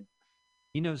didn't.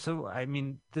 So I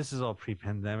mean, this is all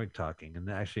pre-pandemic talking, and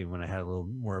actually, when I had a little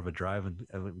more of a drive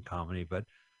in comedy, but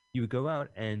you would go out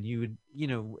and you would,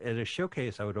 at a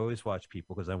showcase, I would always watch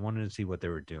people because I wanted to see what they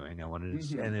were doing. I wanted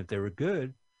to, and if they were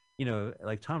good,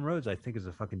 like Tom Rhodes, I think is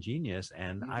a fucking genius,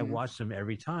 and I watched him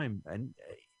every time, and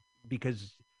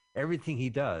because everything he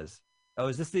does. Oh,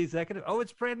 is this the executive? Oh,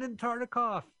 it's Brandon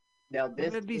Tartikoff. Now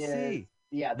this NBC.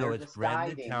 is No, it's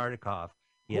Brandon Tartikoff.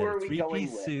 He had a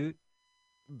three-piece suit.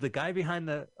 The guy behind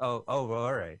the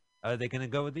all right. Are they going to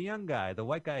go with the young guy, the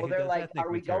white guy? Well, who they're does like, ethnic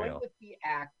are we material? going with the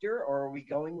actor or are we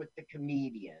going with the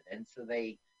comedian? And so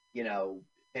they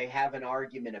have an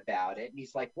argument about it. And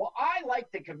he's like, well, I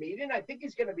like the comedian. I think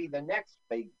he's going to be the next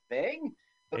big thing.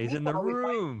 But he's in the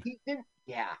room.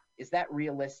 Yeah. Is that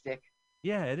realistic?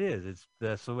 Yeah, it is.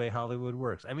 That's the way Hollywood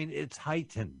works. I mean, it's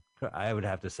heightened. I would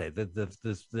have to say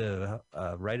the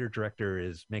writer director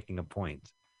is making a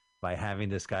point by having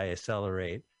this guy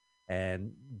accelerate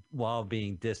and while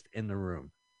being dissed in the room.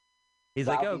 He's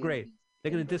like, oh, great.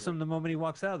 They're going to diss him the moment he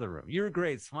walks out of the room. You're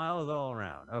great. Smiles all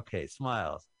around. Okay,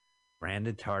 smiles.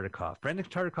 Brandon Tartikoff. Brandon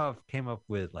Tartikoff came up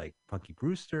with like Punky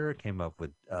Brewster, came up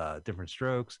with Different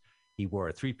Strokes. He wore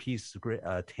a three-piece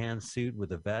tan suit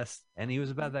with a vest, and he was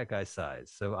about that guy's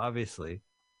size. So obviously.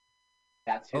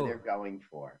 That's who they're going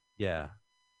for. Yeah.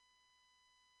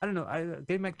 I don't know.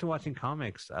 Getting back to watching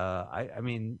comics. I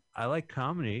mean, I like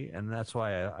comedy, and that's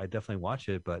why I definitely watch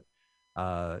it. But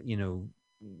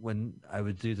when I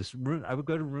would do this, I would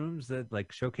go to rooms that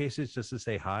like showcases just to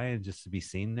say hi and just to be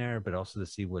seen there, but also to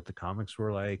see what the comics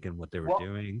were like and what they were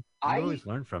doing. I always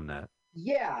learn from that.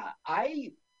 Yeah,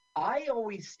 I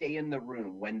always stay in the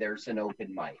room when there's an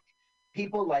open mic.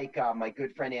 People like my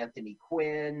good friend Anthony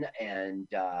Quinn, and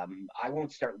I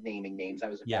won't start naming names.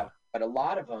 But a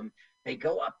lot of them, they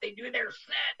go up, they do their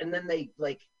set, and then they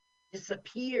like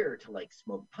disappear to like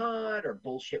smoke pot or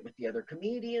bullshit with the other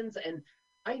comedians. And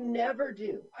I never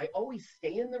do. I always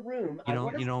stay in the room. I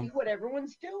want to see what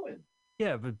everyone's doing.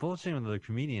 Yeah, but bullshitting with other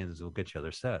comedians will get you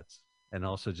other sets, and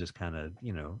also just kind of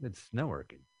it's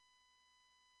networking.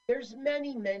 There's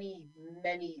many, many,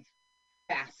 many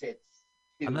facets.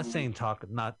 I'm not saying don't talk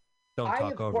over someone's set. I,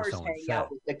 of course, hang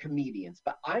out with the comedians,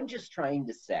 but I'm just trying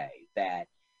to say that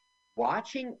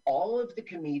watching all of the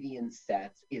comedian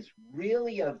sets is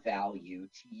really of value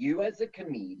to you as a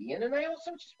comedian. And I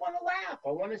also just want to laugh.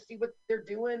 I want to see what they're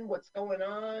doing, what's going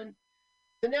on.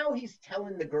 So now he's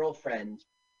telling the girlfriend,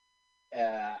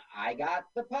 I got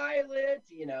the pilot,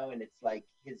 and it's like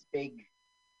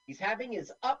he's having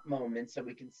his up moment so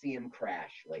we can see him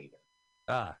crash later.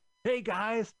 Hey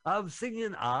guys, I'm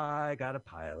singing I Got a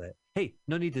Pilot. Hey,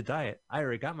 no need to diet. I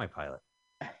already got my pilot.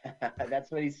 That's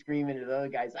what he's screaming to the other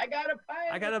guys. I got a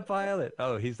pilot. I got a pilot.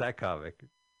 Oh, he's that comic.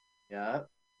 Yeah.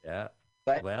 Yeah.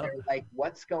 But they're like,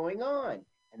 what's going on?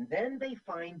 And then they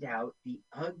find out the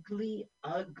ugly,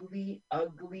 ugly,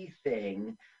 ugly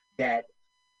thing that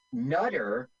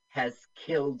Nutter has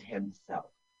killed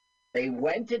himself. They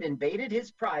went and invaded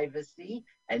his privacy,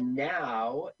 and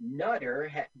now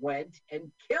Nutter went and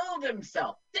killed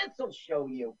himself. This'll show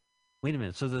you. Wait a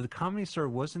minute. So the Comedy Store,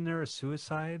 wasn't there a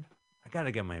suicide? I got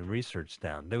to get my research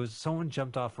down. There was someone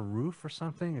jumped off a roof or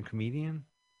something, a comedian?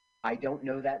 I don't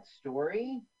know that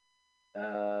story.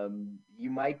 You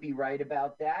might be right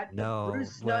about that. No.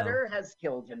 Bruce Nutter has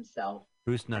killed himself.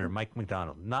 Bruce Nutter, Mike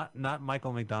McDonald. Not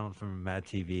Michael McDonald from Mad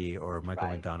TV or Michael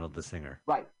McDonald, the singer.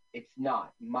 Right. It's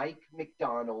not. Mike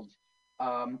McDonald.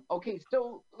 Okay,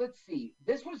 so let's see.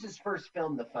 This was his first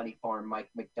film, The Funny Farm, Mike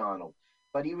McDonald.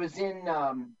 But he was in,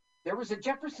 there was a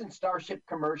Jefferson Starship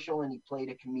commercial, and he played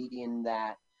a comedian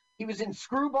that, he was in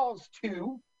Screwballs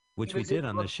 2. Which we did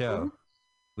on the show.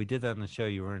 We did that on the show.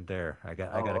 You weren't there. I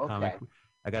got a comic.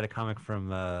 I got a comic from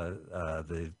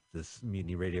this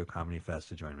Mutiny Radio Comedy Fest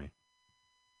to join me.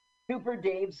 Super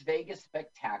Dave's Vegas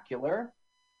Spectacular.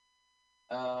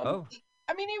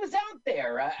 I mean, he was out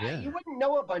there. You wouldn't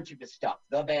know a bunch of his stuff.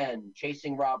 The Bend,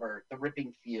 Chasing Robert, The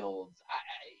Ripping Fields.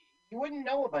 You wouldn't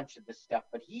know a bunch of this stuff,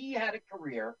 but he had a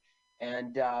career,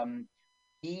 and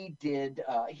he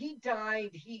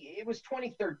died. It was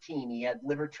 2013. He had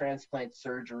liver transplant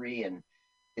surgery, and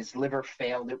his liver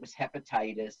failed. It was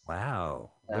hepatitis.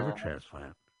 Wow, liver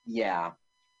transplant. Yeah.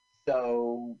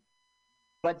 So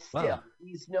But still, Wow.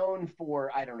 he's known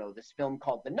for, I don't know, this film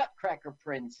called The Nutcracker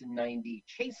Prince in 90,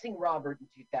 Chasing Robert in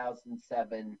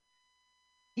 2007.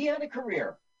 He had a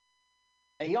career.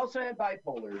 And he also had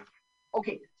bipolar.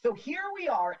 Okay, so here we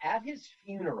are at his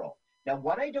funeral. Now,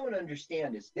 what I don't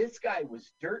understand is this guy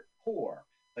was dirt poor,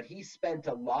 but he spent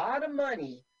a lot of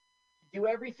money to do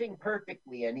everything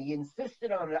perfectly, and he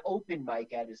insisted on an open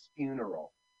mic at his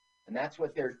funeral. And that's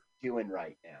what they're doing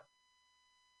right now.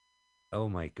 Oh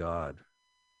my God.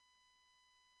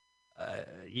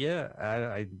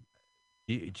 Yeah,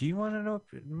 do you want to know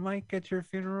Mike at your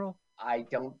funeral? I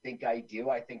don't think I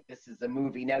do. I think this is a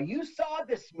movie. Now, you saw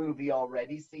this movie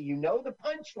already, so you know the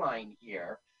punchline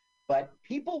here, but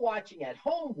people watching at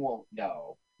home won't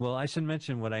know. Well, I should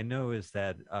mention what I know is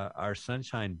that our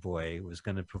Sunshine Boy was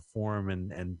going to perform,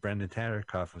 and Brendan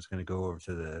Tartikoff was going to go over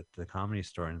to the Comedy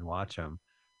Store and watch him,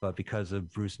 but because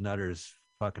of Bruce Nutter's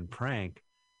fucking prank,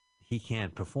 he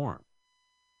can't perform.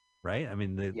 Right? I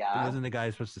mean, wasn't the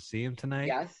guy supposed to see him tonight?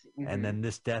 Yes. Mm-hmm. And then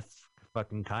this death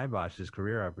fucking kiboshed his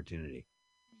career opportunity.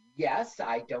 Yes,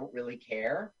 I don't really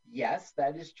care. Yes,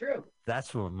 that is true.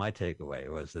 That's what my takeaway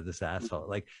was, that this asshole,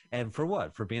 like, and for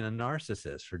what? For being a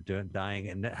narcissist, for dying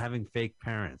and having fake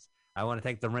parents. I want to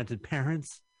thank the rented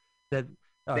parents that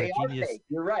they are fake.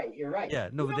 You're right. Yeah,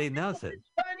 no, but they announced it.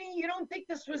 Funny, you don't think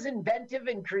this was inventive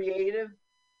and creative?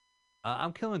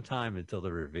 I'm killing time until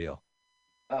the reveal.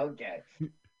 Okay.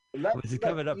 Which is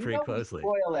coming up pretty closely.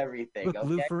 Spoil everything. Look, okay?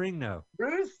 Lou Ferrigno.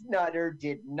 Bruce Nutter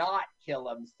did not kill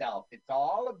himself. It's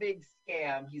all a big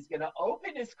scam. He's going to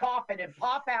open his coffin and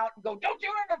pop out and go, "Don't you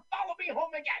ever follow me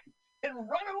home again," and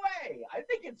run away. I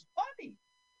think it's funny.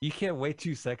 You can't wait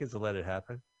 2 seconds to let it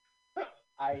happen.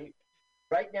 Right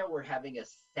now we're having a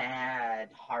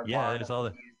sad harmonic there's all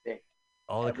the music.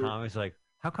 All the comments like,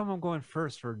 "How come I'm going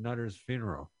first for Nutter's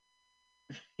funeral?"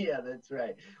 Yeah, that's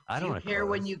right. I don't care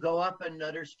when you go up on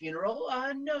Nutter's funeral?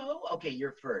 No. Okay,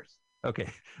 you're first.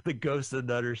 Okay, the ghost of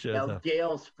Nutter shows now up.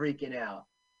 Gail's freaking out.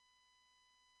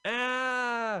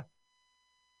 Ah!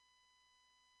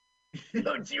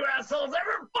 Don't you assholes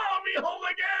ever follow me home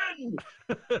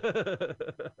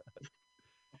again!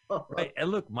 Right, and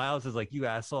look, Miles is like, "You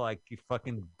asshole!" Like, you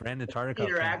fucking Brandon Tartikoff.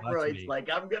 Peter Aykroyd's like,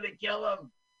 "I'm gonna kill him."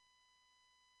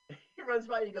 He runs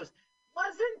by and he goes,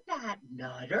 "Wasn't that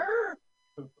Nutter?"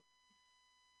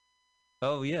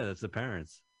 Oh yeah, that's the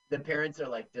parents. The parents are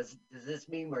like, "Does this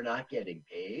mean we're not getting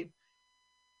paid?"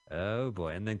 Oh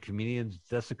boy! And then comedians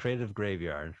desecrative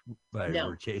graveyard.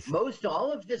 Now, most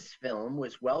all of this film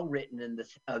was well written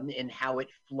in how it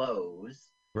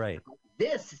flows. Right.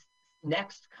 This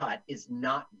next cut is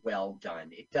not well done.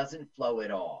 It doesn't flow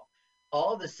at all.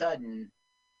 All of a sudden,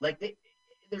 like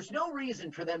there's no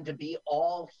reason for them to be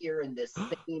all here in this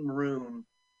same room.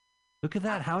 Look at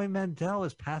that! Howie Mandel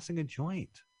is passing a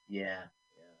joint. Yeah.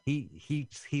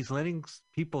 He's letting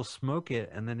people smoke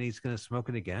it, and then he's going to smoke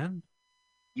it again.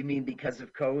 You mean because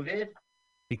of COVID?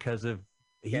 Because of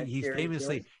he's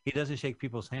famously he doesn't shake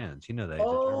people's hands. You know that.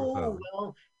 Oh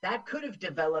well, that could have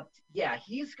developed. Yeah,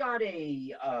 he's got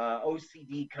a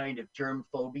OCD kind of germ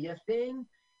phobia thing.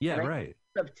 Yeah, right.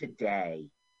 Of today.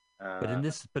 But in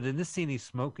this scene, he's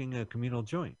smoking a communal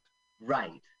joint.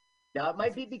 Right. Now it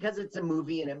might be because it's a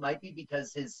movie, and it might be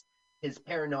because his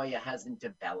paranoia hasn't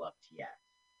developed yet.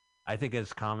 I think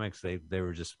as comics, they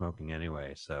were just smoking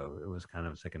anyway, so it was kind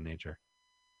of second nature.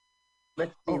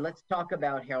 Let's see. Let's talk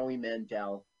about Howie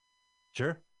Mandel.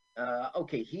 Sure.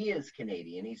 Okay, he is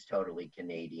Canadian. He's totally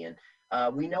Canadian.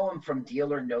 We know him from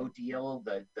Deal or No Deal,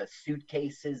 the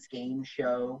Suitcases game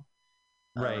show.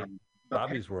 Right.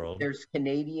 Bobby's World. There's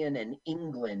Canadian and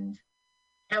England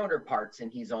counterparts,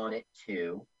 and he's on it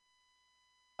too.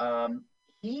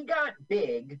 He got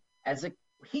big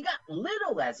he got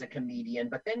little as a comedian,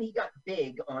 but then he got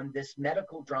big on this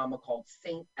medical drama called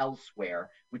St. Elsewhere,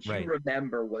 which you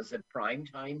remember was a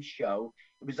primetime show.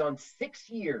 It was on 6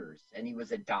 years, and he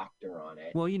was a doctor on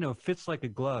it. Well, fits like a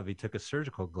glove. He took a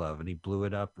surgical glove, and he blew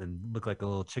it up and looked like a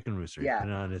little chicken rooster. Yeah. He put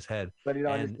it on his head. Put it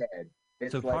on his head.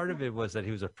 It's so part of it was that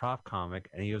he was a prop comic,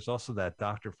 and he was also that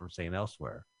doctor from St.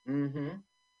 Elsewhere. Mm-hmm.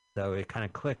 So it kind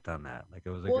of clicked on that. Like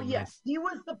it was he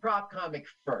was the prop comic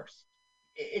first.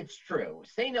 It's true.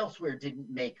 St. Elsewhere didn't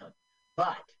make him.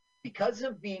 But because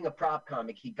of being a prop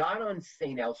comic, he got on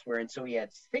St. Elsewhere, and so he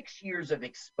had 6 years of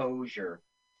exposure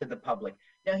to the public.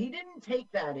 Now, he didn't take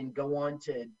that and go on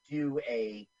to do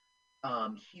a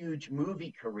huge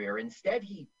movie career. Instead,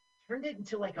 he turned it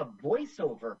into like a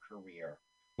voiceover career.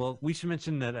 Well, we should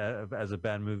mention that as a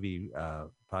bad movie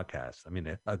podcast, I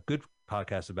mean, a good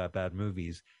podcast about bad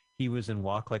movies, he was in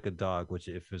Walk Like a Dog, which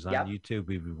if it was on YouTube,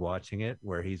 we'd be watching it,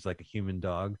 where he's like a human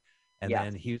dog. And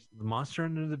then he's the monster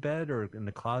under the bed or in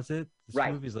the closet. This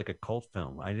movie is like a cult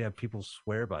film. I have people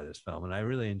swear by this film, and I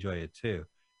really enjoy it too.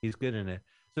 He's good in it.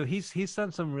 So he's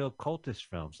done some real cultish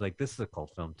films. Like this is a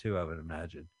cult film too, I would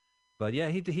imagine. But yeah,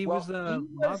 he was the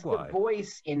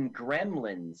voice in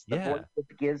Gremlins, the voice of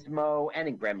Gizmo, and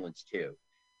in Gremlins too.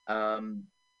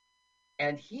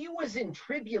 And he was in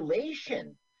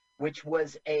Tribulation, which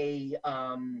was a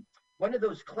one of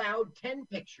those Cloud 10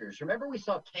 pictures. Remember we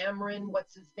saw Cameron,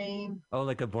 what's his name? Oh,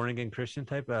 like a born-again Christian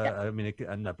type? I mean,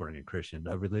 I'm not born-again Christian,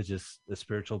 a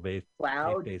spiritual-based.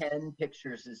 Cloud 10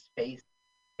 Pictures is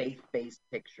faith-based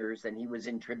pictures, and he was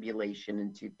in Tribulation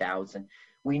in 2000.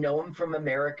 We know him from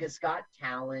America's Got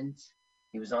Talent.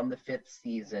 He was on the 5th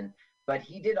season. But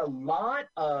he did a lot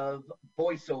of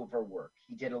voiceover work.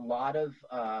 He did a lot of,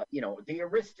 The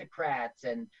Aristocrats,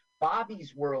 and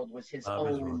Bobby's World was his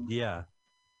own. Yeah.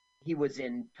 He was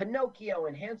in Pinocchio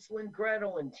and Hansel and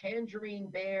Gretel and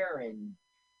Tangerine Bear and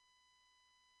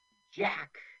Jack.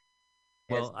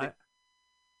 Well,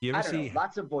 you ever see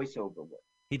lots of voiceover work.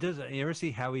 He does. You ever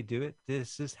see How We Do It?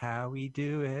 This is how we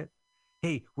do it.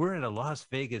 Hey, we're at a Las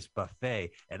Vegas buffet,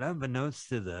 and unbeknownst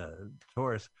to the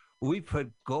tourists, we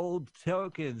put gold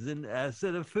tokens in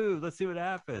instead of food. Let's see what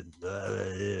happens.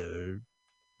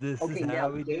 This is how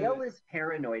we do it. Gail is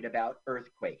paranoid about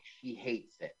earthquakes. She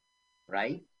hates it,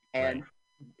 right? And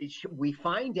we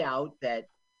find out that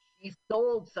she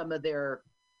sold some of their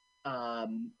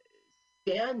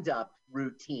stand-up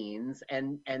routines,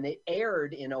 and it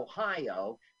aired in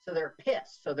Ohio, so they're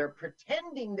pissed. So they're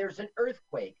pretending there's an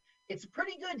earthquake. It's a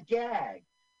pretty good gag.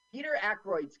 Peter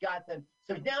Aykroyd's got them.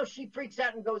 So now she freaks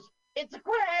out and goes, "It's a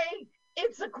quake!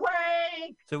 It's a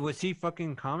quake!" So was she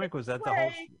fucking comic? Was that the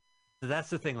whole? So that's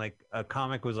the thing. Like a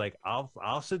comic was like,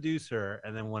 I'll seduce her,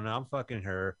 and then when I'm fucking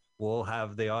her, we'll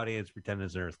have the audience pretend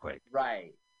it's an earthquake.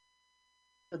 Right.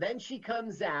 So then she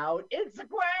comes out, "It's a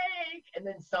quake!" And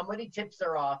then somebody tips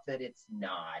her off that it's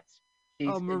not.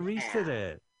 Maurice did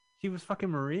it. She was fucking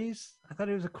Maurice? I thought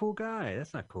he was a cool guy.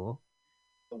 That's not cool.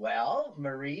 Well,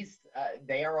 Maurice,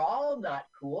 they are all not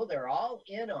cool. They're all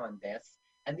in on this.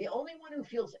 And the only one who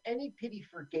feels any pity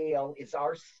for Gail is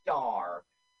our star,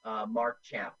 Mark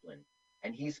Chaplin.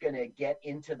 And he's going to get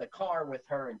into the car with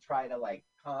her and try to, like,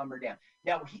 calm her down.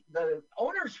 Now, the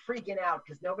owner's freaking out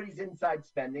because nobody's inside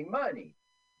spending money.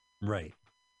 Right.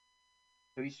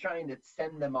 So he's trying to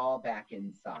send them all back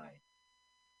inside.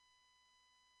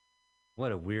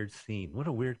 What a weird scene. What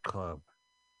a weird club.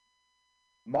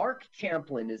 Mark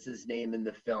Champlin is his name in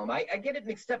the film. I get it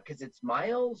mixed up because it's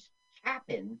Miles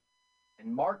Chapin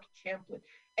and Mark Champlin.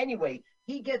 Anyway,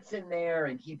 he gets in there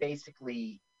and he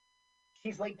basically,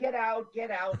 she's like, get out,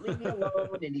 leave me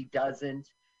alone. And he doesn't.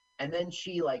 And then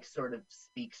she like sort of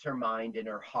speaks her mind in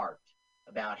her heart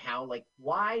about how, like,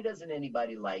 why doesn't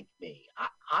anybody like me?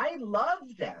 I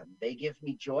love them. They give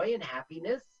me joy and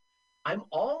happiness. I'm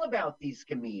all about these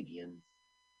comedians.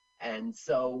 And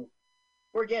so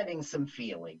we're getting some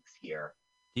feelings here.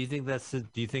 Do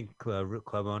you think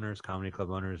club owners, comedy club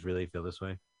owners really feel this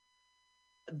way?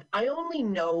 I only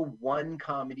know one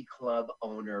comedy club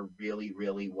owner really,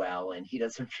 really well, and he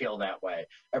doesn't feel that way.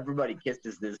 Everybody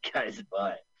kisses this guy's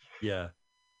butt. Yeah.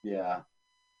 Yeah.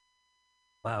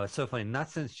 Wow, it's so funny. Not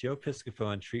since Joe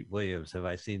Piscopo and Treat Williams have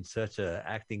I seen such a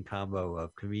acting combo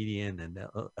of comedian and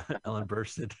Ellen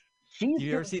Burstyn. She's do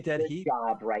you ever see Dead Heat?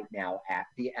 Job right now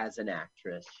as an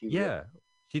actress. She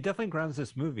definitely grounds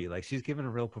this movie. Like she's given a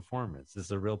real performance. This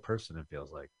is a real person. It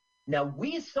feels like. Now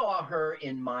we saw her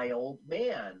in My Old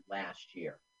Man last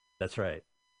year. That's right.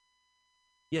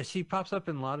 Yeah, she pops up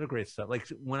in a lot of great stuff. Like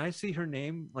when I see her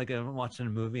name, like I'm watching a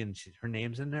movie and her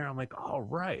name's in there, I'm like, all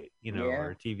right,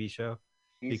 or a TV show,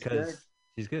 she's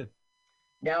good.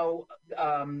 Now,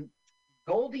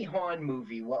 Goldie Hawn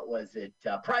movie, what was it?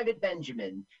 Private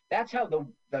Benjamin. That's how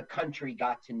the country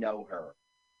got to know her.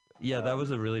 Yeah, that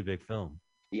was a really big film.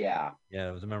 Yeah. Yeah,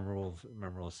 it was a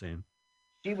memorable scene.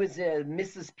 She was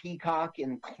Mrs. Peacock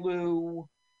in Clue.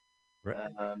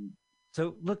 Right.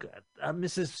 So look,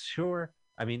 Mrs. Shore.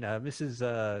 I mean, Mrs.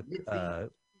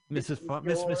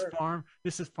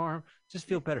 Farm. Just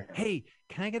feel better. Hey,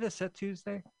 can I get a set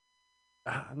Tuesday?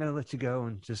 I'm gonna let you go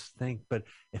and just think. But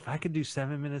if I could do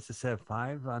 7 minutes instead of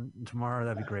 5 on tomorrow,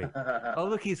 that'd be great. Oh,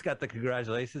 look, he's got the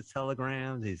congratulations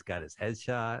telegrams. He's got his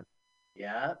headshot.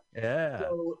 Yeah. Yeah.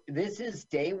 So this is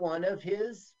day one of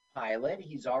his pilot.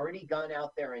 He's already gone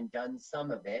out there and done some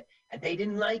of it, and they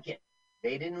didn't like it.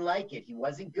 He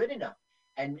wasn't good enough.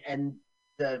 And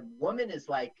the woman is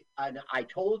like, an "I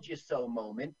told you so"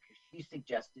 moment, because she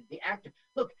suggested the actor.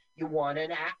 Look, you want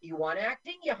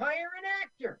acting, you hire an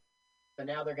actor. So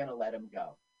now they're going to let him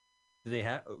go. Do they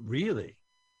have really?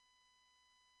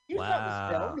 You saw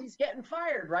this film. He's getting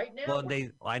fired right now. Well,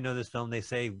 I know this film. They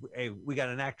say, "Hey, we got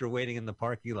an actor waiting in the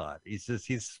parking lot. He's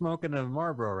smoking a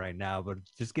Marlboro right now, but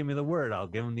just give me the word. I'll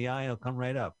give him the eye. He'll come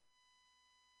right up."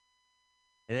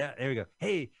 Yeah, there we go.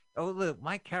 Hey, oh look,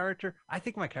 my character. I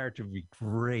think my character would be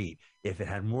great if it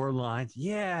had more lines.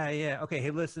 Yeah, yeah. Okay,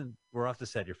 hey, listen, we're off the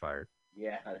set. You're fired.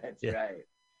 Yeah, that's right.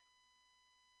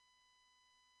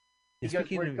 He Yeah,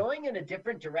 goes, we're going in a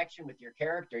different direction with your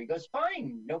character. He goes,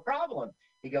 fine, no problem.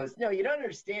 He goes, no, you don't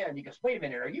understand. He goes, wait a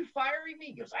minute, are you firing me?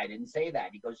 He goes, I didn't say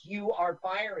that. He goes, you are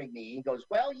firing me. He goes,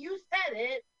 well, you said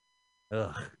it.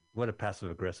 Ugh, what a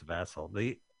passive-aggressive asshole.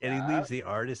 And he leaves the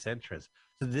artist entrance.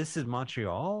 So this is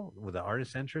Montreal with the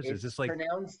artist entrance? It's is this like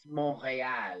pronounced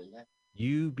Montreal?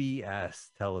 UBS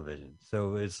television.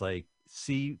 So it's like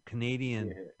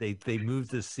Canadian. Yeah. They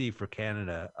moved the C for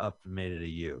Canada up and made it a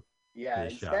U. Yeah,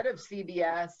 instead of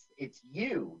CBS, it's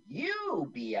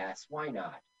UBS. Why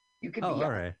not? You could be. All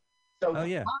right. So,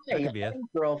 yeah. Hi,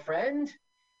 girlfriend.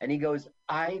 And he goes,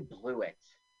 I blew it.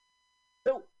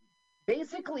 So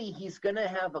basically, he's going to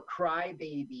have a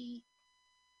crybaby,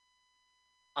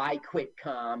 I quit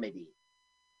comedy.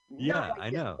 Yeah, I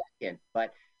know.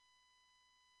 But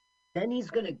then he's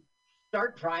going to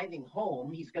start driving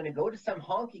home. He's going to go to some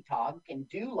honky tonk and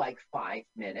do like 5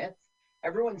 minutes.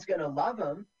 Everyone's going to love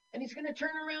him. And he's going to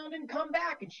turn around and come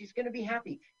back, and she's going to be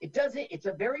happy. It's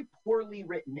a very poorly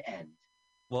written end.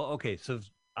 Well, okay, so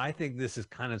I think this is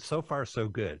kind of so far so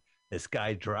good. This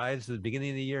guy drives at the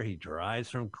beginning of the year. He drives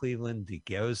from Cleveland. He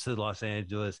goes to Los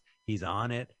Angeles. He's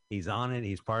on it. He's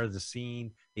part of the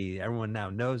scene. Everyone now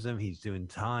knows him. He's doing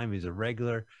time. He's a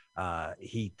regular.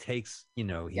 He takes, he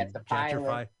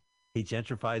gentrifies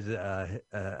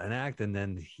an act, and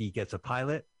then he gets a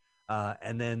pilot.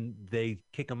 And then they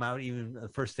kick him out even the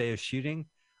first day of shooting.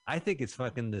 I think it's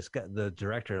fucking this guy, the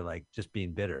director, like just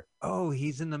being bitter. Oh,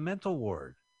 he's in the mental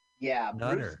ward. Yeah,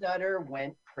 Bruce Nutter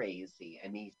went crazy,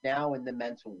 and he's now in the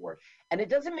mental ward. And it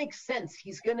doesn't make sense.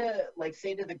 He's gonna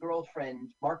say to the girlfriend,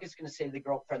 Mark is gonna say to the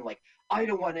girlfriend, I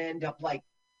don't want to end up like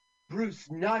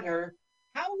Bruce Nutter.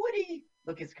 How would he?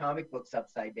 Look, his comic book's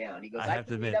upside down. He goes, I have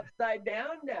to admit, upside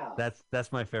down now.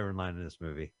 That's my favorite line in this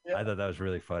movie. Yeah. I thought that was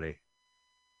really funny.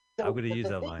 So, I'm going to use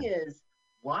that line. The thing is,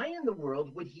 why in the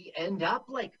world would he end up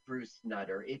like Bruce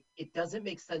Nutter? It doesn't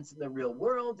make sense in the real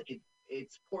world.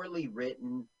 It's poorly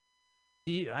written.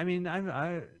 I mean, I'm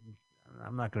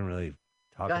not going to really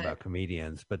talk about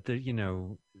comedians, but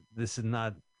this is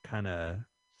not kind of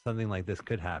something like this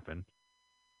could happen.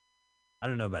 I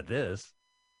don't know about this.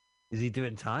 Is he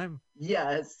doing time?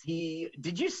 Yes,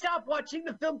 Did you stop watching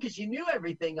the film because you knew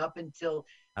everything up until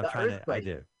the earthquake? I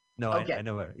do. No, okay. I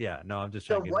know. Yeah, no, I'm just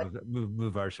trying to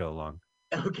move our show along.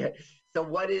 Okay. So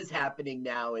what is happening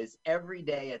now is every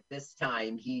day at this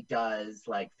time he does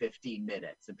like 15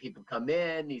 minutes, and people come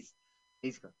in.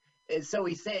 So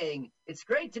he's saying it's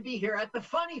great to be here at the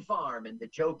funny farm, and the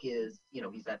joke is,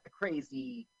 he's at the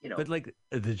crazy, But like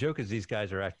the joke is these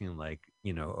guys are acting like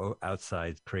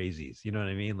outside crazies. You know what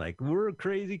I mean? Like we're a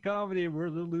crazy comedy, we're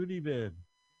the loony bin.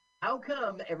 How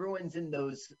come everyone's in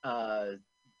those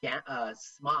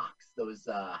smocks, those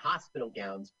hospital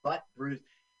gowns, but Bruce?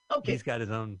 Okay, he's got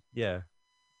his own. Yeah.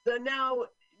 So now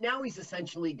he's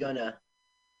essentially gonna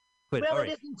quit. Well,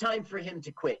 it isn't time for him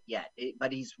to quit yet,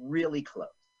 but he's really close.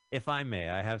 If I may,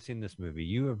 I have seen this movie.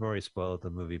 You have already spoiled the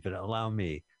movie, but allow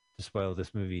me to spoil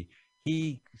this movie.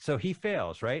 He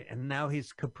fails, right? And now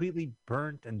he's completely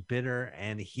burnt and bitter,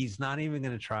 and he's not even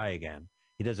going to try again.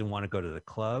 He doesn't want to go to the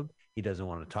club. He doesn't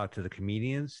want to talk to the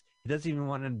comedians. He doesn't even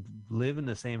want to live in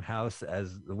the same house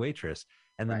as the waitress.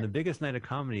 And then the biggest night of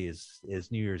comedy is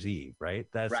New Year's Eve, right?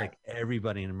 That's like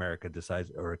everybody in America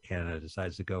decides, or Canada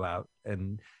decides to go out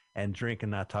and drink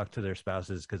and not talk to their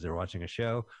spouses because they're watching a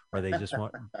show, or they just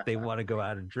want to go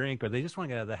out and drink, or they just want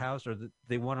to get out of the house, or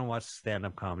they want to watch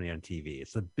stand-up comedy on TV.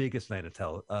 It's the biggest night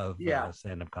of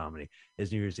stand-up comedy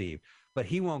is New Year's Eve. But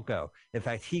he won't go. In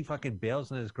fact, he fucking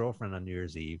bails on his girlfriend on New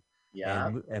Year's Eve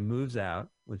and moves out,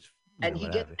 which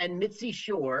and Mitzi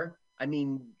Shore,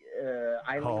 Eileen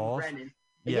Brennan,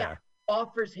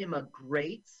 offers him a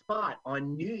great spot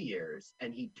on New Year's,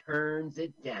 and he turns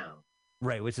it down.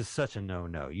 Right, which is such a no.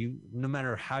 No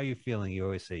matter how you're feeling, you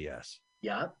always say yes.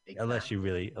 Yeah, exactly. Unless you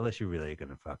really are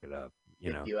gonna fuck it up.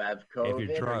 If you have COVID, if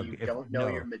you're drunk, or you don't know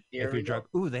your material. If you're drunk,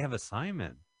 ooh, they have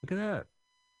assignment. Look at that.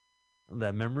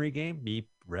 That memory game, beep,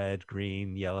 red,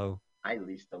 green, yellow. I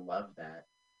used to love that.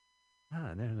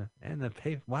 And the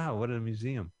pay. Wow, what a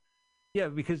museum. Yeah,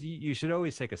 because you should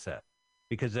always take a set.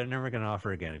 Because they're never going to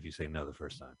offer again if you say no the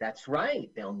first time. That's right.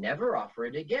 They'll never offer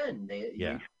it again.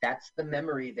 That's the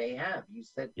memory they have. You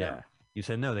said no. Yeah. You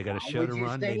said no. They got a show to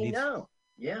run. They need no.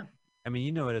 Yeah. I mean,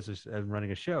 you know it as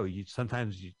running a show.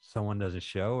 Someone does a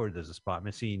show or there's a spot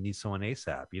missing. You need someone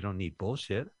ASAP. You don't need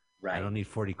bullshit. I Right. don't need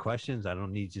 40 questions. I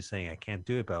don't need you saying I can't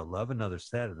do it, but I'd love another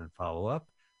set and then follow up.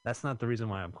 That's not the reason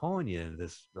why I'm calling you in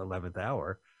this 11th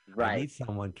hour. I Right. need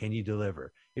someone. Can you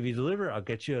deliver? If you deliver, I'll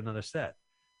get you another set.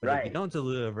 But if you Right. don't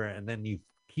deliver and then you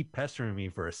keep pestering me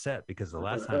for a set because the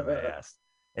last time I asked,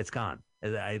 it's gone.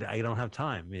 I don't have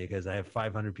time because I have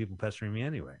 500 people pestering me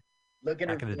anyway. Look at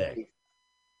her Back in the day. face.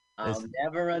 I'll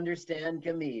never understand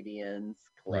comedians.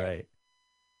 Click. Right.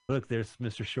 Look, there's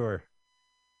Mr. Shore.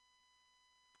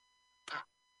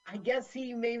 I guess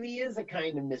he maybe is a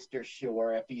kind of Mr.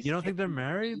 Shore if he's. You don't think they're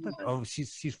married? Oh,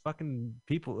 she's fucking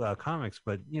people, comics,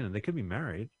 but you know they could be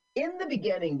married. In the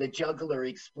beginning, the juggler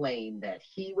explained that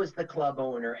he was the club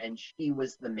owner and she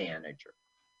was the manager.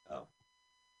 Oh.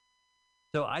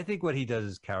 So I think what he does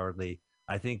is cowardly.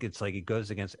 I think it's like it goes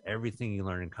against everything you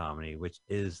learn in comedy, which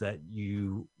is that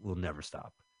you will never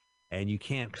stop, and you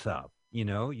can't stop. You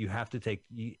know, you have to take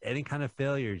any kind of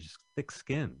failure, just thick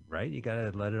skin, right? You got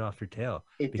to let it off your tail.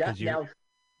 It does now.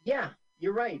 Yeah,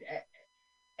 you're right.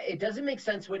 It doesn't make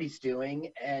sense what he's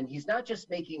doing, and he's not just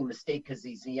making a mistake because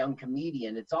he's a young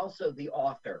comedian. It's also the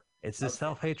author. It's the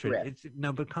self-hatred. It's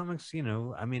no, but comics, you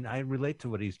know, I mean, I relate to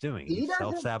what he's doing. He's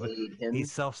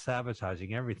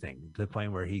self-sabotaging everything to the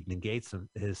point where he negates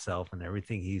himself and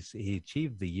everything he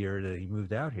achieved the year that he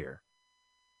moved out here.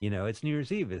 You know, it's New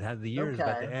Year's Eve. It had the year is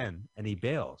about to end, and he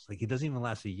bails. Like he doesn't even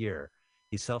last a year.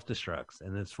 He self-destructs,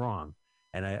 and it's wrong.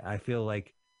 And I feel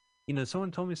like, you know,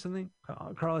 someone told me something.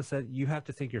 Carla said you have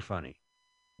to think you're funny,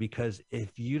 because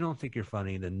if you don't think you're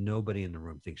funny, then nobody in the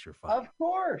room thinks you're funny. Of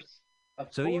course.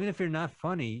 So even if you're not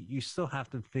funny, you still have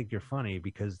to think you're funny,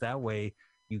 because that way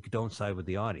you don't side with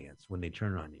the audience when they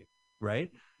turn on you,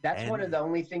 right? That's one of the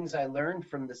only things I learned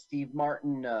from the Steve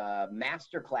Martin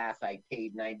masterclass I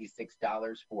paid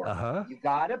 $96 for. You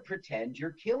got to pretend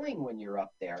you're killing when you're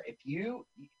up there. If you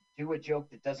do a joke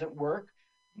that doesn't work,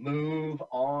 move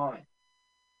on.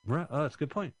 Right. Oh, that's a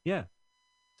good point. Yeah.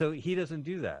 So he doesn't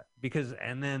do that because,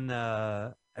 and then,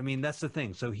 I mean, that's the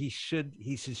thing. So he should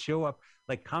show up.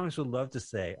 Like comics would love to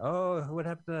say, "Oh, what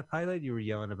happened to that pilot you were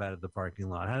yelling about at the parking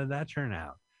lot? How did that turn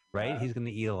out?" Right? He's going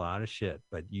to eat a lot of shit,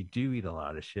 but you do eat a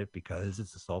lot of shit because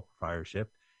it's a sole proprietorship,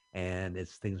 and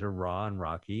things are raw and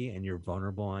rocky, and you're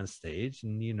vulnerable on stage.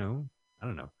 And you know, I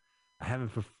don't know. I haven't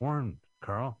performed,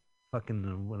 Carl, fucking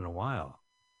in a while.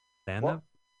 Stand up?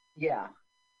 Yeah,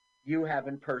 you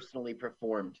haven't personally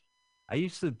performed. I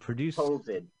used to produce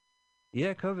COVID.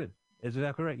 Yeah, COVID is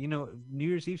exactly right. You know, New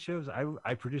Year's Eve shows,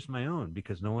 I produced my own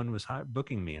because no one was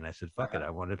booking me, and I said, "Fuck it, I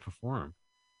wanted to perform,"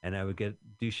 and I would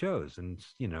do shows, and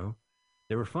you know,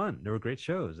 they were fun. They were great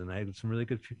shows, and I had some really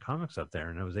good comics up there,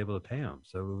 and I was able to pay them,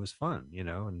 so it was fun, you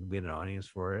know, and we had an audience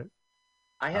for it.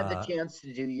 I had the chance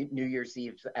to do New Year's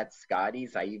Eve at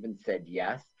Scotty's. I even said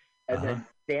yes, and then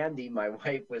Sandy, my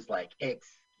wife, was like,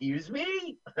 "Excuse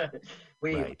me,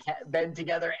 we've been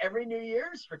together every New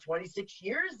Year's for 26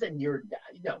 years, and you're,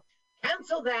 you know,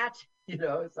 cancel that," you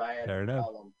know. So I had to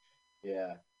tell him,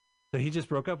 yeah. So he just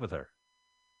broke up with her.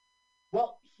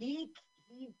 Well, he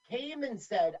came and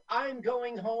said, "I'm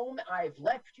going home. I've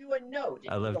left you a note."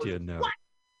 And I left you a note. What?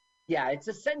 Yeah, it's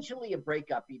essentially a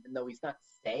breakup, even though he's not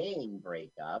saying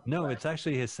breakup. No, it's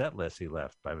actually his set list he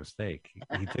left by mistake.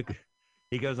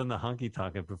 He goes on the honky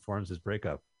tonk and performs his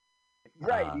breakup.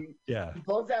 Right. He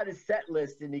pulls out his set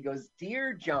list and he goes,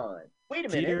 "Dear John." Wait a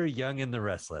minute. Dear Young and the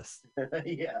Restless.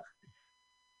 Yeah.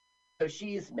 So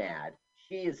she is mad.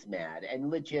 She is mad, and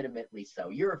legitimately so.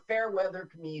 You're a fair weather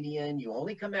comedian. You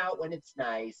only come out when it's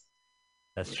nice.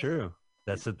 That's true.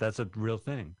 That's a real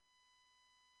thing.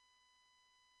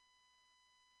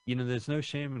 You know, there's no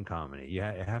shame in comedy. You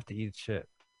have to eat shit.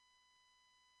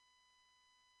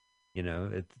 You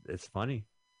know, it's funny.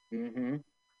 Mm-hmm.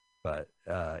 But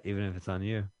even if it's on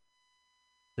you,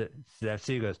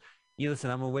 he goes, "You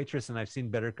listen, I'm a waitress, and I've seen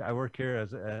better. I work here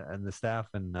as and the staff,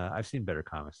 and I've seen better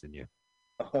comics than you."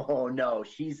 Oh no,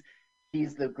 she's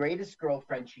the greatest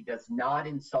girlfriend. She does not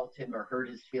insult him or hurt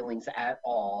his feelings at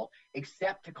all,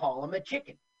 except to call him a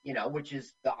chicken. You know, which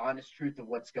is the honest truth of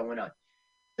what's going on.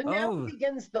 So now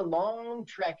begins the long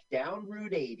trek down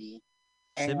Route 80.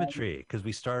 Symmetry, because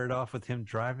we started off with him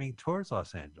driving towards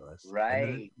Los Angeles.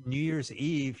 Right. New Year's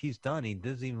Eve, he's done. He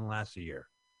doesn't even last a year.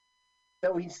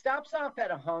 So he stops off at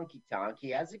a honky tonk. He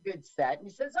has a good set, and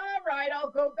he says, "All right,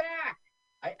 I'll go back."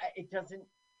 It's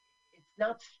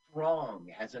not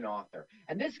strong as an author.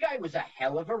 And this guy was a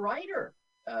hell of a writer,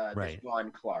 this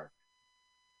Ron Clark.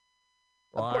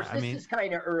 Of course, this is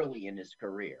kind of early in his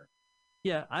career.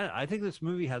 Yeah, I think this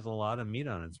movie has a lot of meat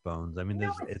on its bones. I mean,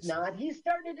 No, it's not. He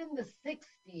started in the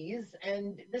 60s,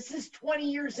 and this is 20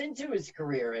 years into his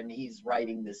career, and he's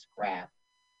writing this crap.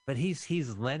 but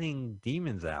he's letting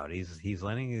demons out. He's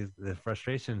letting the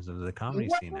frustrations of the He comedy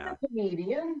scene wasn't out. a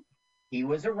comedian. He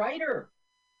was a writer.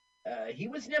 He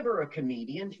was never a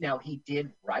comedian. Now, he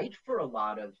did write for a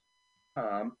lot of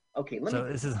okay, So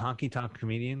this is honky tonk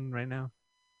comedian right now.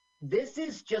 This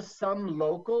is just some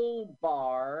local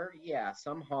bar. Yeah,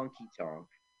 some honky tonk.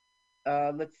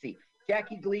 Let's see.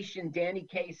 Jackie Gleason, Danny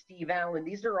Kaye, Steve Allen.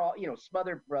 These are all,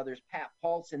 Smothered Brothers, Pat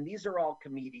Paulson. These are all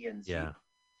comedians. Yeah.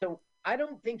 So I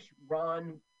don't think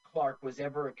Ron Clark was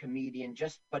ever a comedian,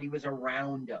 but he was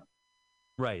around them.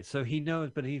 Right. So he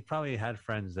knows, but he probably had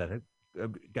friends that had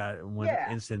got one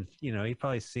instant. He'd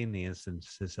probably seen the instant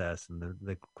success and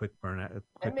the quick burnout, quick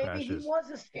and maybe crashes. He was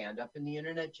a stand-up, and the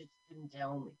internet just didn't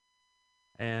tell me.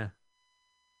 Yeah.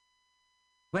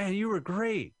 Man, you were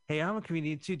great. Hey, I'm a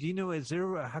comedian too. Do you know? Is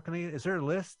there a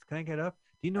list? Can I get up?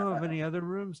 Do you know of any other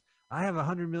rooms? I have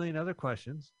 100 million other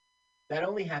questions. That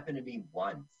only happened to me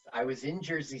once. I was in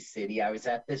Jersey City. I was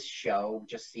at this show,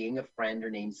 just seeing a friend. Her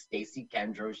name's Stacy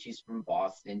Kendro. She's from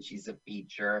Boston. She's a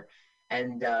feature.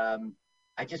 And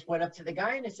I just went up to the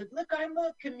guy and I said, look, I'm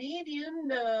a comedian.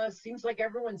 Seems like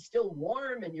everyone's still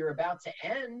warm and you're about to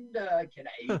end. Can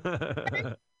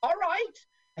I? All right.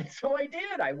 And so I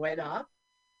did. I went up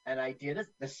and I did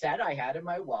the set I had in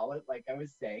my wallet, like I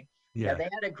was saying. Yeah. They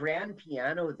had a grand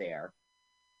piano there.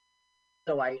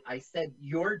 So I said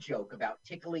your joke about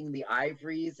tickling the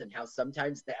ivories and how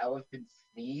sometimes the elephants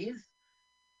sneeze,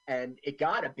 and it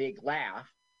got a big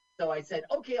laugh. So I said,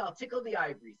 okay, I'll tickle the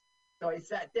ivories. So I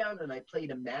sat down and I played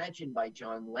Imagine by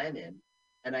John Lennon,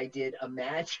 and I did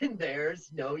Imagine There's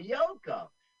No Yoko.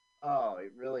 Oh,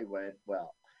 it really went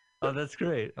well. Oh, that's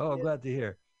great. Oh, I'm glad to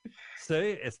hear. So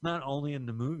it's not only in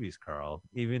the movies, Carl.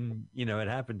 Even, it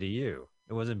happened to you.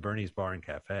 It wasn't Bernie's Bar and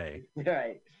Cafe.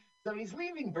 Right. So he's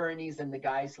leaving Bernie's, and the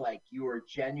guy's like, you were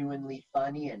genuinely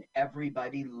funny, and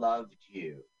everybody loved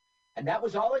you. And that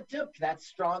was all it took. That's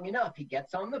strong enough. He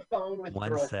gets on the phone with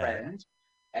girlfriend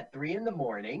at 3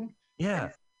 a.m. Yeah.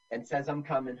 And says, I'm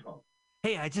coming home.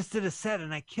 Hey, I just did a set,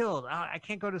 and I killed. I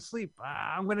can't go to sleep.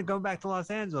 I'm going to go back to Los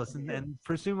Angeles and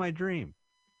pursue my dream.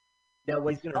 Now,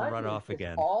 he's going to run off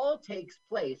again. All takes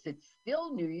place. It's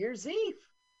still New Year's Eve.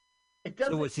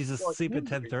 So what, she's asleep at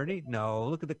 10:30? No,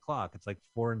 look at the clock. It's like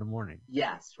 4 a.m.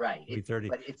 Yes, right. 3:30.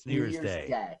 But it's New Year's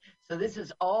Day. So this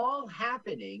is all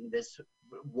happening, this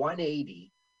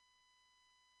 180.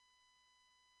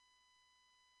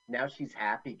 Now she's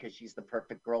happy because she's the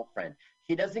perfect girlfriend.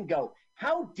 She doesn't go,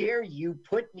 how dare you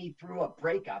put me through a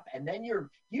breakup and then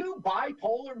you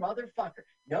bipolar motherfucker.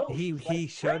 No. He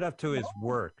showed up to his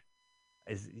work.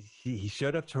 He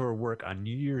showed up to her work on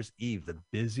New Year's Eve, the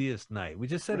busiest night. We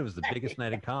just said it was the biggest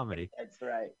night in comedy. That's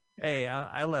right. Hey,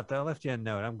 I left you a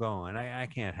note. I'm going. I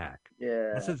can't hack.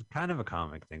 Yeah. This is kind of a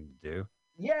comic thing to do.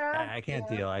 Yeah. I can't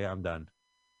deal. I'm done.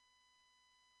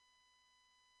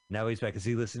 Now he's back. Is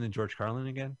he listening to George Carlin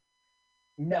again?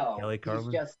 No. Kelly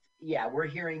Carlin? He's just, we're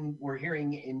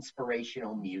hearing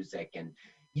inspirational music, and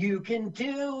you can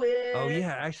do it. Oh,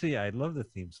 yeah. Actually, I love the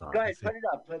theme song. Go ahead. Put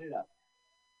it up.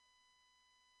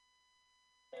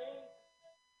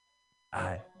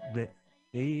 The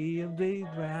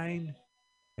rain,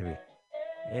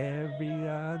 every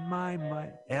on my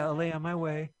mind, LA on my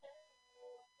way.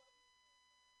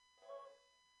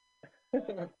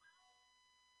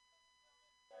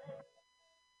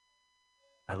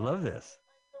 I love this.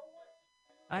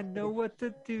 I know what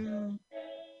to do.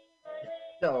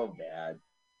 So bad,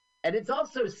 and it's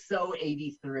also so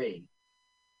 83.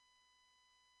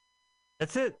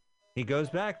 That's it. He goes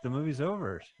back. The movie's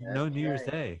over. No New Year's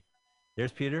Day.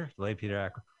 There's Peter, late Peter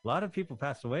Ackroyd. A lot of people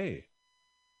passed away.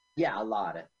 Yeah, a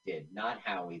lot of did. Not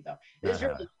Howie, though. It's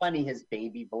really funny, his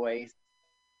baby voice.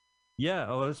 Yeah.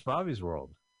 Oh, it's Bobby's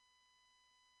World.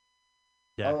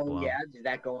 Jack Blum. Yeah. Did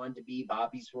that go on to be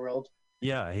Bobby's World?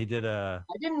 Yeah, he did. I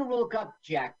didn't look up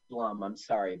Jack Blum. I'm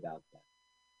sorry about that.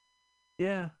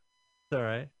 Yeah. It's all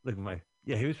right. Look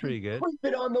at he was pretty good.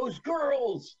 Creeping on those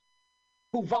girls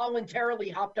who voluntarily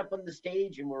hopped up on the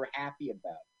stage and were happy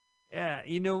about it. Yeah,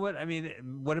 you know what? I mean,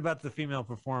 what about the female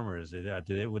performers?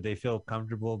 Would they feel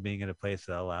comfortable being in a place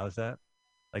that allows that?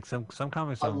 Like some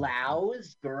comics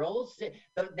allows girls.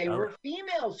 They were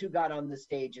females who got on the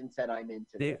stage and said, "I'm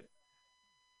into this."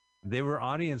 They were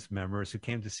audience members who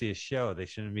came to see a show. They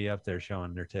shouldn't be up there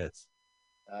showing their tits.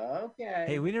 Okay.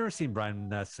 Hey, we never seen Brian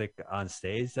Nussick on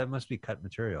stage. That must be cut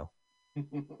material.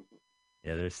 Yeah,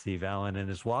 there's Steve Allen, and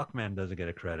his Walkman doesn't get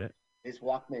a credit. His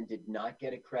Walkman did not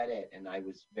get a credit, and I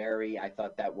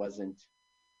thought that wasn't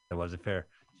That wasn't fair.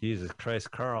 Jesus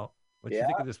Christ, Carl. What you Yeah.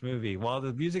 think of this movie? While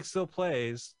the music still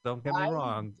plays, don't get me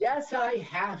wrong. Yes, I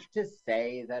have to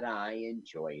say that I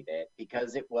enjoyed it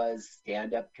because it was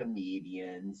stand-up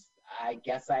comedians. I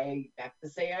guess I have to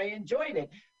say I enjoyed it,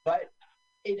 but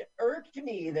it irked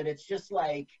me that it's just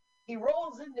like he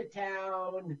rolls into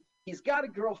town. He's got a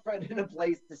girlfriend and a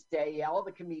place to stay. All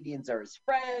the comedians are his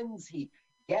friends. He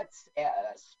gets,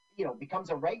 becomes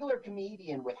a regular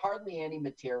comedian with hardly any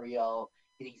material.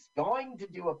 He's going to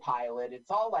do a pilot.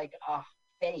 It's all like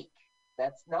fake.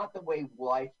 That's not the way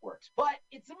life works. But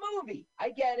it's a movie. I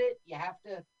get it. You have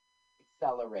to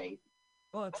accelerate.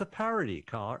 Well, it's a parody,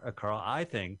 Carl. I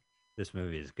think this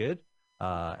movie is good,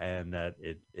 and that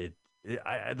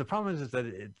the problem is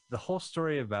that the whole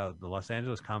story about the Los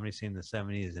Angeles comedy scene in the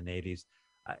 70s and 80s.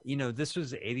 This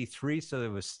was 83, so it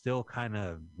was still kind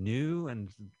of new and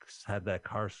had that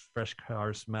fresh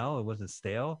car smell. It wasn't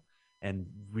stale and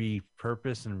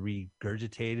repurposed and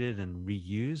regurgitated and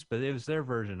reused, but it was their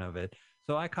version of it.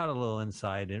 So I caught a little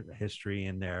inside history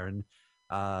in there, and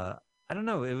I don't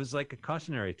know. It was like a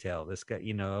cautionary tale. This guy,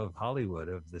 of Hollywood,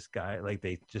 of this guy, like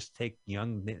they just take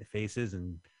young faces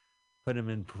and put them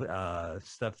in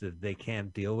stuff that they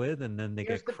can't deal with, and then they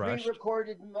get crushed. The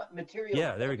pre-recorded material.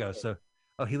 Yeah, there we go. So,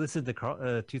 he listened to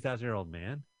 2,000-Year-Old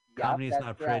Man. Comedy is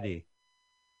not pretty.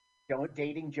 Right.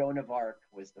 Dating Joan of Arc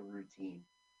was the routine.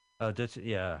 Oh,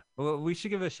 yeah. Well, we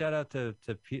should give a shout out to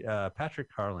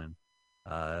Patrick Carlin,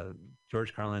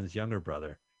 George Carlin's younger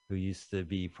brother, who used to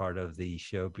be part of the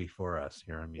show before us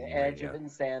here on Mutiny Radio. Edge of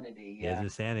Insanity. Yeah. Edge of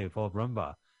Insanity with Paul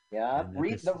Brumbaugh. Yeah.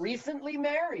 The recently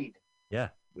married. Yeah.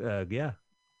 Yeah.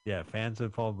 Fans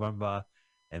of Paul Brumbaugh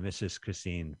and Mrs.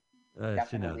 Christine.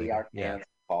 Definitely our fans of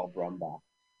Paul Brumbaugh.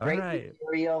 Great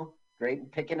material.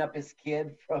 Great picking up his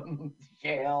kid from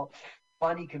jail.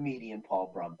 Funny comedian,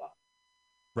 Paul Brumbaugh.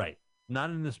 Right. Not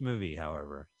in this movie,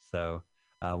 however. So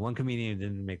one comedian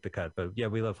didn't make the cut, but yeah,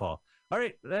 we love Paul. All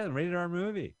right, then rated R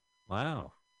movie.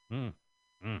 Wow.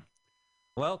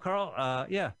 Well, Carl,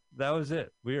 that was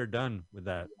it. We are done with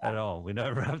that at all. We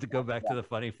never have to go back to the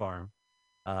funny farm.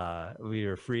 We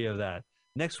are free of that.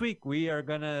 Next week we are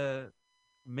gonna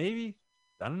maybe,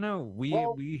 I don't know. We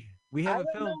have a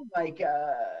film.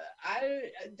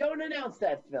 I don't announce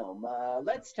that film.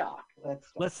 Let's talk.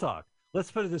 Let's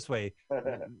put it this way.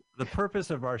 The purpose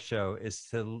of our show is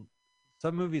to,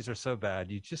 some movies are so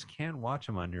bad, you just can't watch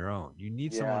them on your own. You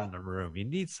need someone in the room. You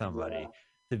need somebody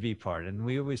to be part. And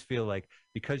we always feel like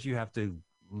because you have to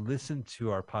listen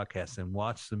to our podcast and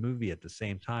watch the movie at the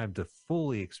same time to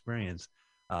fully experience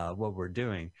what we're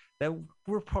doing,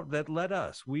 that let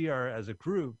us, we are as a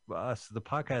group, us, the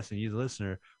podcast, and you, the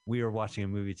listener, we are watching a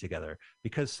movie together,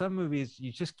 because some movies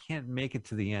you just can't make it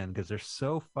to the end because they're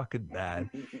so fucking bad.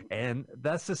 And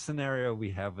that's the scenario we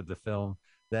have with the film,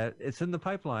 that it's in the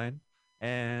pipeline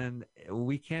and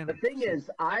we can't. The thing is,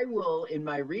 I will, in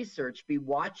my research, be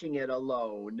watching it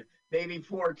alone, maybe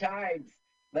 4 times.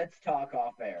 Let's talk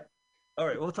off air. All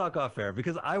right, we'll talk off air,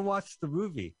 because I watched the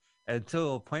movie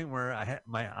until a point where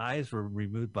my eyes were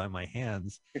removed by my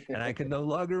hands and I could no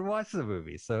longer watch the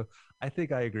movie. So I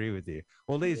think I agree with you.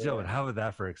 Well, ladies and gentlemen, how about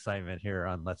that for excitement here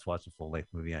on Let's Watch a Full Length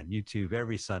Movie on YouTube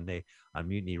every Sunday on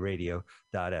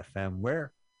MutinyRadio.fm,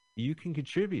 where you can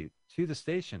contribute to the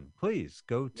station. Please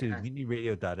go to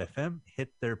MutinyRadio.fm,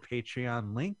 hit their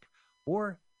Patreon link,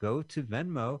 or go to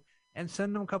Venmo and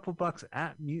send them a couple bucks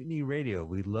at Mutiny Radio.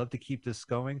 We'd love to keep this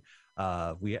going.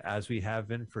 As we have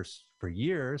been for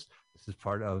years. This is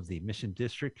part of the Mission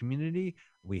District community.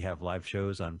 We have live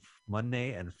shows on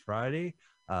Monday and Friday.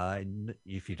 And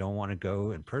if you don't want to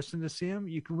go in person to see them,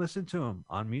 you can listen to them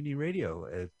on Mutiny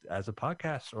Radio as a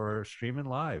podcast or streaming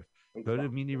live. Go to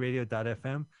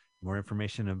MutinyRadio.fm. More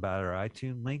information about our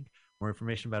iTunes link. More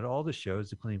information about all the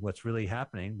shows, including what's really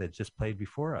happening that just played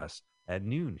before us at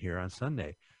noon here on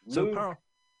Sunday. So, Luke. Carl,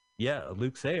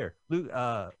 Luke Sayer. Luke,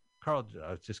 Carl,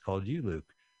 I just called you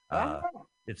Luke.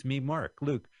 It's me, Mark.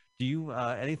 Luke, do you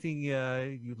anything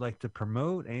you'd like to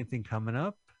promote? Anything coming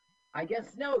up? I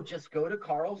guess no. Just go to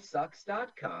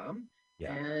carlsucks.com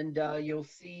and you'll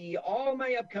see all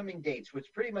my upcoming dates,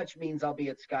 which pretty much means I'll be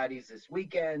at Scotty's this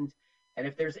weekend. And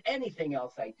if there's anything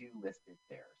else, I do list it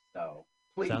there. So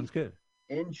please, sounds good.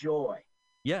 Enjoy.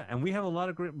 Yeah, and we have a lot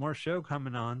of more show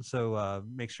coming on. So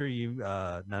make sure you,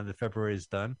 now that February is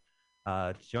done,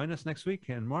 join us next week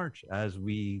in March as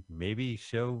we maybe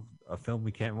show a film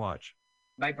we can't watch.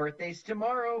 My birthday's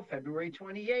tomorrow, February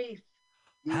 28th.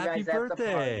 Happy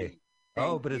birthday!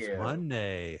 But it's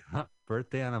Monday.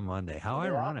 Birthday on a Monday. How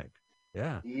ironic.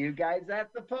 Yeah. You guys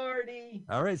at the party.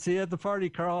 All right. See you at the party,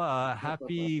 Carl.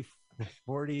 Happy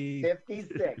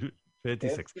 56.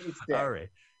 56. All right.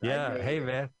 Yeah. Hey,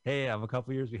 man. Hey, I'm a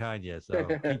couple years behind you, so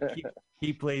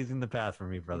keep blazing the path for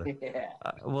me, brother. Yeah.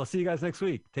 We'll see you guys next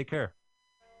week. Take care.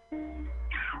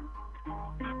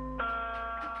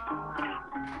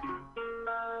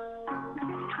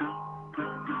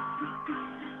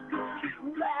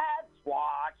 Let's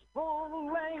watch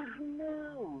full-length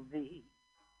movie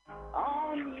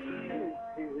on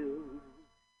YouTube.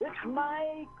 It's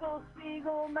Michael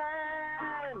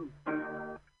Spiegelman.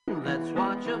 Let's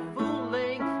watch a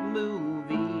full-length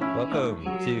movie. Welcome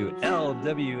to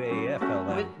LWAFLMOYT.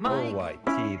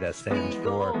 That stands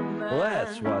for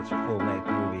Let's Watch a Full-Length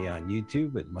Movie on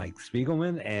YouTube with Mike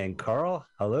Spiegelman and Carl.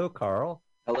 Hello, Carl.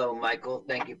 Hello, Michael.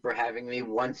 Thank you for having me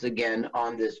once again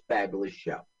on this fabulous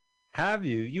show. Have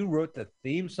you? You wrote the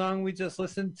theme song we just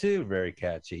listened to. Very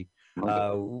catchy.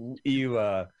 What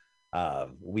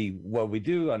we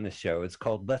do on the show, it's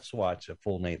called Let's Watch a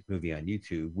Full-Length Movie on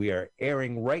YouTube. We are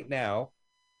airing right now,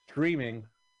 streaming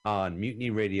on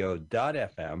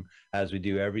MutinyRadio.fm, as we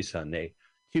do every Sunday,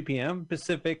 2 p.m.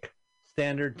 Pacific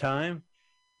Standard Time,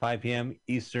 5 p.m.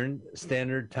 Eastern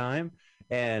Standard Time,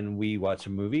 and we watch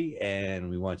a movie, and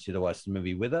we want you to watch the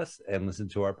movie with us and listen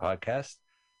to our podcast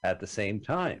at the same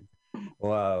time.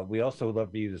 We also would love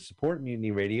for you to support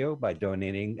Mutiny Radio by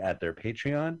donating at their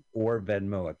Patreon or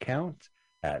Venmo account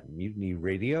at Mutiny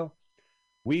Radio.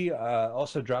 We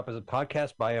also drop as a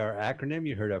podcast by our acronym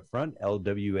you heard up front,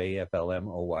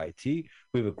 LWAFLMOYT.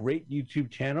 We have a great YouTube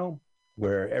channel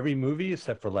where every movie,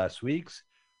 except for last week's,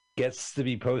 gets to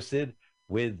be posted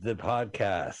with the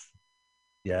podcast.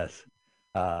 Yes.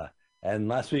 And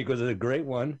last week was a great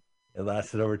one. It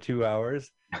lasted over 2 hours.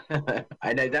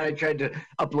 I know that I tried to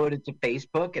upload it to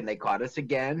Facebook and they caught us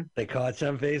again. They caught you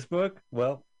on Facebook?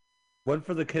 Well, one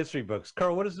for the history books.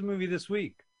 Carl, what is the movie this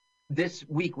week? This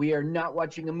week we are not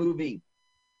watching a movie.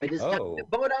 It is time to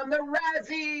vote on the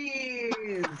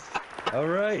Razzies. All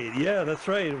right. Yeah, that's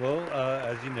right. Well,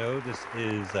 as you know, this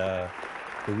is the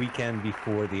weekend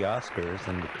before the Oscars.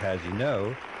 And as you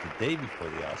know, the day before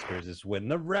the Oscars is when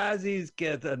the Razzies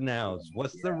get announced.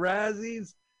 What's the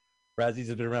Razzies? Razzies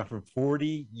have been around for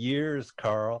 40 years,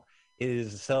 Carl. It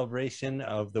is a celebration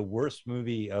of the worst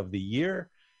movie of the year.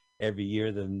 Every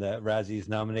year, then the Razzies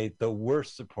nominate the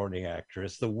worst supporting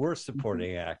actress, the worst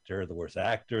supporting actor, the worst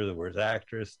actor, the worst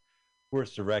actress,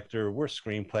 worst director, worst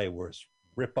screenplay, worst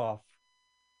ripoff,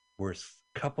 worst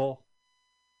couple.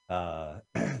 Then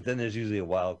there's usually a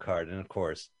wild card. And, of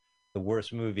course, the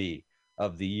worst movie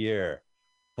of the year.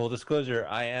 Full disclosure,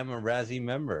 I am a Razzie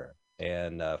member.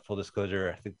 And full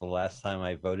disclosure, I think the last time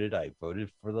I voted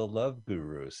for The Love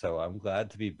Guru. So I'm glad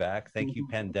to be back. Thank you,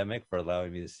 Pandemic, for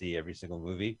allowing me to see every single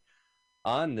movie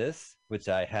on this, which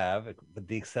I have, with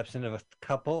the exception of a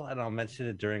couple, and I'll mention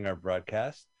it during our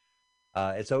broadcast.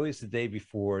 It's always the day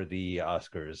before the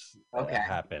Oscars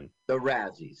happen. The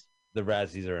Razzies. The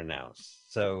Razzies are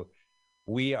announced. So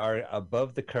we are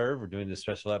above the curve. We're doing this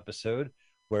special episode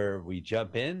where we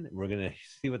jump in. We're going to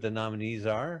see what the nominees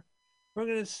are. We're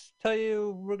going to tell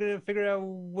you, we're going to figure out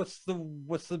what's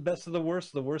the best of the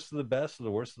worst of the best, or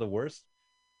the worst of the worst,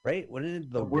 right? What is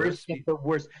the worst of the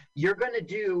worst? You're going to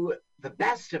do the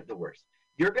best of the worst.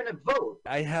 You're going to vote.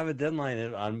 I have a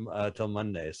deadline on till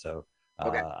Monday, so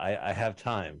I have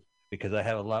time because I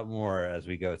have a lot more as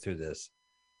we go through this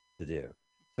to do.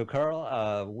 So,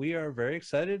 Carl, we are very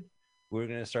excited. We're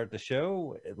going to start the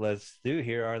show.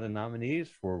 Here are the nominees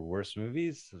for Worst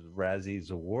Movies, Razzies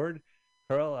Award.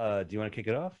 Carl, do you want to kick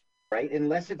it off? Right,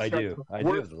 unless it's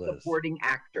worst supporting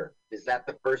actor. Is that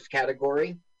the first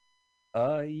category?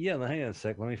 Yeah. Hang on a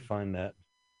sec. Let me find that.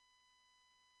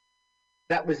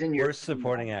 That was in your worst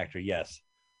supporting actor. Yes.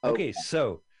 Okay,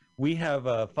 so we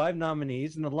have 5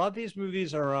 nominees, and a lot of these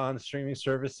movies are on streaming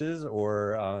services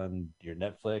or on your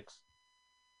Netflix,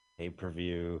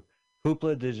 pay-per-view,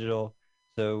 Hoopla Digital.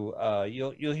 So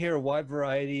you'll hear a wide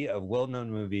variety of well-known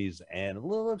movies and a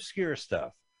little obscure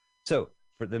stuff. So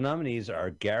for the nominees are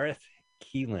Gareth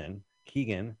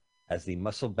Keegan as the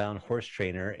muscle-bound horse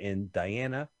trainer in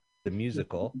Diana the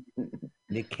Musical,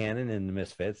 Nick Cannon in The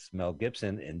Misfits, Mel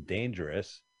Gibson in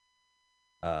Dangerous,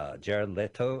 Jared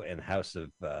Leto in House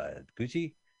of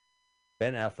Gucci,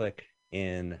 Ben Affleck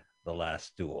in The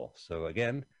Last Duel. So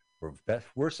again,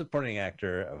 worst supporting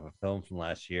actor of a film from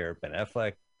last year: Ben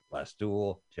Affleck, Last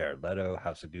Duel; Jared Leto,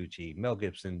 House of Gucci; Mel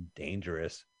Gibson,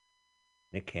 Dangerous;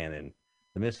 Nick Cannon,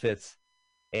 The Misfits;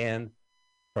 and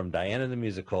from Diana the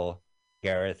Musical,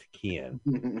 Gareth Keegan.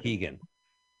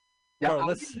 Now,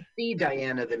 I didn't see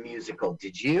Diana the Musical.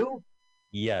 Did you?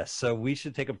 Yes. So we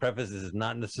should take a preface. This is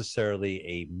not necessarily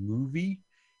a movie.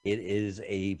 It is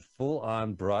a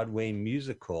full-on Broadway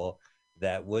musical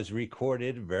that was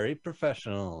recorded very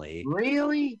professionally.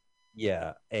 Really?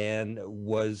 Yeah, and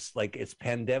was like it's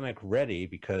pandemic ready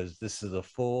because this is a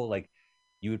full like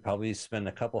you would probably spend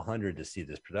a couple hundred to see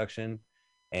this production,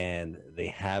 and they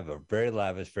have a very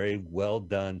lavish, very well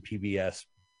done PBS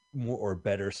or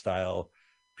better style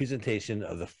presentation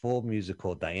of the full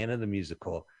musical, Diana the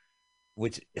musical,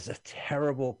 which is a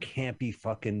terrible, campy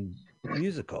fucking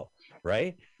musical,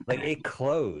 right? Like it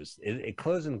closed. It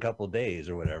closed in a couple of days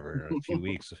or whatever, in a few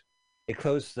weeks. It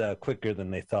closed quicker than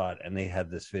they thought, and they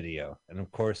had this video, and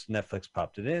of course Netflix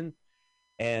popped it in,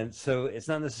 and so it's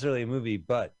not necessarily a movie,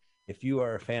 but if you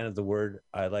are a fan of the word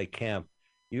 "I like camp,"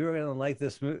 you are going to like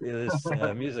this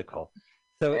musical.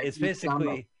 So it's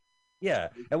basically, yeah,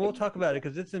 and we'll talk about it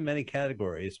because it's in many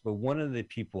categories. But one of the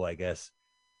people, I guess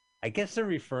they're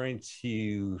referring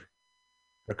to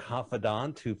her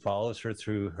confidant who follows her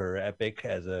through her epic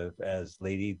as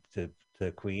lady to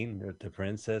queen or to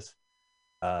princess.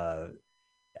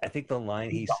 I think the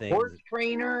line he The sings, horse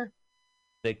trainer.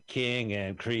 "The king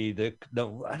and creed."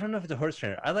 No, I don't know if it's a horse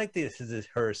trainer. I like this is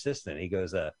her assistant. He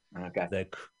goes, Okay. "The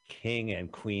king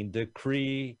and queen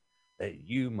decree that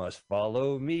you must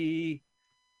follow me."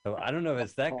 So I don't know if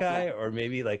it's that guy or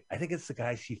maybe like I think it's the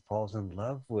guy she falls in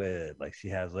love with. Like she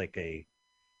has like a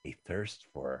thirst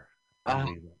for.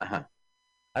 Uh-huh.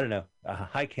 I don't know.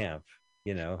 High camp,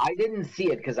 you know. I didn't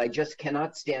see it because I just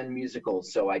cannot stand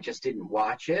musicals, so I just didn't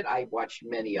watch it. I watched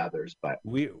many others, but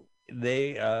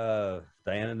Diana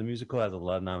the musical has a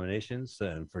lot of nominations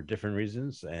and for different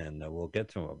reasons, and we'll get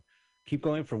to them. Keep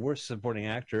going for worst supporting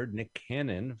actor, Nick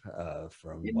Cannon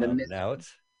from in Wild and Out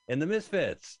in The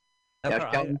Misfits.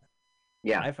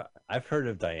 Yeah. I've heard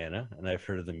of Diana, and I've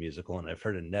heard of the musical, and I've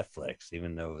heard of Netflix,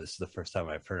 even though this is the first time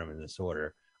I've heard them in this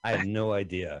order. I have no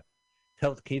idea.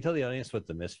 Can you tell the audience what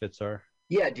the Misfits are?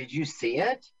 Yeah, did you see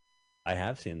it? I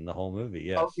have seen the whole movie,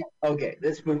 yes. Okay.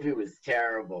 This movie was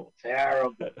terrible.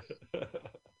 Terrible.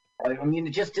 I mean, it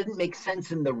just didn't make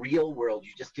sense in the real world.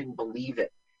 You just didn't believe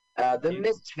it. The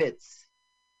Misfits,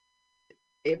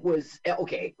 it was,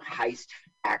 okay, heist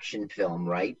action film,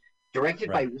 right?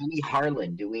 Directed by Rennie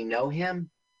Harlan. Do we know him?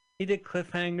 He did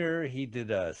Cliffhanger. He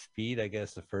did Speed, I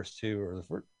guess, the first two or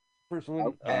the first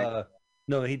one. Okay.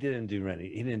 No, he didn't do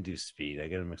Rennie. He didn't do Speed. I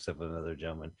get him mixed up with another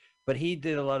gentleman. But he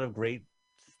did a lot of great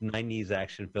 90s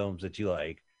action films that you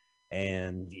like.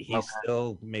 And he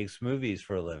still makes movies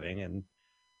for a living, and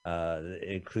it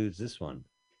includes this one.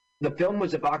 The film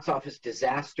was a box office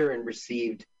disaster and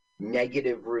received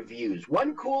negative reviews.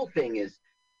 One cool thing is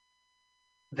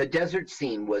the desert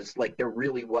scene was like there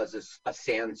really was a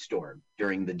sandstorm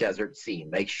during the desert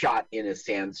scene. They shot in a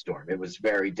sandstorm. It was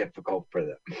very difficult for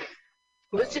them.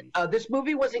 Listen, this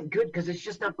movie wasn't good because it's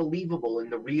just not believable in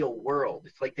the real world.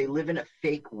 It's like they live in a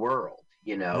fake world,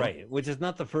 you know? Right, which is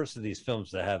not the first of these films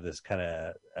to have this kind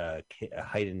of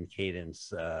heightened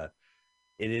cadence.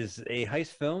 It is a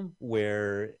heist film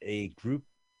where a group,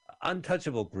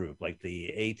 untouchable group, like the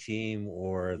A-Team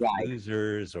or the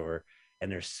Losers,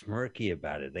 and they're smirky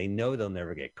about it. They know they'll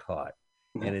never get caught.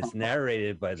 And it's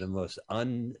narrated by the most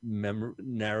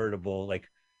narratable, like,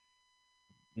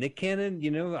 Nick Cannon,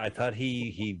 you know, I thought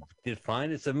he did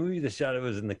fine. It's a movie the shot it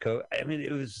was in the coat. I mean,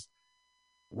 it was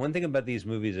one thing about these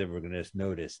movies that we're going to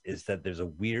notice is that there's a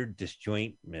weird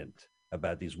disjointment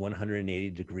about these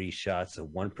 180-degree shots of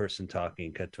one person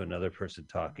talking, cut to another person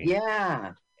talking.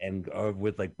 Yeah. And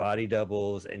with like body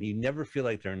doubles, and you never feel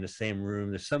like they're in the same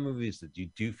room. There's some movies that you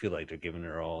do feel like they're giving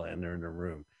their all and they're in a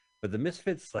room. But the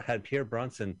Misfits had Pierre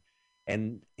Bronson,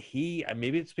 and he,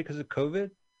 maybe it's because of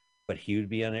COVID, but he would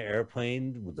be on an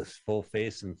airplane with his full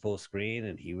face and full screen,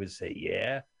 and he would say,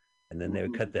 yeah. And then they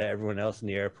would cut to everyone else in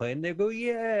the airplane, and they go,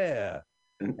 yeah.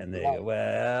 And they go,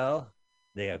 well,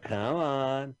 they go, come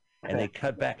on. And they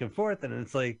cut back and forth, and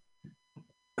it's like,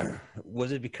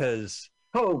 was it because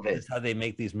COVID is how they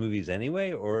make these movies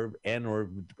anyway, or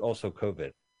also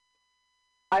COVID?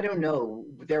 I don't know.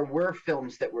 There were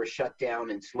films that were shut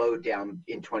down and slowed down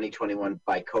in 2021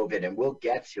 by COVID, and we'll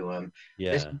get to them.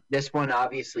 Yeah. This one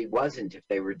obviously wasn't if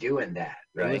they were doing that,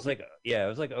 right? It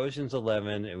was like Ocean's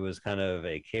 11. It was kind of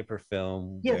a caper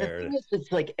film. Yeah, the thing is,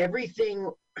 it's like everything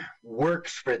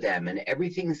works for them and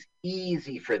everything's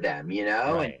easy for them, you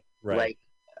know? Right, right.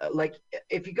 Like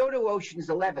if you go to Ocean's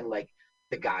 11, like,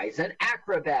 the guy's an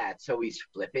acrobat, so he's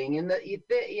flipping in he's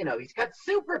got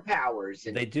superpowers.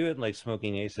 And they do it like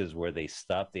Smoking Aces, where they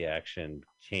stop the action,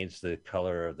 change the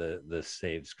color of the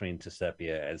saved screen to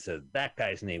sepia, and said that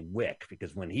guy's named Wick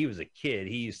because when he was a kid,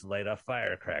 he used to light off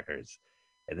firecrackers.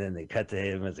 And then they cut to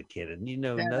him as a kid, and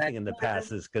nothing in the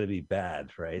past is going to be bad,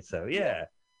 right? So yeah.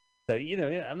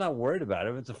 So, I'm not worried about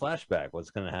it. It's a flashback. What's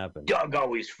going to happen? Doug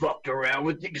always fucked around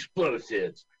with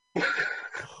explosives.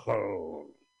 Oh.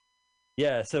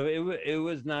 Yeah, so it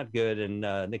was not good, and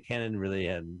Nick Cannon really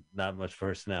had not much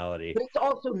personality. But it's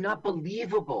also not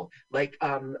believable. Like,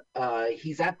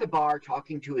 he's at the bar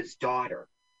talking to his daughter,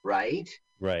 right?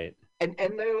 Right. And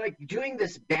they're like doing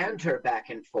this banter back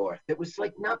and forth. It was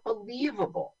like not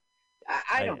believable.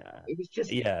 I don't know. It was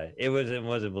just it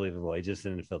wasn't believable. He just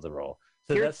didn't fill the role.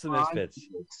 So Pierce that's the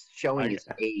Misfits. Showing his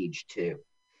age too.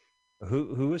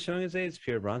 Who was showing his age?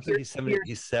 Pierre Bronson. He's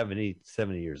 70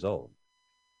 years old.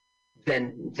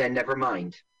 Then never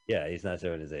mind. Yeah, he's not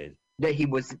showing his age. He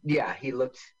was. Yeah, he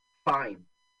looked fine.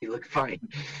 He looked fine.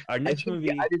 Our next movie.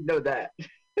 I didn't know that.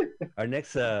 Our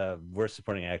next worst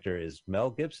supporting actor is Mel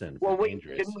Gibson. Well, wait,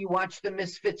 Dangerous. didn't we watch the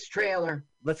Misfits trailer?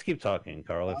 Let's keep talking,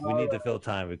 Carl. If we need to fill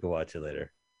time, we can watch it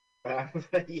later. Yeah,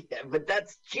 but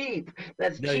that's cheap.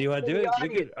 That's no. Cheap You want to do it? We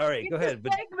could, all right, go ahead.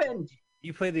 But segment.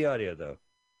 you play the audio though.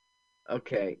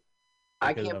 Okay,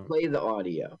 I can't play the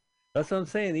audio. That's what I'm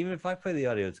saying. Even if I play the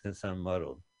audio, it's gonna sound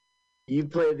muddled. You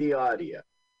play the audio.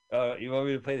 You want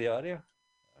me to play the audio?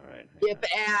 All right. Skip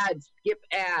ads. Skip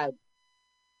ads.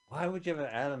 Why would you have an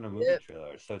ad on a movie trailer?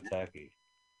 It's so tacky.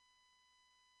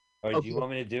 All right, Okay. do you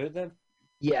want me to do it then?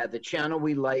 Yeah, the channel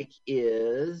we like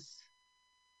is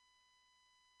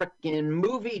frickin'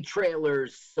 Movie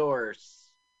Trailers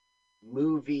Source.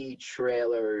 Movie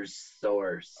Trailers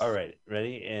Source. All right,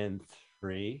 ready? In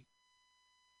 3,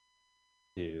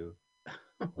 2,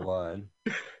 1,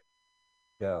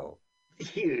 go.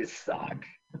 You suck.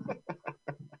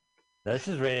 This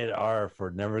is rated R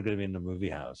for never going to be in the movie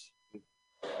house.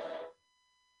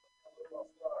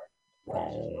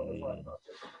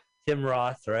 Tim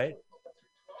Roth, right?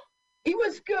 He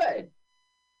was good.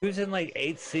 He was in like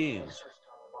 8 scenes.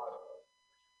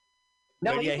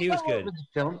 No, yeah, he was all good. over the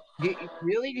film.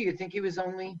 Really? Do you think he was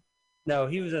only? No,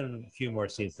 he was in a few more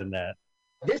scenes than that.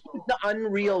 This is the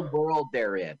unreal world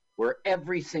they're in, where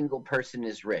every single person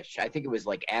is rich. I think it was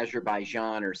like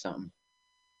Azerbaijan or something.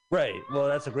 Right. Well,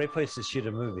 that's a great place to shoot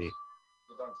a movie. You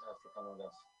don't have to come with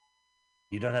us.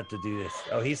 You don't have to do this.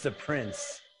 Oh, he's the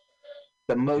prince.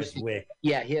 The most. There's Wick.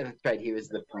 Yeah, that's right. He was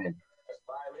the prince.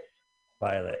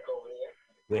 Violet.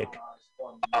 Wick.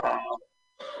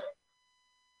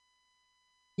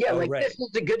 Yeah, Oh, like right. this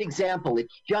is a good example.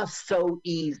 It's just so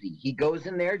easy. He goes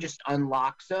in there, just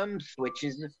unlocks them,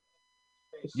 switches.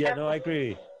 Yeah, no, I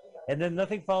agree. And then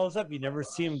nothing follows up. You never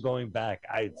see him going back.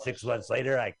 6 months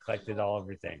later, I collected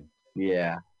everything.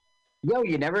 Yeah. No,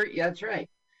 you never. Yeah, that's right.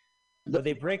 But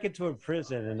they break into a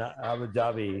prison in Abu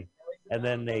Dhabi, and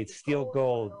then they steal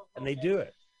gold, and they do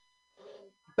it.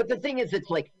 But the thing is, it's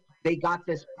like they got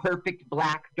this perfect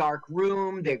black dark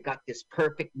room. They've got this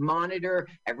perfect monitor.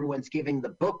 Everyone's giving the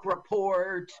book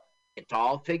report. It's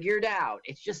all figured out.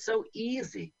 It's just so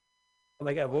easy. Oh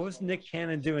my God, what was Nick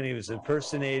Cannon doing? He was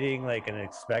impersonating like an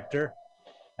inspector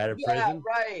at a prison.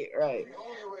 Right.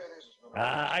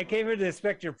 I came here to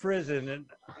inspect your prison, and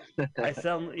I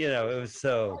sound, it was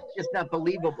so. It's just not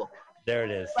believable. There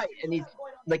it is. Right, and he's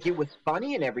like, it was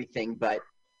funny and everything, but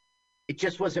it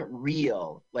just wasn't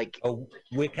real. Like, Oh,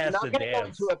 Wick has you're to not gonna go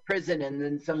dance. into a prison and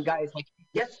then some guy's like,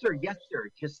 yes, sir.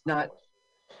 Just not.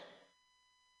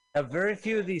 At very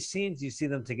few of these scenes, you see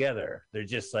them together. They're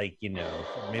just like,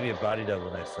 maybe a body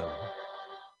double next to them.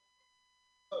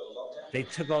 They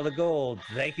took all the gold.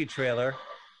 Thank you, trailer.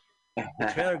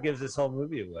 The trailer gives this whole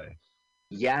movie away.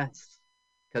 Yes,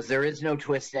 because there is no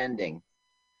twist ending.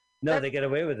 No, they get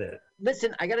away with it.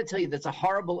 Listen, I got to tell you, that's a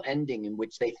horrible ending in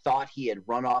which they thought he had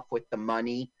run off with the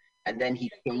money and then he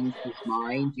changed his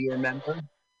mind. Do you remember?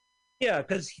 Yeah,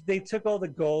 because they took all the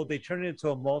gold, they turned it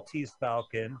into a Maltese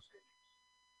Falcon,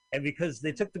 and because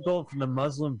they took the gold from the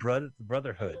Muslim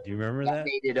Brotherhood. Do you remember that?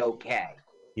 Made it okay.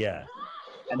 Yeah.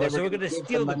 And Well, they so we're gonna going to give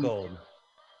steal the money- gold.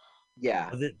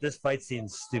 Yeah, This fight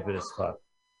scene's stupid as fuck.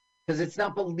 because it's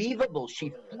not believable.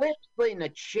 She flips in a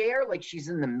chair like she's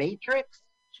in the Matrix.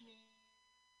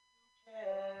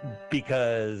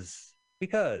 Because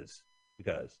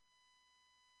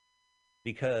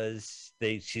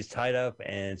she's tied up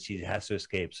and she has to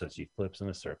escape, so she flips in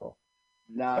a circle.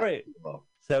 Not All right. believable.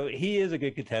 So he is a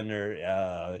good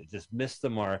contender. Just missed the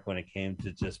mark when it came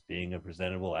to just being a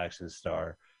presentable action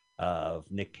star of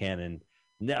Nick Cannon.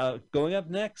 Now, going up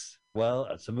next, well,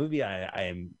 it's a movie I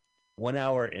am 1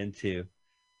 hour into.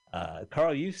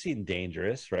 Carl, you've seen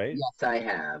Dangerous, right? Yes, I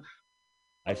have.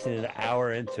 I've seen an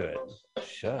hour into it.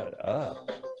 Shut up.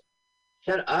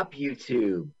 Shut up,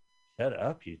 YouTube. Shut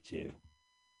up, you two.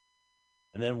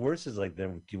 And then worse is like,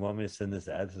 then do you want me to send this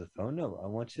ad to the phone? No, I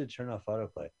want you to turn off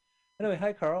autoplay. Anyway,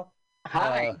 hi, Carl.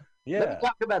 Hi. Yeah. Let me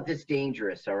talk about this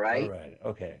Dangerous, all right? All right.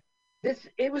 Okay.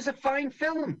 It was a fine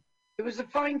film. It was a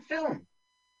fine film.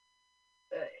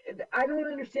 I don't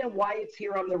understand why it's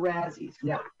here on the Razzies.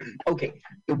 Now, okay,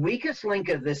 the weakest link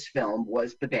of this film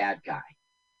was the bad guy,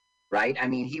 right? I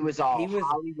mean, he was all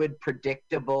Hollywood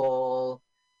predictable.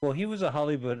 Well, he was a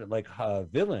Hollywood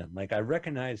villain. Like I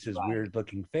recognized his weird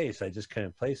looking face. I just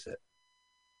couldn't place it.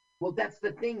 Well, that's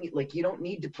the thing. Like you don't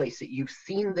need to place it. You've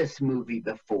seen this movie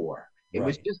before. It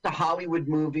was just a Hollywood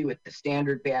movie with the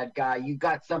standard bad guy. You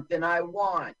got something I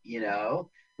want, you know?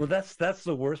 Well, that's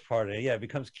the worst part of it. Yeah, it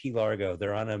becomes Key Largo.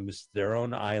 They're on their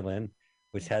own island,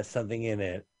 which has something in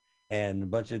it, and a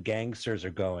bunch of gangsters are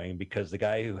going because the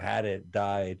guy who had it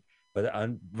died. But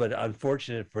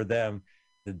unfortunate for them,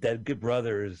 the dead good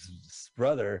brother's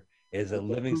brother is a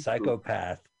living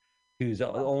psychopath who's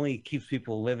only keeps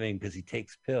people living because he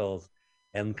takes pills,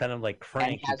 and kind of like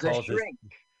Crank, he calls his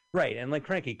right, and like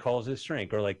Crank, he calls his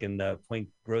shrink, or like in the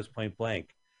Gross Point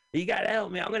Blank. You gotta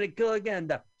help me! I'm gonna kill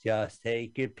again. Just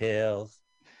take your pills.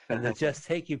 And the Just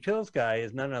Take Your Pills guy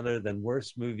is none other than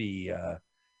worst movie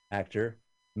actor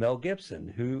Mel Gibson,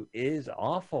 who is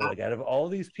awful. Like out of all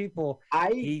these people,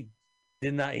 he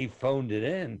phoned it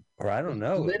in, or I don't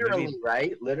know. Literally, maybe,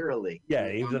 right? Literally. Yeah,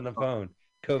 he was on the phone.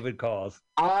 COVID calls.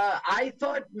 I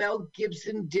thought Mel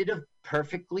Gibson did a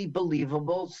perfectly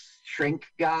believable shrink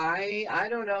guy. I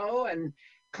don't know, and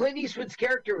Clint Eastwood's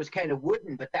character was kind of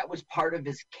wooden, but that was part of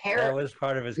his character. That was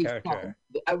part of his character.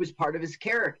 I was part of his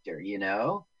character, you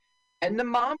know? And the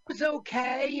mom was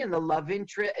okay, and the love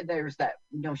interest, there was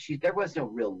there was no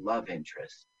real love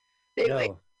interest.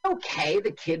 Okay,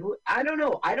 the kid, I don't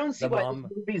know. I don't see why this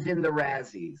movie's in the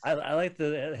Razzies. I like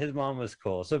his mom was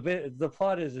cool. So the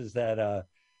plot is that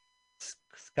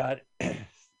Scott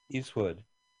Eastwood,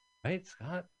 right?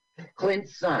 Scott?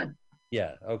 Clint's son.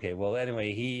 Yeah, okay. Well,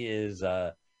 anyway, he is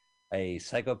a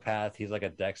psychopath. He's like a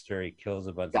Dexter. He kills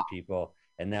a bunch of people.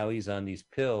 And now he's on these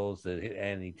pills,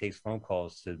 and he takes phone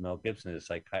calls to Mel Gibson, a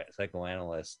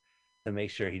psychoanalyst, to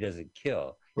make sure he doesn't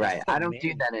kill. Right. I don't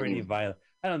do that anymore. Violent.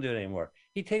 I don't do it anymore.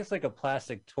 He takes like a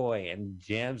plastic toy and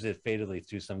jams it fatally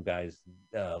through some guy's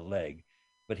leg,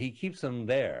 but he keeps him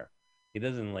there. He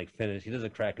doesn't finish. He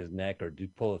doesn't crack his neck or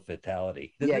pull a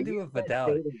fatality. He doesn't do a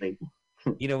fatality.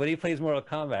 You know, when he plays Mortal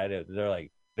Kombat, they're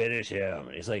like, finish him.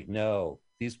 And he's like, no,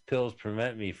 these pills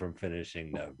prevent me from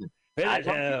finishing them. Finish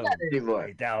him. Do that anymore.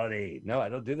 Fatality. No, I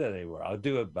don't do that anymore. I'll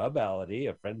do a bubality,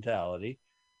 a frontality.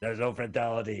 There's no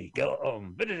frontality. Kill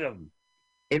him. Finish him.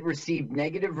 It received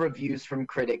negative reviews from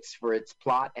critics for its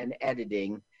plot and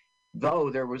editing, though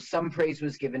there was some praise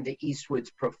was given to Eastwood's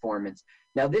performance.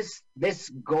 Now, this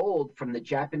gold from the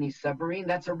Japanese submarine,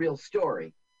 that's a real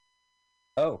story.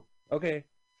 Oh, okay.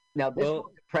 Now, this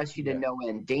will impress you to no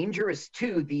end. Dangerous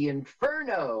 2, The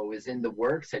Inferno, is in the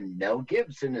works, and Mel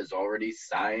Gibson has already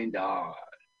signed on.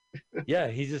 Yeah,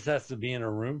 he just has to be in a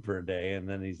room for a day, and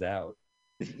then he's out.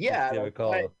 Yeah.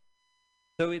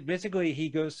 So basically, he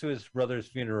goes to his brother's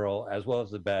funeral, as well as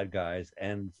the bad guys,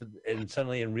 and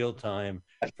suddenly in real time,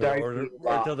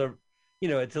 until the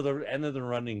end of the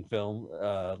running film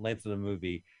length of the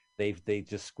movie, they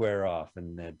just square off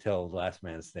until Last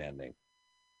Man Standing.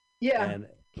 Yeah.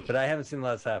 But I haven't seen the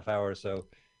last half hour, so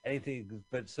anything.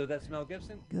 But so that's Mel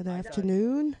Gibson. Good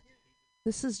afternoon.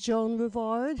 This is Joan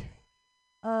Rivard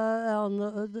on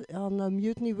the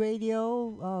Mutiny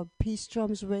Radio, Peace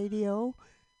Drums Radio.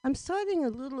 I'm starting a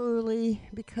little early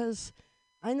because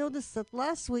I noticed that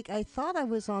last week I thought I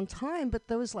was on time, but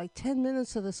there was like 10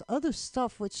 minutes of this other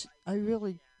stuff which I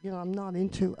really, I'm not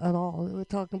into at all. We were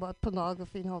talking about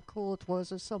pornography and how cool it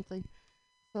was or something.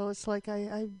 So it's like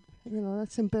I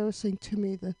that's embarrassing to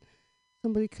me that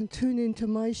somebody can tune into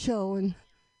my show and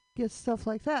get stuff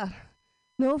like that.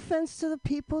 No offense to the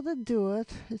people that do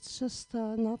it. It's just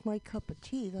not my cup of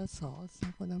tea, that's all. It's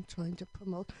not what I'm trying to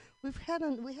promote. We have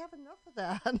enough of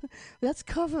that. That's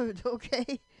covered,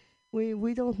 okay?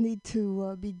 We don't need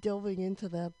to be delving into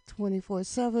that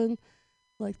 24/7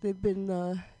 like they've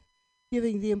been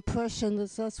giving the impression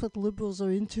that that's what liberals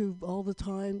are into all the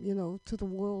time, to the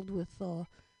world with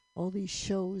all these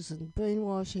shows and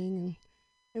brainwashing and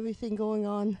everything going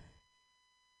on.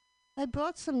 I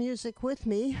brought some music with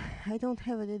me. I don't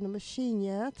have it in the machine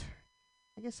yet.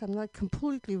 I guess I'm not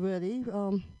completely ready.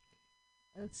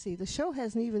 Let's see. The show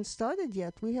hasn't even started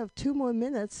yet. We have 2 more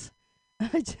minutes.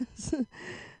 I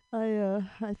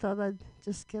thought I'd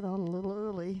just get on a little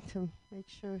early to make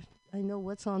sure I know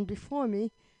what's on before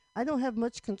me. I don't have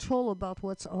much control about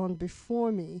what's on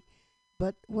before me,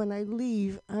 but when I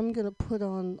leave, I'm going to put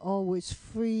on Always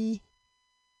Free.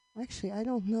 Actually, I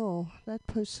don't know. That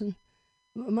person,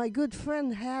 my good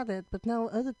friend had it, but now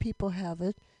other people have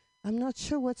it. I'm not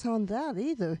sure what's on that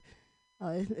either.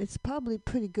 It's probably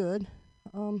pretty good.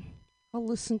 I'll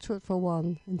listen to it for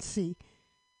one and see.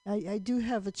 I do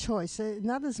have a choice.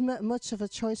 Not as much of a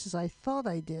choice as I thought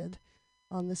I did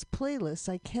on this playlist.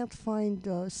 I can't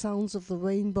find Sounds of the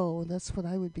Rainbow. That's what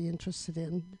I would be interested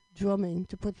in, drumming,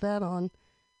 to put that on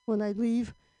when I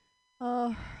leave.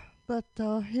 But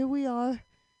here we are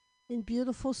in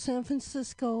beautiful San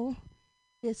Francisco.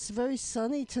 It's very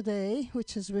sunny today,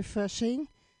 which is refreshing,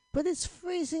 but it's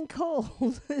freezing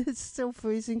cold. It's still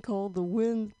freezing cold. The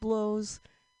wind blows,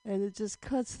 and it just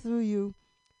cuts through you.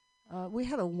 We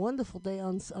had a wonderful day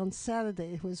on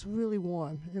Saturday. It was really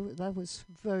warm. That was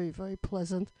very, very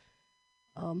pleasant.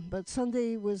 But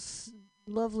Sunday was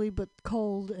lovely but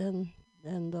cold, and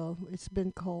it's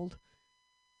been cold.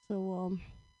 So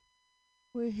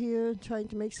we're here trying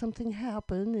to make something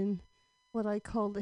happen in what I call the